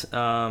on this... and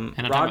I'm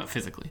talking about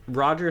physically.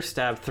 Roger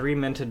stabbed 3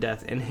 men to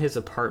death in his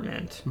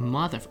apartment.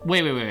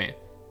 Wait.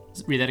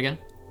 Read that again.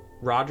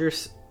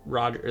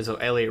 So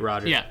Elliot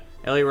Rodgers. Yeah.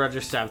 Elliot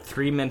Rodgers stabbed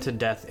 3 men to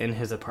death in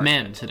his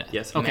apartment. Men to death.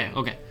 Yes, Okay, men.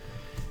 okay.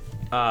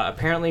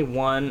 Apparently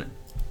one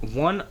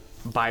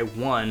by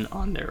one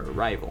on their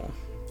arrival.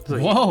 So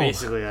Whoa. he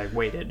basically, like,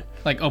 waited.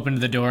 Like, opened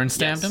the door and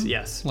stabbed him?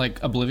 Yes.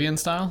 Like, Oblivion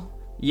style?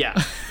 Yeah,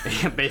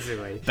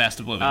 basically.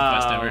 Best Oblivion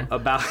quest ever.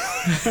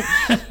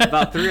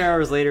 About 3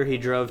 hours later, he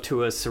drove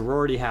to a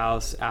sorority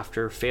house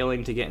after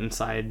failing to get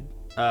inside,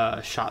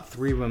 shot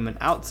 3 women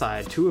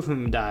outside, 2 of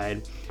whom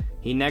died.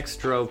 He next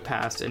drove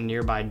past a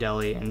nearby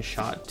deli and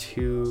shot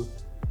to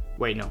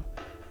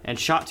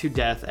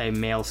death a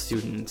male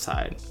student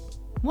inside.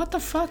 What the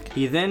fuck?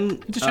 He then...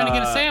 Just trying to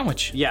get a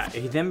sandwich. Yeah,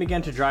 he then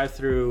began to drive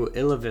through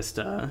Isla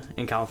Vista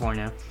in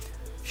California,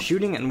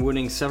 shooting and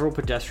wounding several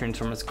pedestrians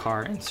from his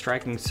car and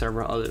striking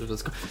several others with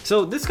his car.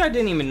 So this guy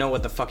didn't even know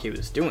what the fuck he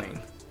was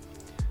doing.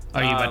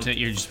 Are you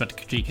you're just about to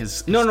critique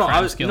his No,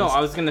 crime skills? No,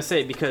 I was gonna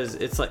say, because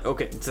it's like,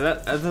 okay, so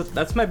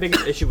that's my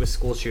biggest issue with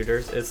school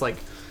shooters. It's like...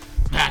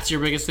 That's your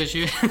biggest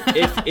issue?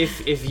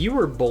 if you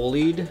were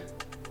bullied,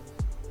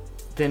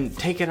 then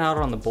take it out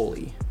on the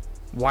bully.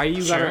 Why do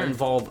you gotta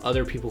involve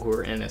other people who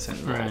are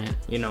innocent? Right.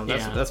 You know,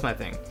 that's my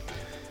thing.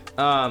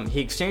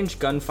 He exchanged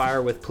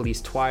gunfire with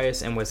police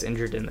twice and was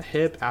injured in the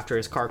hip. After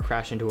his car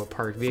crashed into a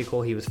parked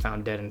vehicle, he was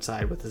found dead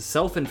inside with a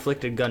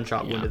self-inflicted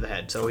gunshot wound to the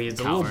head. So he's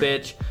a little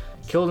bitch,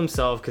 killed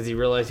himself because he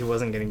realized he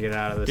wasn't going to get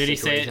out of this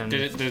situation.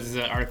 Does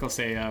the article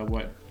say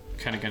what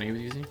kind of gun he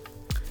was using?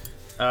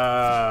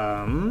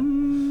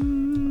 I'm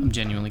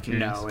genuinely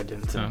curious. No, it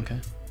didn't say. Oh, okay.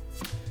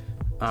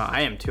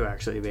 I am too,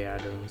 actually, but yeah,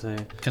 it doesn't say.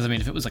 Because, I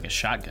mean, if it was like a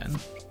shotgun,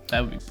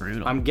 that would be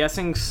brutal. I'm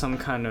guessing some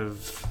kind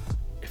of...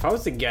 If I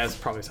was to guess,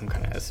 probably some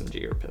kind of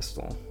SMG or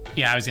pistol.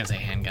 Yeah, I was going to say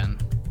handgun.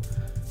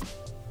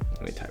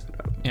 Let me type it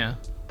up. Yeah.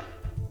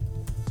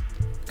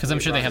 Because I'm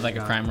sure they have, like,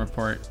 a crime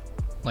report,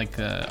 like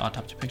the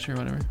autopsy picture or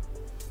whatever.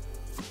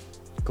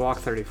 Glock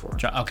 34.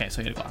 Okay,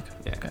 so you had a Glock.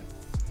 Yeah. Okay.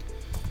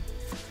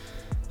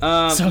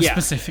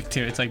 Specific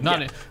too. It's like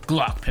not a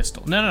Glock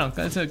pistol. No.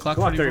 It's a Glock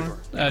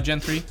 34.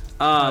 Gen 3.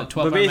 12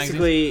 but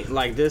basically, magazine.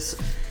 Like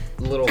this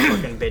little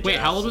fucking bitch. Wait,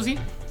 how old was he?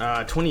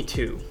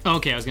 22.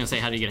 Okay, I was gonna say,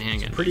 how do you get a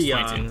handgun? Pretty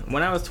young.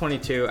 When I was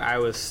 22, I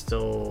was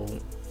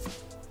still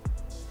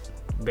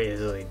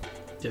basically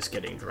just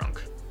getting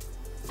drunk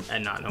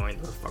and not knowing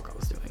what the fuck I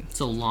was doing.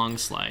 It's a long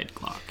slide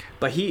Glock.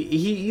 But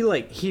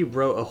he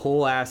wrote a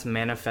whole ass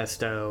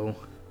manifesto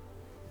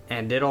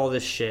and did all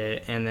this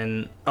shit, and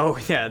then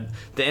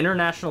the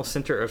International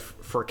Center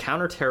for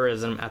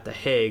Counterterrorism at The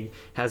Hague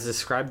has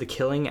described the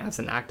killing as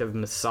an act of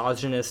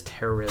misogynist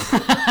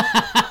terrorism.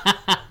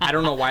 I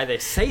don't know why they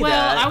say that.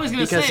 Well, I was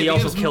gonna say because he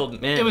also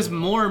killed men. It was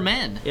more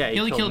men. Yeah, he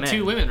only killed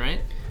 2 women, right?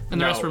 And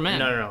the rest were men.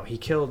 No. He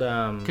killed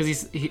because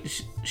he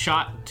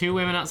shot 2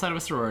 women outside of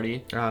a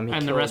sorority,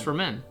 and the rest were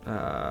men.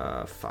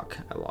 Fuck,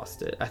 I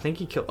lost it. I think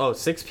he killed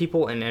 6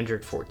 people and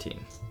injured 14.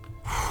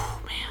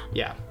 Oh man.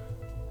 Yeah.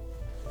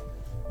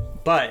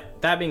 But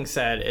that being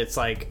said, it's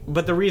like,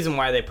 but the reason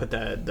why they put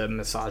the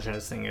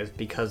misogynist thing is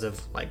because of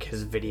like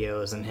his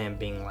videos and him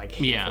being like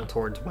hateful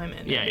towards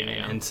women,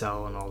 and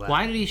incel and all that.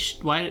 Why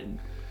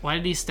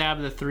did he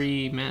stab the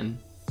 3 men?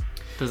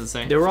 Does it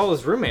say? They were all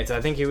his roommates. I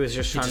think he was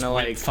just trying to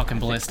like fucking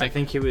ballistic. I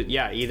think he would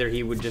either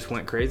he would just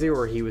went crazy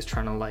or he was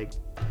trying to like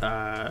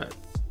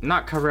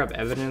not cover up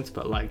evidence,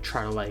 but like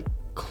try to like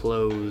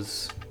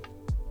close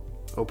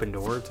open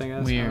doors, I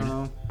guess. Weird. I don't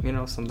know. You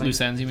know, something.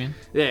 Loose ends, you mean?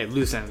 Yeah,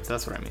 loose ends.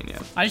 That's what I mean.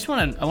 Yeah. I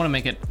want to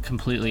make it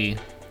completely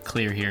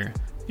clear here.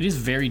 It is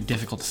very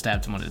difficult to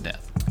stab someone to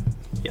death.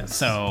 Yes.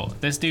 So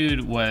this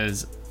dude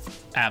was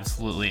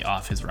absolutely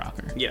off his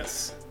rocker.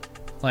 Yes.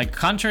 Like,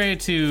 contrary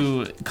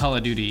to Call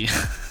of Duty,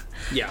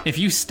 Yeah. if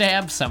you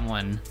stab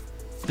someone,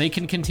 they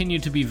can continue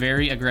to be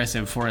very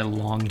aggressive for a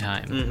long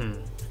time.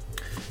 Mm-hmm.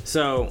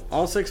 So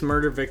all 6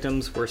 murder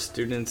victims were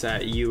students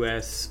at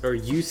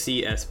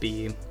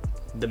UCSB.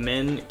 The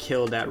men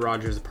killed at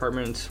Rogers'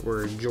 apartment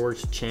were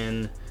George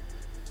Chin,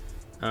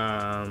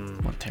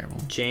 What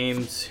terrible.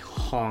 James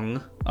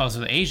Hong, Oh, so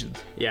the Asians.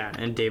 yeah,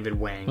 and David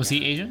Wang. Was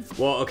he Asian?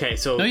 Well, okay,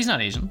 so No, he's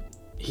not Asian.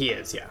 he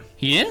is, yeah.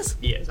 He is?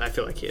 He is. I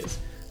feel like he is.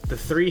 The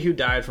 3 who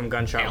died from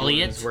gunshot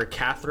Elliot? wounds were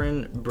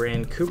Catherine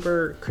Bryn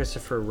Cooper,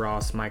 Christopher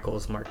Ross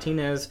Michaels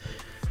Martinez,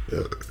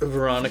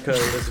 Veronica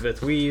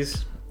Elizabeth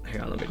Wees.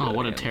 Hang on, let me do Oh, that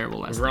what a again. terrible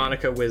last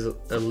Veronica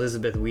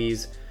Elizabeth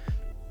Wees.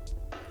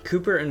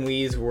 Cooper and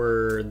Wees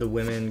were the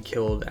women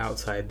killed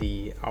outside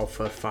the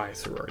Alpha Phi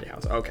sorority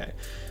house. Okay.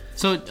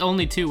 So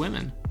only 2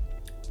 women.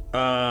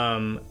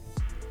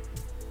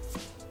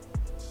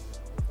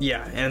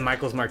 Yeah, and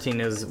Michaels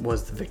Martinez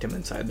was the victim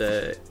inside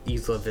the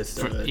Isla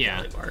Vista Yeah.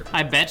 deli bar.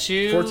 I bet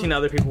you... 14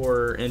 other people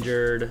were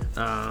injured.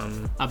 I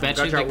bet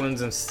you gunshot the-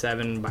 wounds and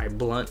 7 by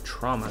blunt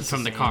trauma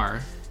from the sustained.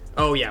 car.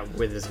 Oh yeah,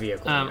 with his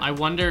vehicle. I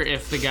wonder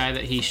if the guy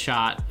that he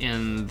shot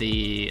in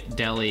the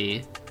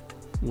deli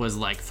was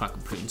like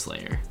fucking Poon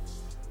Slayer.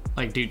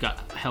 Like, dude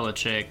got hella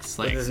chicks.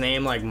 Like, With his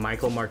name like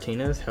Michael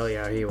Martinez. Hell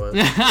yeah, he was.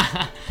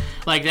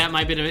 like that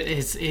might be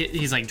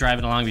he's like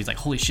driving along. He's like,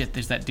 holy shit,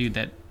 there's that dude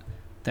that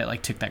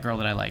like took that girl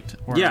that I liked.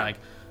 Or Yeah. like,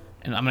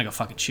 and I'm gonna go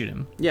fucking shoot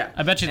him. Yeah,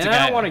 I bet you it's and a I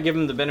guy. don't want to give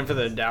him the benefit of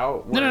the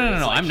doubt. No, where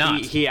it's like I'm not.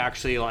 He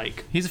actually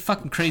like He's a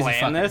fucking crazy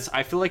planned fucker. this.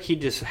 I feel like he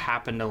just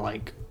happened to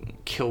like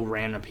kill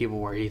random people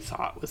where he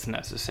thought was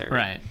necessary.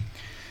 Right.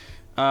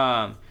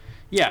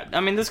 Yeah, I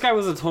mean, this guy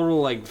was a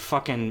total, like,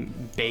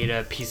 fucking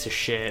beta piece of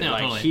shit. No,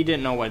 like, totally. he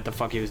didn't know what the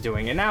fuck he was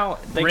doing. And now,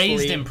 thankfully...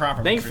 Raised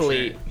improperly,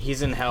 Thankfully, for sure.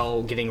 he's in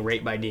hell getting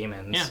raped by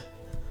demons. Yeah.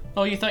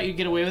 Oh, you thought you'd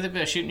get away with it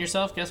by shooting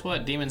yourself? Guess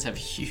what? Demons have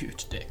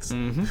huge dicks.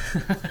 And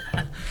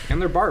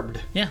they're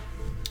barbed. Yeah.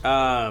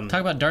 Um,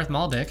 Talk about Darth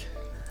Maul dick.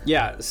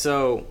 yeah,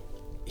 so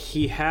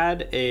he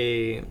had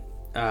a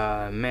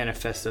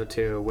manifesto,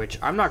 too, which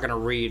I'm not going to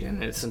read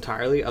in its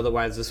entirely.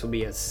 Otherwise, this would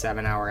be a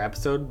 7-hour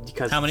episode.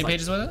 Because How many it's, like,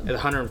 pages was it? It's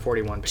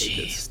 141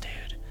 pages. Jeez,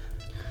 dude.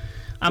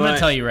 I'm gonna But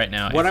tell you right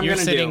now. what If I'm you're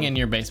gonna sitting do- in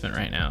your basement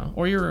right now,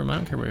 or your room, I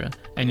don't care where you're at,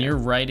 and you're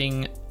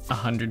writing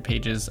 100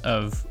 pages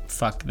of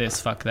fuck this,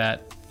 fuck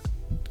that,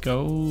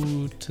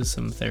 go to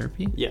some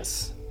therapy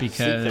Yes.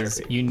 because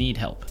Seek therapy. you need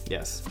help.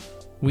 Yes.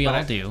 We But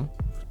all I- do.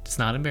 It's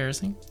not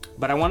embarrassing.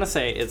 But I want to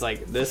say, it's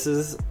like, this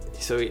is...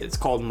 So it's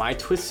called My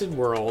Twisted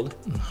World.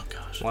 Oh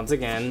gosh. Once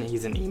again,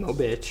 he's an emo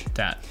bitch.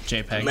 That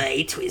JPEG.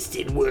 My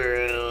Twisted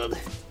World.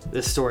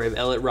 The story of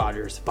Elliot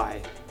Rogers by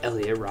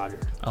Elliot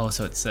Rogers. Oh,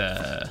 so it's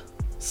a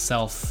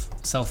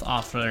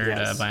self-authored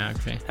Yes.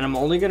 biography. And I'm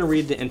only going to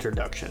read the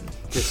introduction,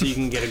 just so you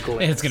can get a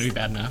glimpse. It's gonna be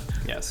bad enough.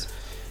 Yes.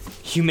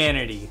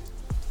 Humanity. ...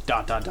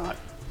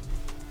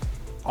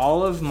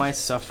 All of my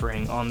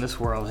suffering on this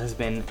world has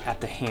been at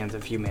the hands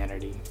of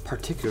humanity,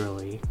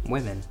 particularly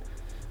women.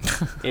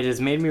 It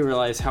has made me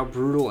realize how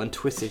brutal and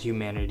twisted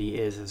humanity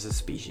is as a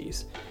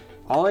species.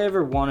 All I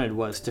ever wanted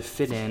was to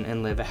fit in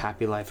and live a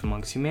happy life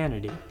amongst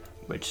humanity,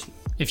 which,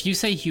 If you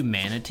say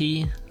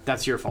humanity,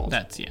 that's your fault.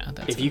 that's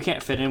If you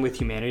can't fit in with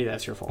humanity,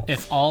 that's your fault.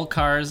 if all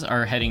cars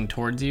are heading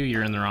towards you,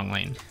 you're in the wrong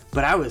lane.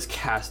 But I was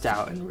cast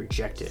out and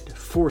rejected,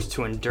 forced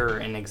to endure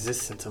an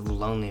existence of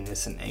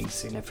loneliness and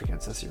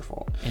insignificance. That's your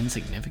fault.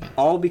 Insignificant.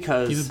 All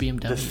because You have a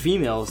BMW. the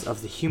females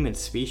of the human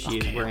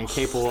species Okay. were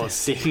incapable of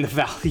seeing the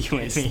value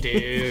in me.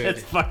 dude.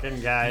 This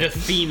fucking guy.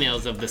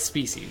 females of the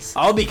species.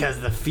 All because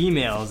the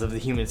females of the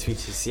human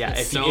species. Yeah, It's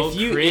if so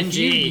you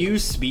cringy.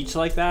 use speech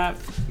like that,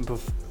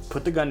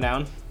 put the gun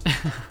down.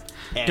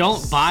 And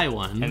Don't buy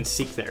one. and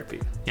seek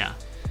therapy. Yeah.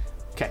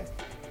 Okay,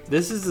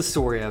 this is the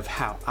story of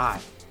how I,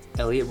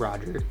 Elliot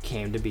Rodger,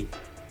 came to be.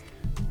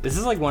 This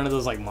is like one of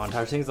those like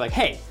montage things. Like,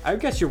 hey, I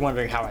guess you're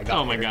wondering how I got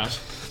Oh my here. gosh.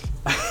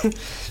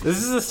 This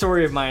is the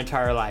story of my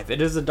entire life.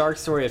 It is a dark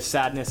story of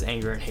sadness,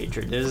 anger, and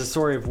hatred. It is a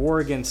story of war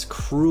against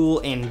cruel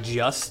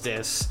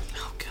injustice.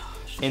 Oh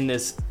gosh. In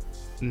this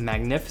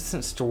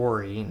magnificent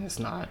story, it's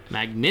not.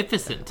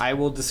 Magnificent. I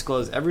will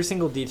disclose every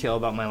single detail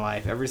about my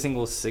life, every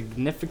single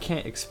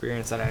significant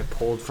experience that I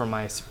pulled from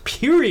my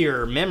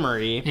superior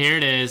memory, Here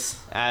it is.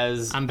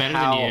 as I'm better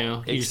how than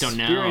you. You just don't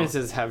know.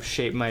 experiences have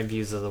shaped my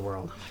views of the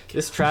world.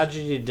 This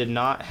tragedy did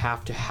not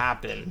have to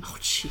happen. Oh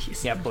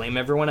jeez. Yeah, blame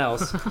everyone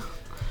else.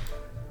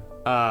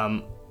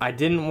 I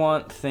didn't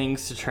want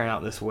things to turn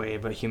out this way,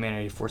 but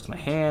humanity forced my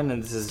hand,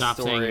 and this is Stop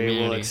a saying story will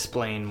humanity.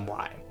 explain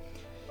why.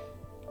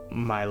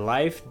 My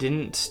life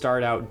didn't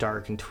start out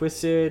dark and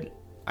twisted.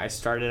 I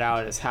started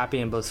out as happy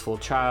and blissful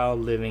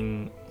child,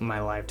 living my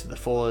life to the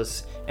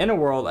fullest in a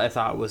world I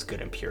thought was good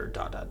and pure, ... And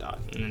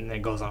then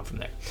it goes on from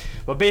there.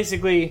 But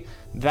basically,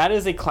 that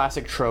is a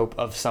classic trope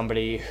of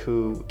somebody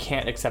who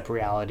can't accept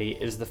reality,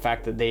 is the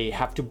fact that they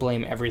have to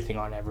blame everything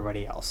on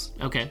everybody else.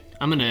 Okay,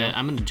 I'm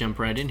gonna jump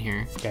right in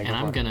here, Okay, and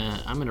I'm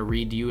gonna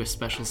read you a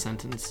special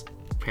sentence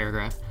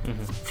paragraph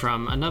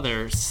from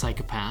another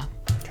psychopath.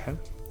 Okay.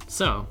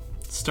 So,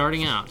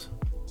 starting out,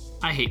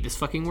 I hate this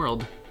fucking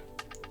world.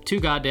 Too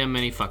goddamn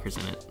many fuckers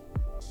in it.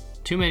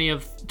 Too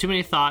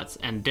many thoughts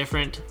and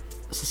different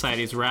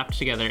societies wrapped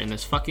together in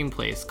this fucking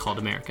place called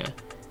America.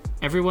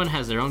 Everyone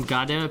has their own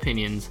goddamn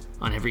opinions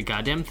on every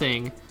goddamn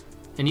thing,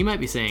 and you might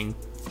be saying,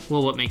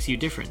 well, what makes you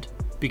different?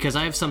 Because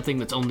I have something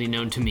that's only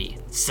known to me.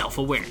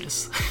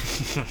 Self-awareness.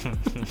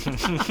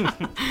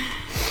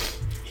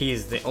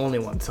 He's the only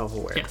one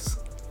self-aware. Yes.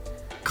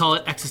 Call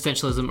it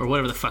existentialism or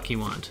whatever the fuck you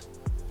want.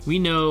 We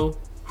know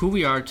who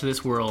we are to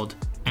this world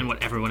and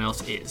what everyone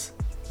else is.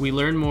 We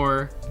learn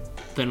more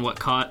than what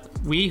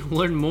caused the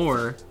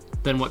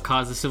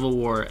Civil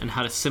War and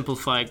how to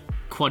simplify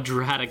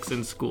quadratics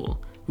in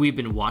school. We've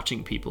been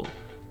watching people.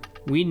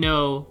 We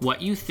know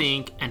what you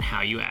think and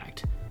how you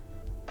act.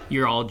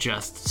 You're all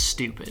just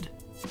stupid.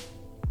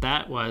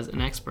 That was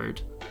an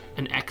excerpt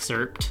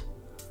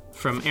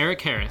from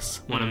Eric Harris,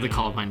 one of the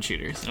Columbine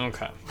shooters.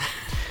 Okay.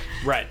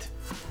 Right.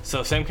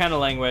 So same kind of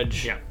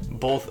language. Yeah.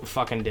 Both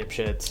fucking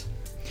dipshits.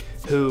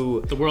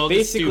 Who the world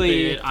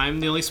basically, is stupid. I'm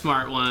the only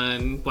smart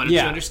one. Why don't you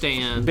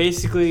understand?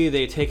 Basically,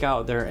 they take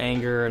out their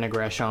anger and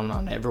aggression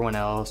on everyone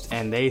else,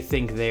 and they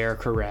think they are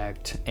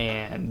correct,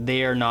 and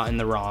they are not in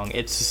the wrong.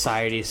 It's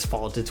society's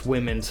fault. It's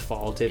women's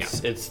fault.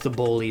 It's the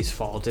bully's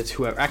fault. It's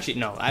whoever. Actually,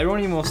 no, I don't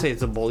even want to say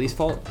it's the bully's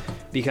fault,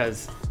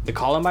 because the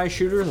Columbine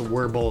shooters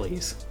were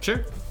bullies.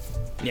 Sure.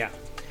 Yeah.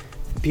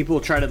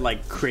 People try to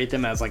like create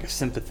them as like a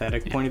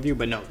sympathetic point of view,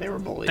 but no, they were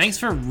bullies. Thanks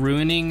for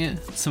ruining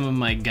some of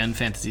my gun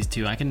fantasies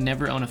too. I can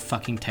never own a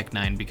fucking Tech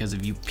 9 because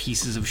of you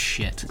pieces of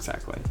shit.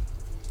 Exactly.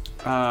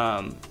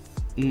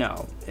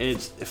 No,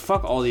 it's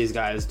fuck all these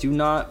guys. Do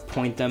not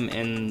point them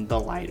in the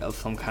light of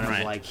some kind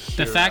of like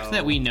hero. The fact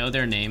that we know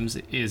their names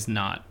is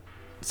not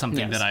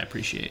something that I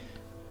appreciate.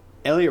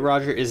 Elliot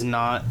Rodger is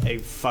not a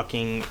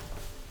fucking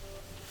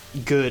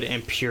good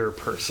and pure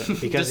person,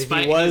 because if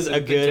he was a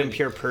good and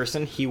pure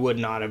person, he would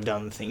not have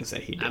done the things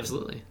that he did.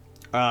 Absolutely.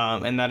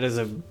 And that is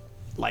a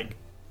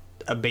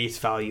base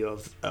value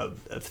of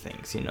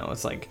things, you know.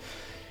 It's like,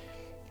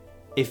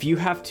 if you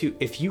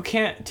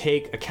can't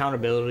take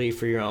accountability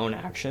for your own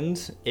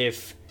actions,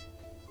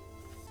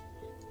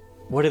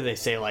 what do they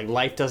say, like,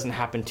 life doesn't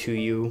happen to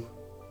you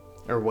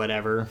or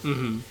whatever.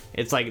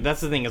 It's like,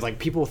 that's the thing, is like,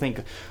 people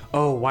think,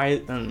 oh,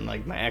 why, and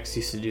like my ex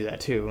used to do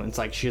that too, and it's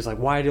like, she's like,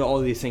 why do all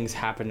these things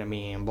happen to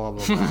me and blah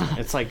blah blah.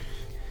 it's like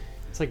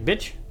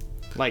bitch,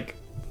 like,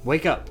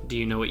 wake up. Do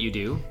you know what you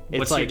do? It's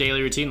what's like, your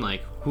daily routine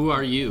like? Who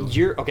are you?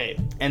 You're okay,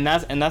 and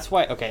that's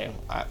why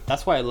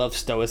that's why I love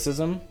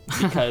stoicism,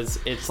 because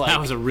it's like that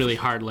was a really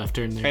hard left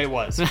turn there. It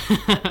was.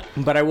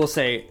 But I will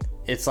say,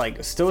 it's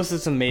like,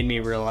 stoicism made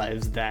me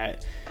realize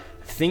that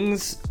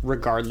things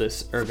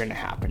regardless are going to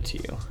happen to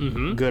you,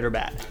 good or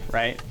bad,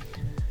 right?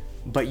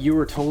 But you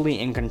were totally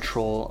in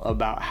control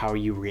about how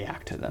you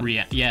react to them.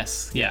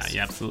 Yes, yeah,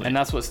 absolutely. And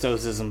that's what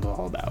stoicism is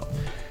all about.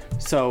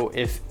 So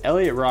if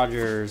Elliot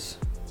Rodgers,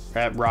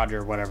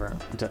 Roger, whatever,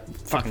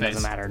 fucking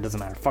doesn't matter,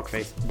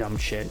 fuckface, dumb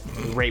shit,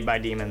 raped by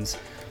demons,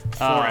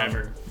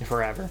 forever,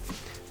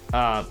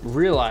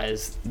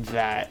 realized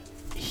that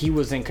he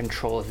was in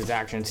control of his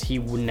actions, he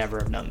would never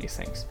have done these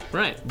things.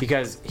 Right.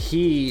 Because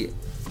he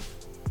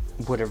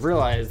would have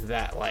realized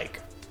that,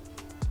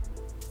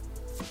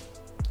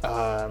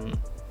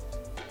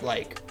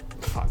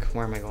 fuck,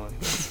 where am I going?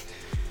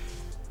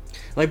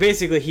 Like,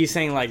 basically, he's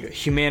saying, like,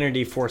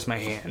 humanity forced my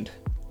hand.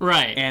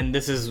 Right. And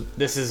this is,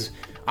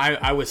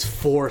 I was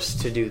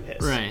forced to do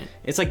this. Right.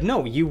 It's like,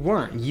 no, you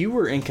weren't. You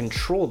were in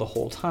control the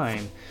whole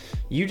time.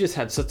 You just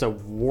had such a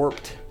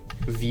warped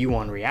view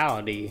on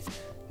reality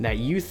that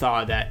you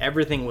thought that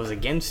everything was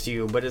against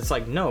you, but it's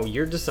like, no,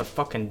 you're just a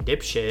fucking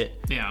dipshit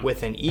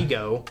with an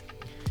ego.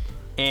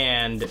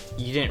 And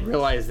you didn't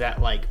realize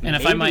that, like, and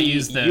maybe if I might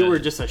use you were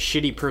just a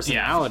shitty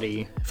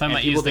personality. Yeah. If I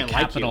might use the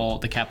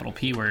capital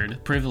P word,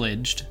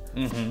 privileged.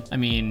 I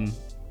mean,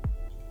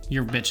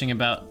 you're bitching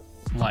about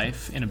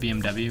life in a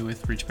BMW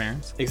with rich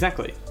parents.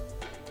 Exactly.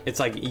 It's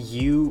like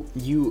you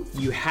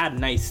had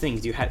nice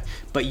things,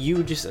 but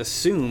you just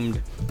assumed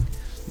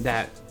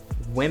that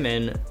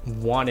women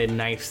wanted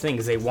nice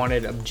things. They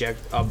wanted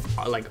object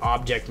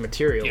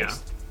materials. Yeah.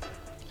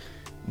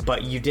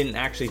 But you didn't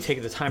actually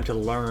take the time to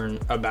learn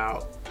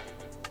about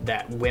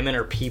that women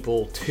are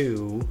people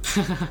too,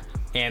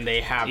 and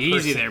they have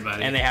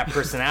and they have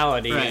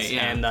personalities, right,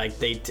 yeah. And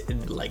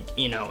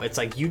it's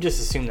like you just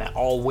assume that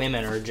all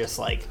women are just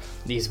like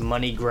these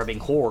money grubbing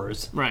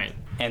whores, right?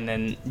 And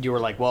then you were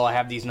like, well, I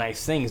have these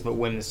nice things, but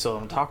women still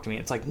don't talk to me.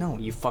 It's like, no,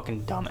 you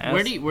fucking dumbass.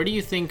 Where do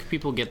you think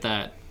people get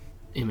that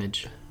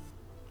image?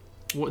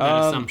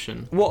 That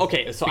assumption? Well,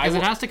 okay, so because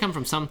it has to come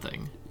from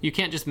something. You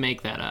can't just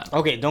make that up.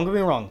 Okay, don't get me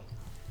wrong.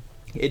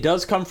 It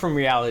does come from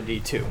reality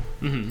too,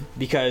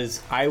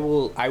 because I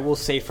will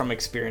say from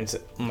experience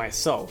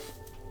myself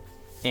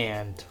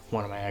and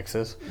one of my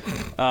exes,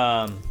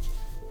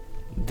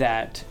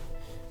 that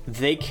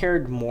they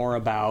cared more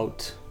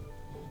about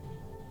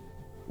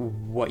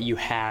what you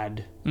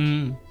had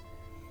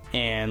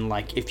and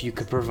like if you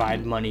could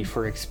provide money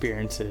for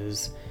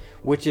experiences,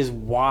 which is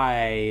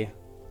why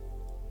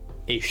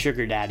a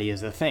sugar daddy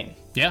is a thing.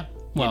 Yeah.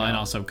 Well, and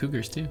also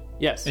cougars too.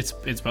 Yes.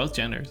 It's both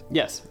genders.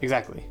 Yes,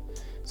 exactly.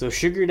 So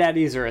sugar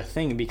daddies are a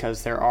thing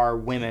because there are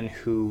women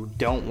who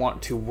don't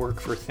want to work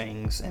for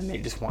things and they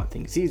just want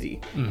things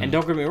easy. And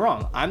don't get me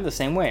wrong, I'm the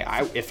same way.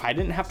 If I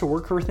didn't have to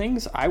work for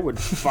things, I would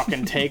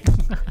fucking take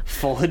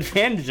full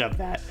advantage of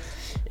that.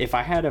 If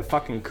I had a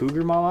fucking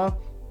cougar mama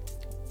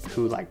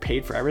who like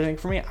paid for everything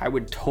for me, I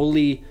would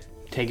totally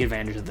take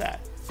advantage of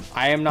that.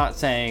 I am not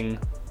saying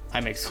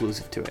I'm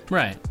exclusive to it.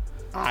 Right.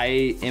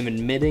 I am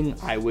admitting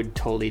I would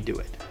totally do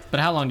it. But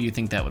how long do you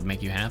think that would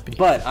make you happy?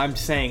 But I'm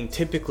saying,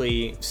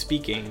 typically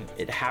speaking,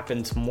 it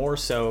happens more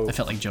so I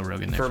felt like Joe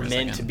Rogan there for a men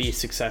second. to be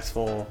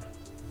successful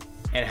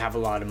and have a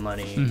lot of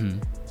money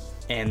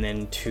and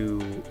then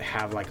to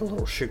have like a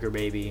little sugar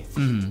baby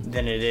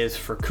than it is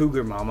for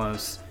cougar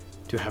mamas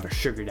to have a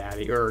sugar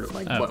daddy or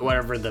like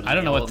whatever the I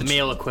don't know what the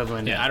male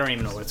equivalent is. Yeah. I don't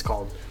even know what it's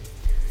called.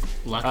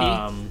 Lucky?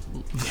 Yeah,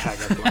 I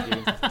guess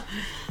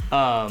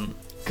lucky.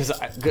 Because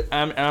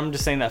I'm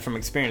just saying that from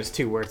experience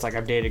too, where it's like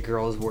I've dated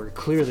girls where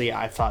clearly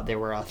I thought they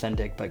were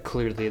authentic, but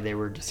clearly they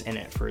were just in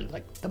it for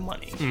like the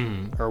money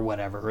or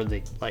whatever, or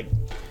they like,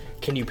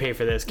 can you pay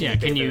for this?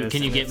 Can you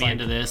get me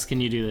into this?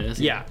 Can you do this?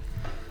 Yeah.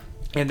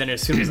 And then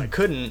as soon as I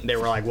couldn't, they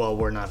were like, well,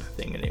 we're not a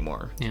thing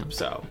anymore. Yeah.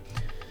 So,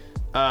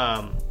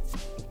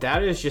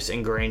 that is just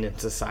ingrained in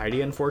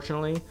society,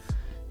 unfortunately,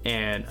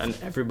 and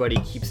everybody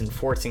keeps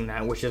enforcing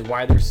that, which is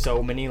why there's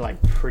so many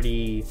like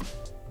pretty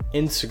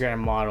Instagram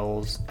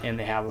models and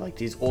they have like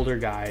these older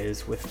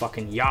guys with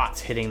fucking yachts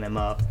hitting them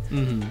up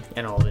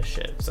and all this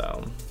shit.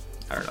 So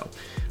I don't know,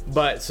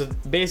 but so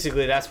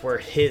basically that's where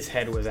his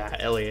head was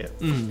at, Elliot.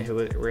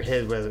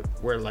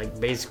 Where like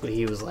basically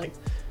he was like,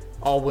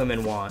 all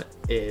women want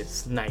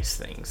is nice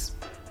things.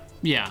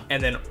 Yeah.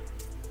 And then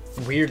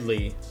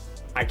weirdly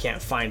I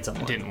can't find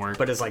someone. It didn't work.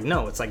 But it's like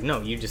no,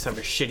 you just have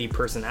a shitty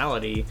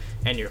personality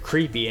and you're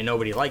creepy and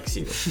nobody likes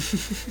you.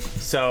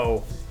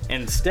 So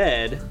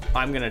instead,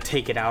 I'm gonna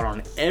take it out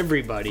on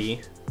everybody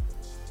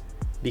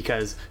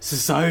because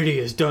society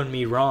has done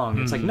me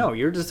wrong. It's like, no,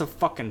 you're just a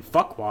fucking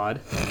fuckwad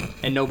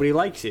and nobody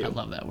likes you. I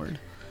love that word.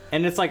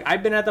 And it's like,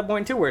 I've been at the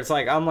point too where it's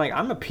like, I'm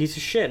a piece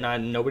of shit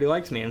and nobody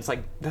likes me. And it's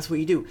like, that's what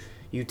you do.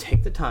 You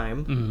take the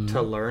time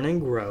to learn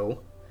and grow.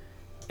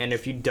 And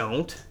if you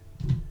don't,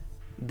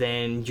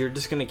 then you're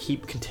just gonna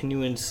keep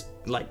continuing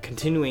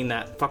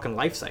that fucking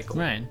life cycle.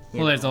 Right.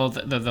 Well, there's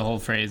the whole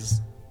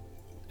phrase,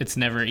 it's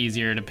never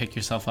easier to pick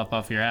yourself up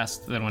off your ass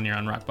than when you're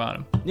on rock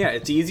bottom. Yeah,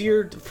 it's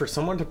easier for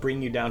someone to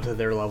bring you down to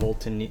their level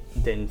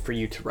than for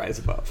you to rise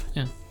above.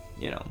 Yeah.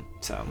 You know,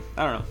 so,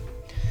 I don't know.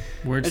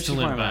 Words to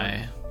live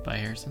by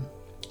Harrison.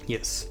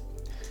 Yes.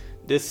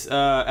 This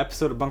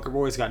episode of Bunker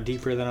Boys got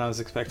deeper than I was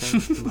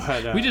expecting.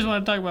 But we just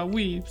want to talk about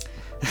weebs.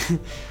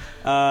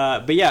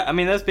 But yeah, I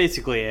mean, that's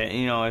basically it.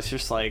 You know, it's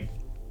just like,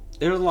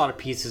 there's a lot of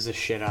pieces of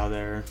shit out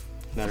there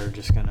that are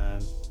just gonna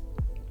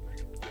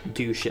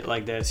do shit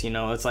like this. You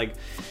know, it's like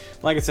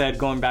I said,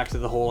 going back to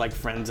the whole like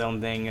friend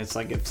zone thing, it's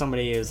like if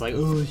somebody is like,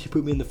 oh, you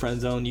put me in the friend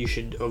zone, you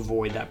should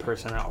avoid that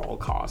person at all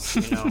costs.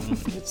 You know,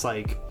 it's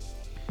like,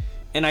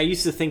 and I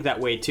used to think that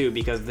way too,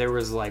 because there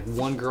was like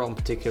one girl in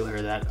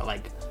particular that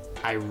like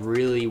I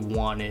really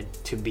wanted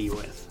to be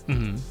with,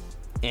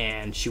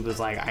 and she was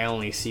like, I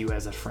only see you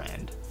as a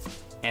friend.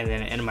 And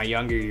then in my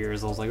younger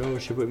years, I was like, oh,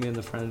 she put me in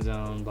the friend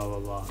zone, blah, blah,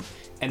 blah.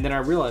 And then I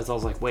realized, I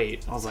was like,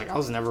 wait. I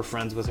was never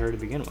friends with her to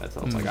begin with.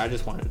 I was like, I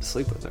just wanted to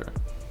sleep with her.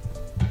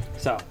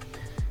 So,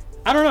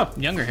 I don't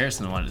know. Younger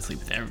Harrison wanted to sleep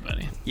with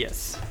everybody.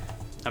 Yes.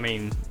 I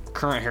mean,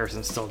 current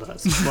Harrison still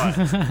does.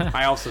 But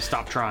I also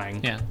stopped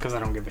trying. Yeah. Because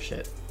I don't give a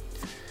shit.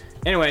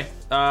 Anyway,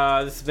 this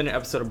has been an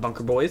episode of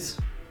Bunker Boys.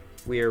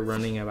 We are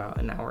running about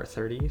an hour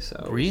 30,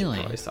 so really? we should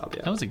probably stop.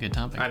 Yeah. That was a good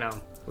topic. I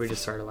know. We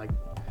just started like...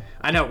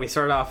 I know, we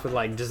started off with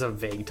like just a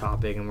vague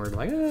topic and we're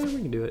like, we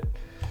can do it.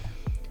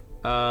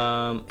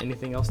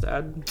 Anything else to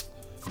add?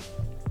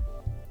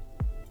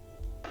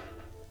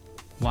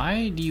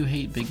 Why do you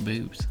hate big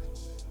boobs?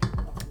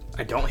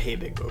 I don't hate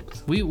big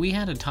boobs. We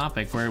had a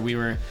topic where we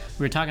were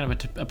talking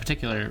about a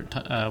particular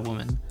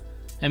woman,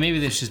 and maybe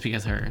this is just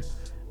because her,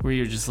 where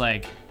you're just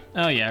like,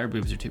 oh yeah, her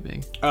boobs are too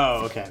big.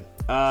 Oh, okay.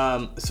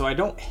 So I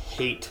don't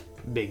hate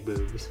big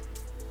boobs,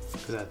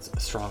 because that's a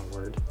strong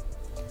word.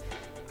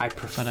 I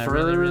prefer... But I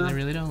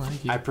really don't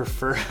like you. I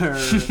prefer...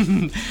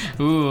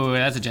 Ooh,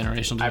 that's a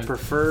generational joke. I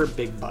prefer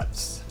big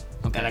butts.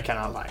 Okay. And I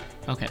cannot lie.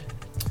 Okay.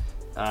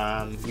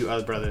 You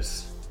other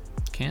brothers...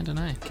 Can't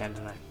deny. Can't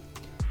deny.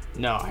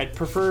 No, I'd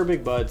prefer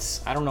big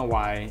butts. I don't know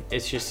why.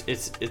 It's just...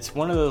 It's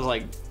one of those,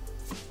 like...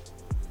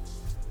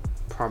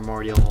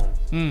 primordial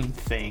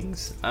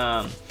things.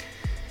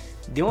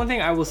 The only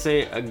thing I will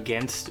say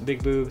against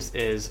big boobs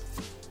is...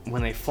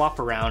 when they flop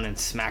around and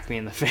smack me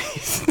in the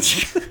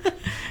face.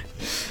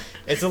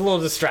 It's a little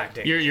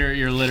distracting.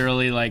 You're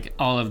literally like,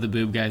 all of the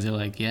boob guys are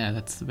like, yeah,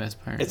 that's the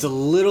best part. It's a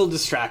little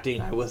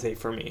distracting, I will say,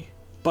 for me.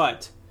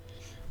 But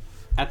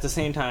at the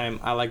same time,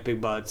 I like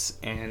big butts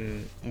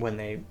and when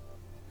they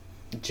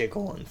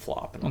jiggle and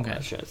flop and all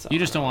that shit. So you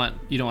just don't want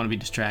to be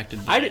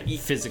distracted by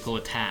physical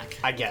attack.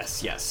 I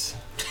guess, yes.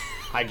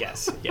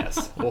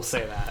 Yes. We'll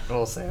say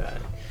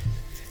that.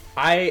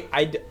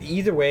 I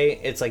either way,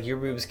 it's like your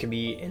boobs can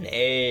be an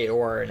A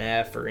or an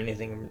F or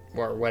anything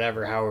or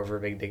whatever, however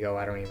big they go.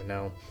 I don't even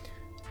know.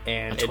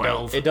 And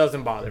it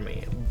doesn't bother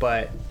me.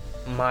 But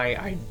my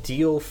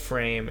ideal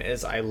frame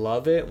is I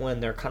love it when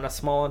they're kind of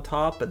small on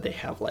top, but they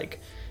have like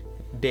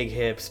big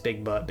hips,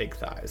 big butt, big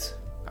thighs.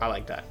 I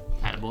like that.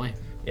 Attaboy.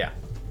 Yeah.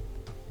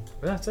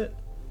 But that's it.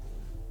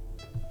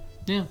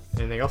 Yeah.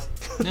 Anything else?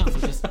 No.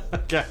 Just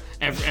okay.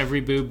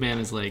 Every boob man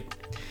is like.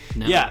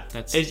 No, yeah.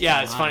 It's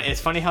funny.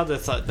 It's funny how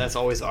that's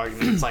always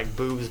argument. It's like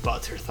boobs,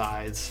 butts, or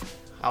thighs.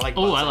 I like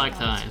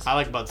thighs. I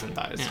like butts and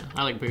thighs. Yeah,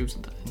 I like boobs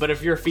and thighs. But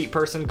if you're a feet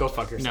person, go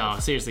fuck yourself. No,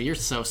 seriously, you're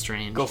so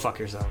strange. Go fuck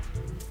yourself.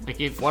 Like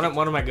if one of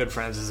my good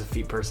friends is a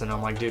feet person,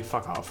 I'm like, dude,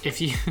 fuck off.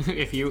 If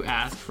you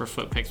ask for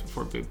foot pics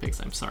before boob pics,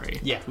 I'm sorry.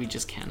 Yeah, we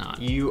just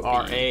cannot. You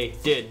are a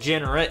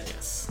degenerate.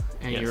 Yes,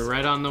 and you're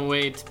right on the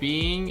way to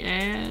being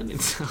an.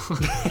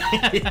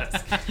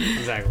 Yes,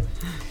 exactly.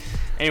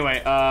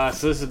 Anyway,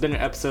 so this has been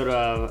an episode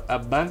of A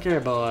Bunker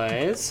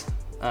Boys,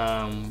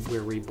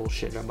 where we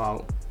bullshit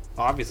about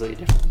obviously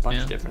a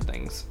bunch of different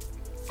things.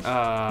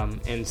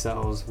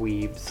 Incels,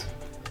 weebs,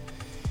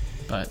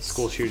 but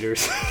school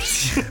shooters,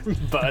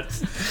 but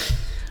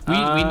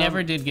we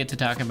never did get to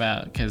talk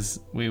about, because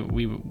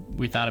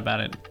we thought about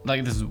it,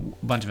 like this is a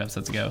bunch of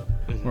episodes ago,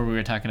 where we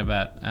were talking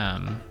about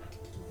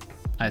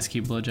Ice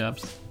Cube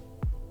blowjobs.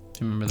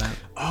 Do you remember that?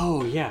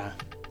 Oh yeah.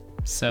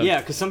 So yeah,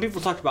 because some people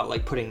talked about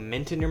like putting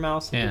mint in your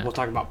mouth. Some people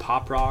talk about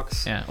Pop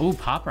Rocks. Yeah. Ooh,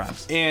 Pop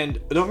Rocks. And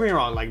don't get me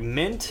wrong, like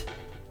mint,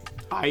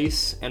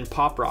 ice, and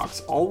Pop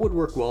Rocks all would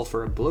work well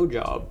for a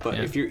blowjob, but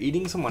if you're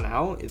eating someone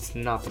out, it's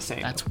not the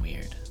same. That's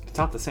weird. It's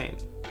not the same.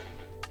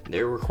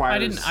 It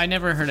requires. I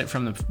never heard it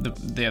from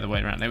the other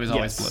way around. It was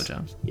always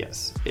blowjobs.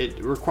 Yes,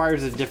 it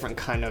requires a different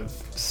kind of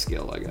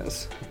skill, I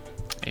guess.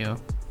 Ew.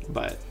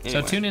 But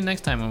anyway. So tune in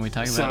next time when we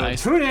talk about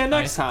ice. Tune in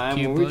next time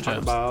when we talk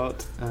blowjobs.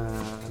 about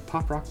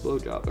Pop Rock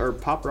blowjob or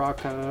Pop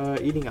Rock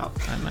eating out.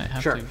 I might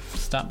have to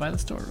stop by the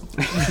store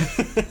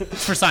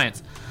It's for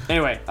science.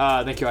 Anyway,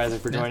 thank you,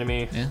 Isaac, for joining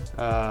me.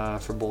 Yeah.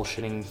 For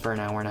bullshitting for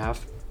an hour and a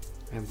half,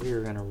 and we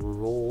are gonna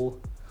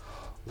roll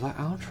the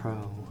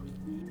outro.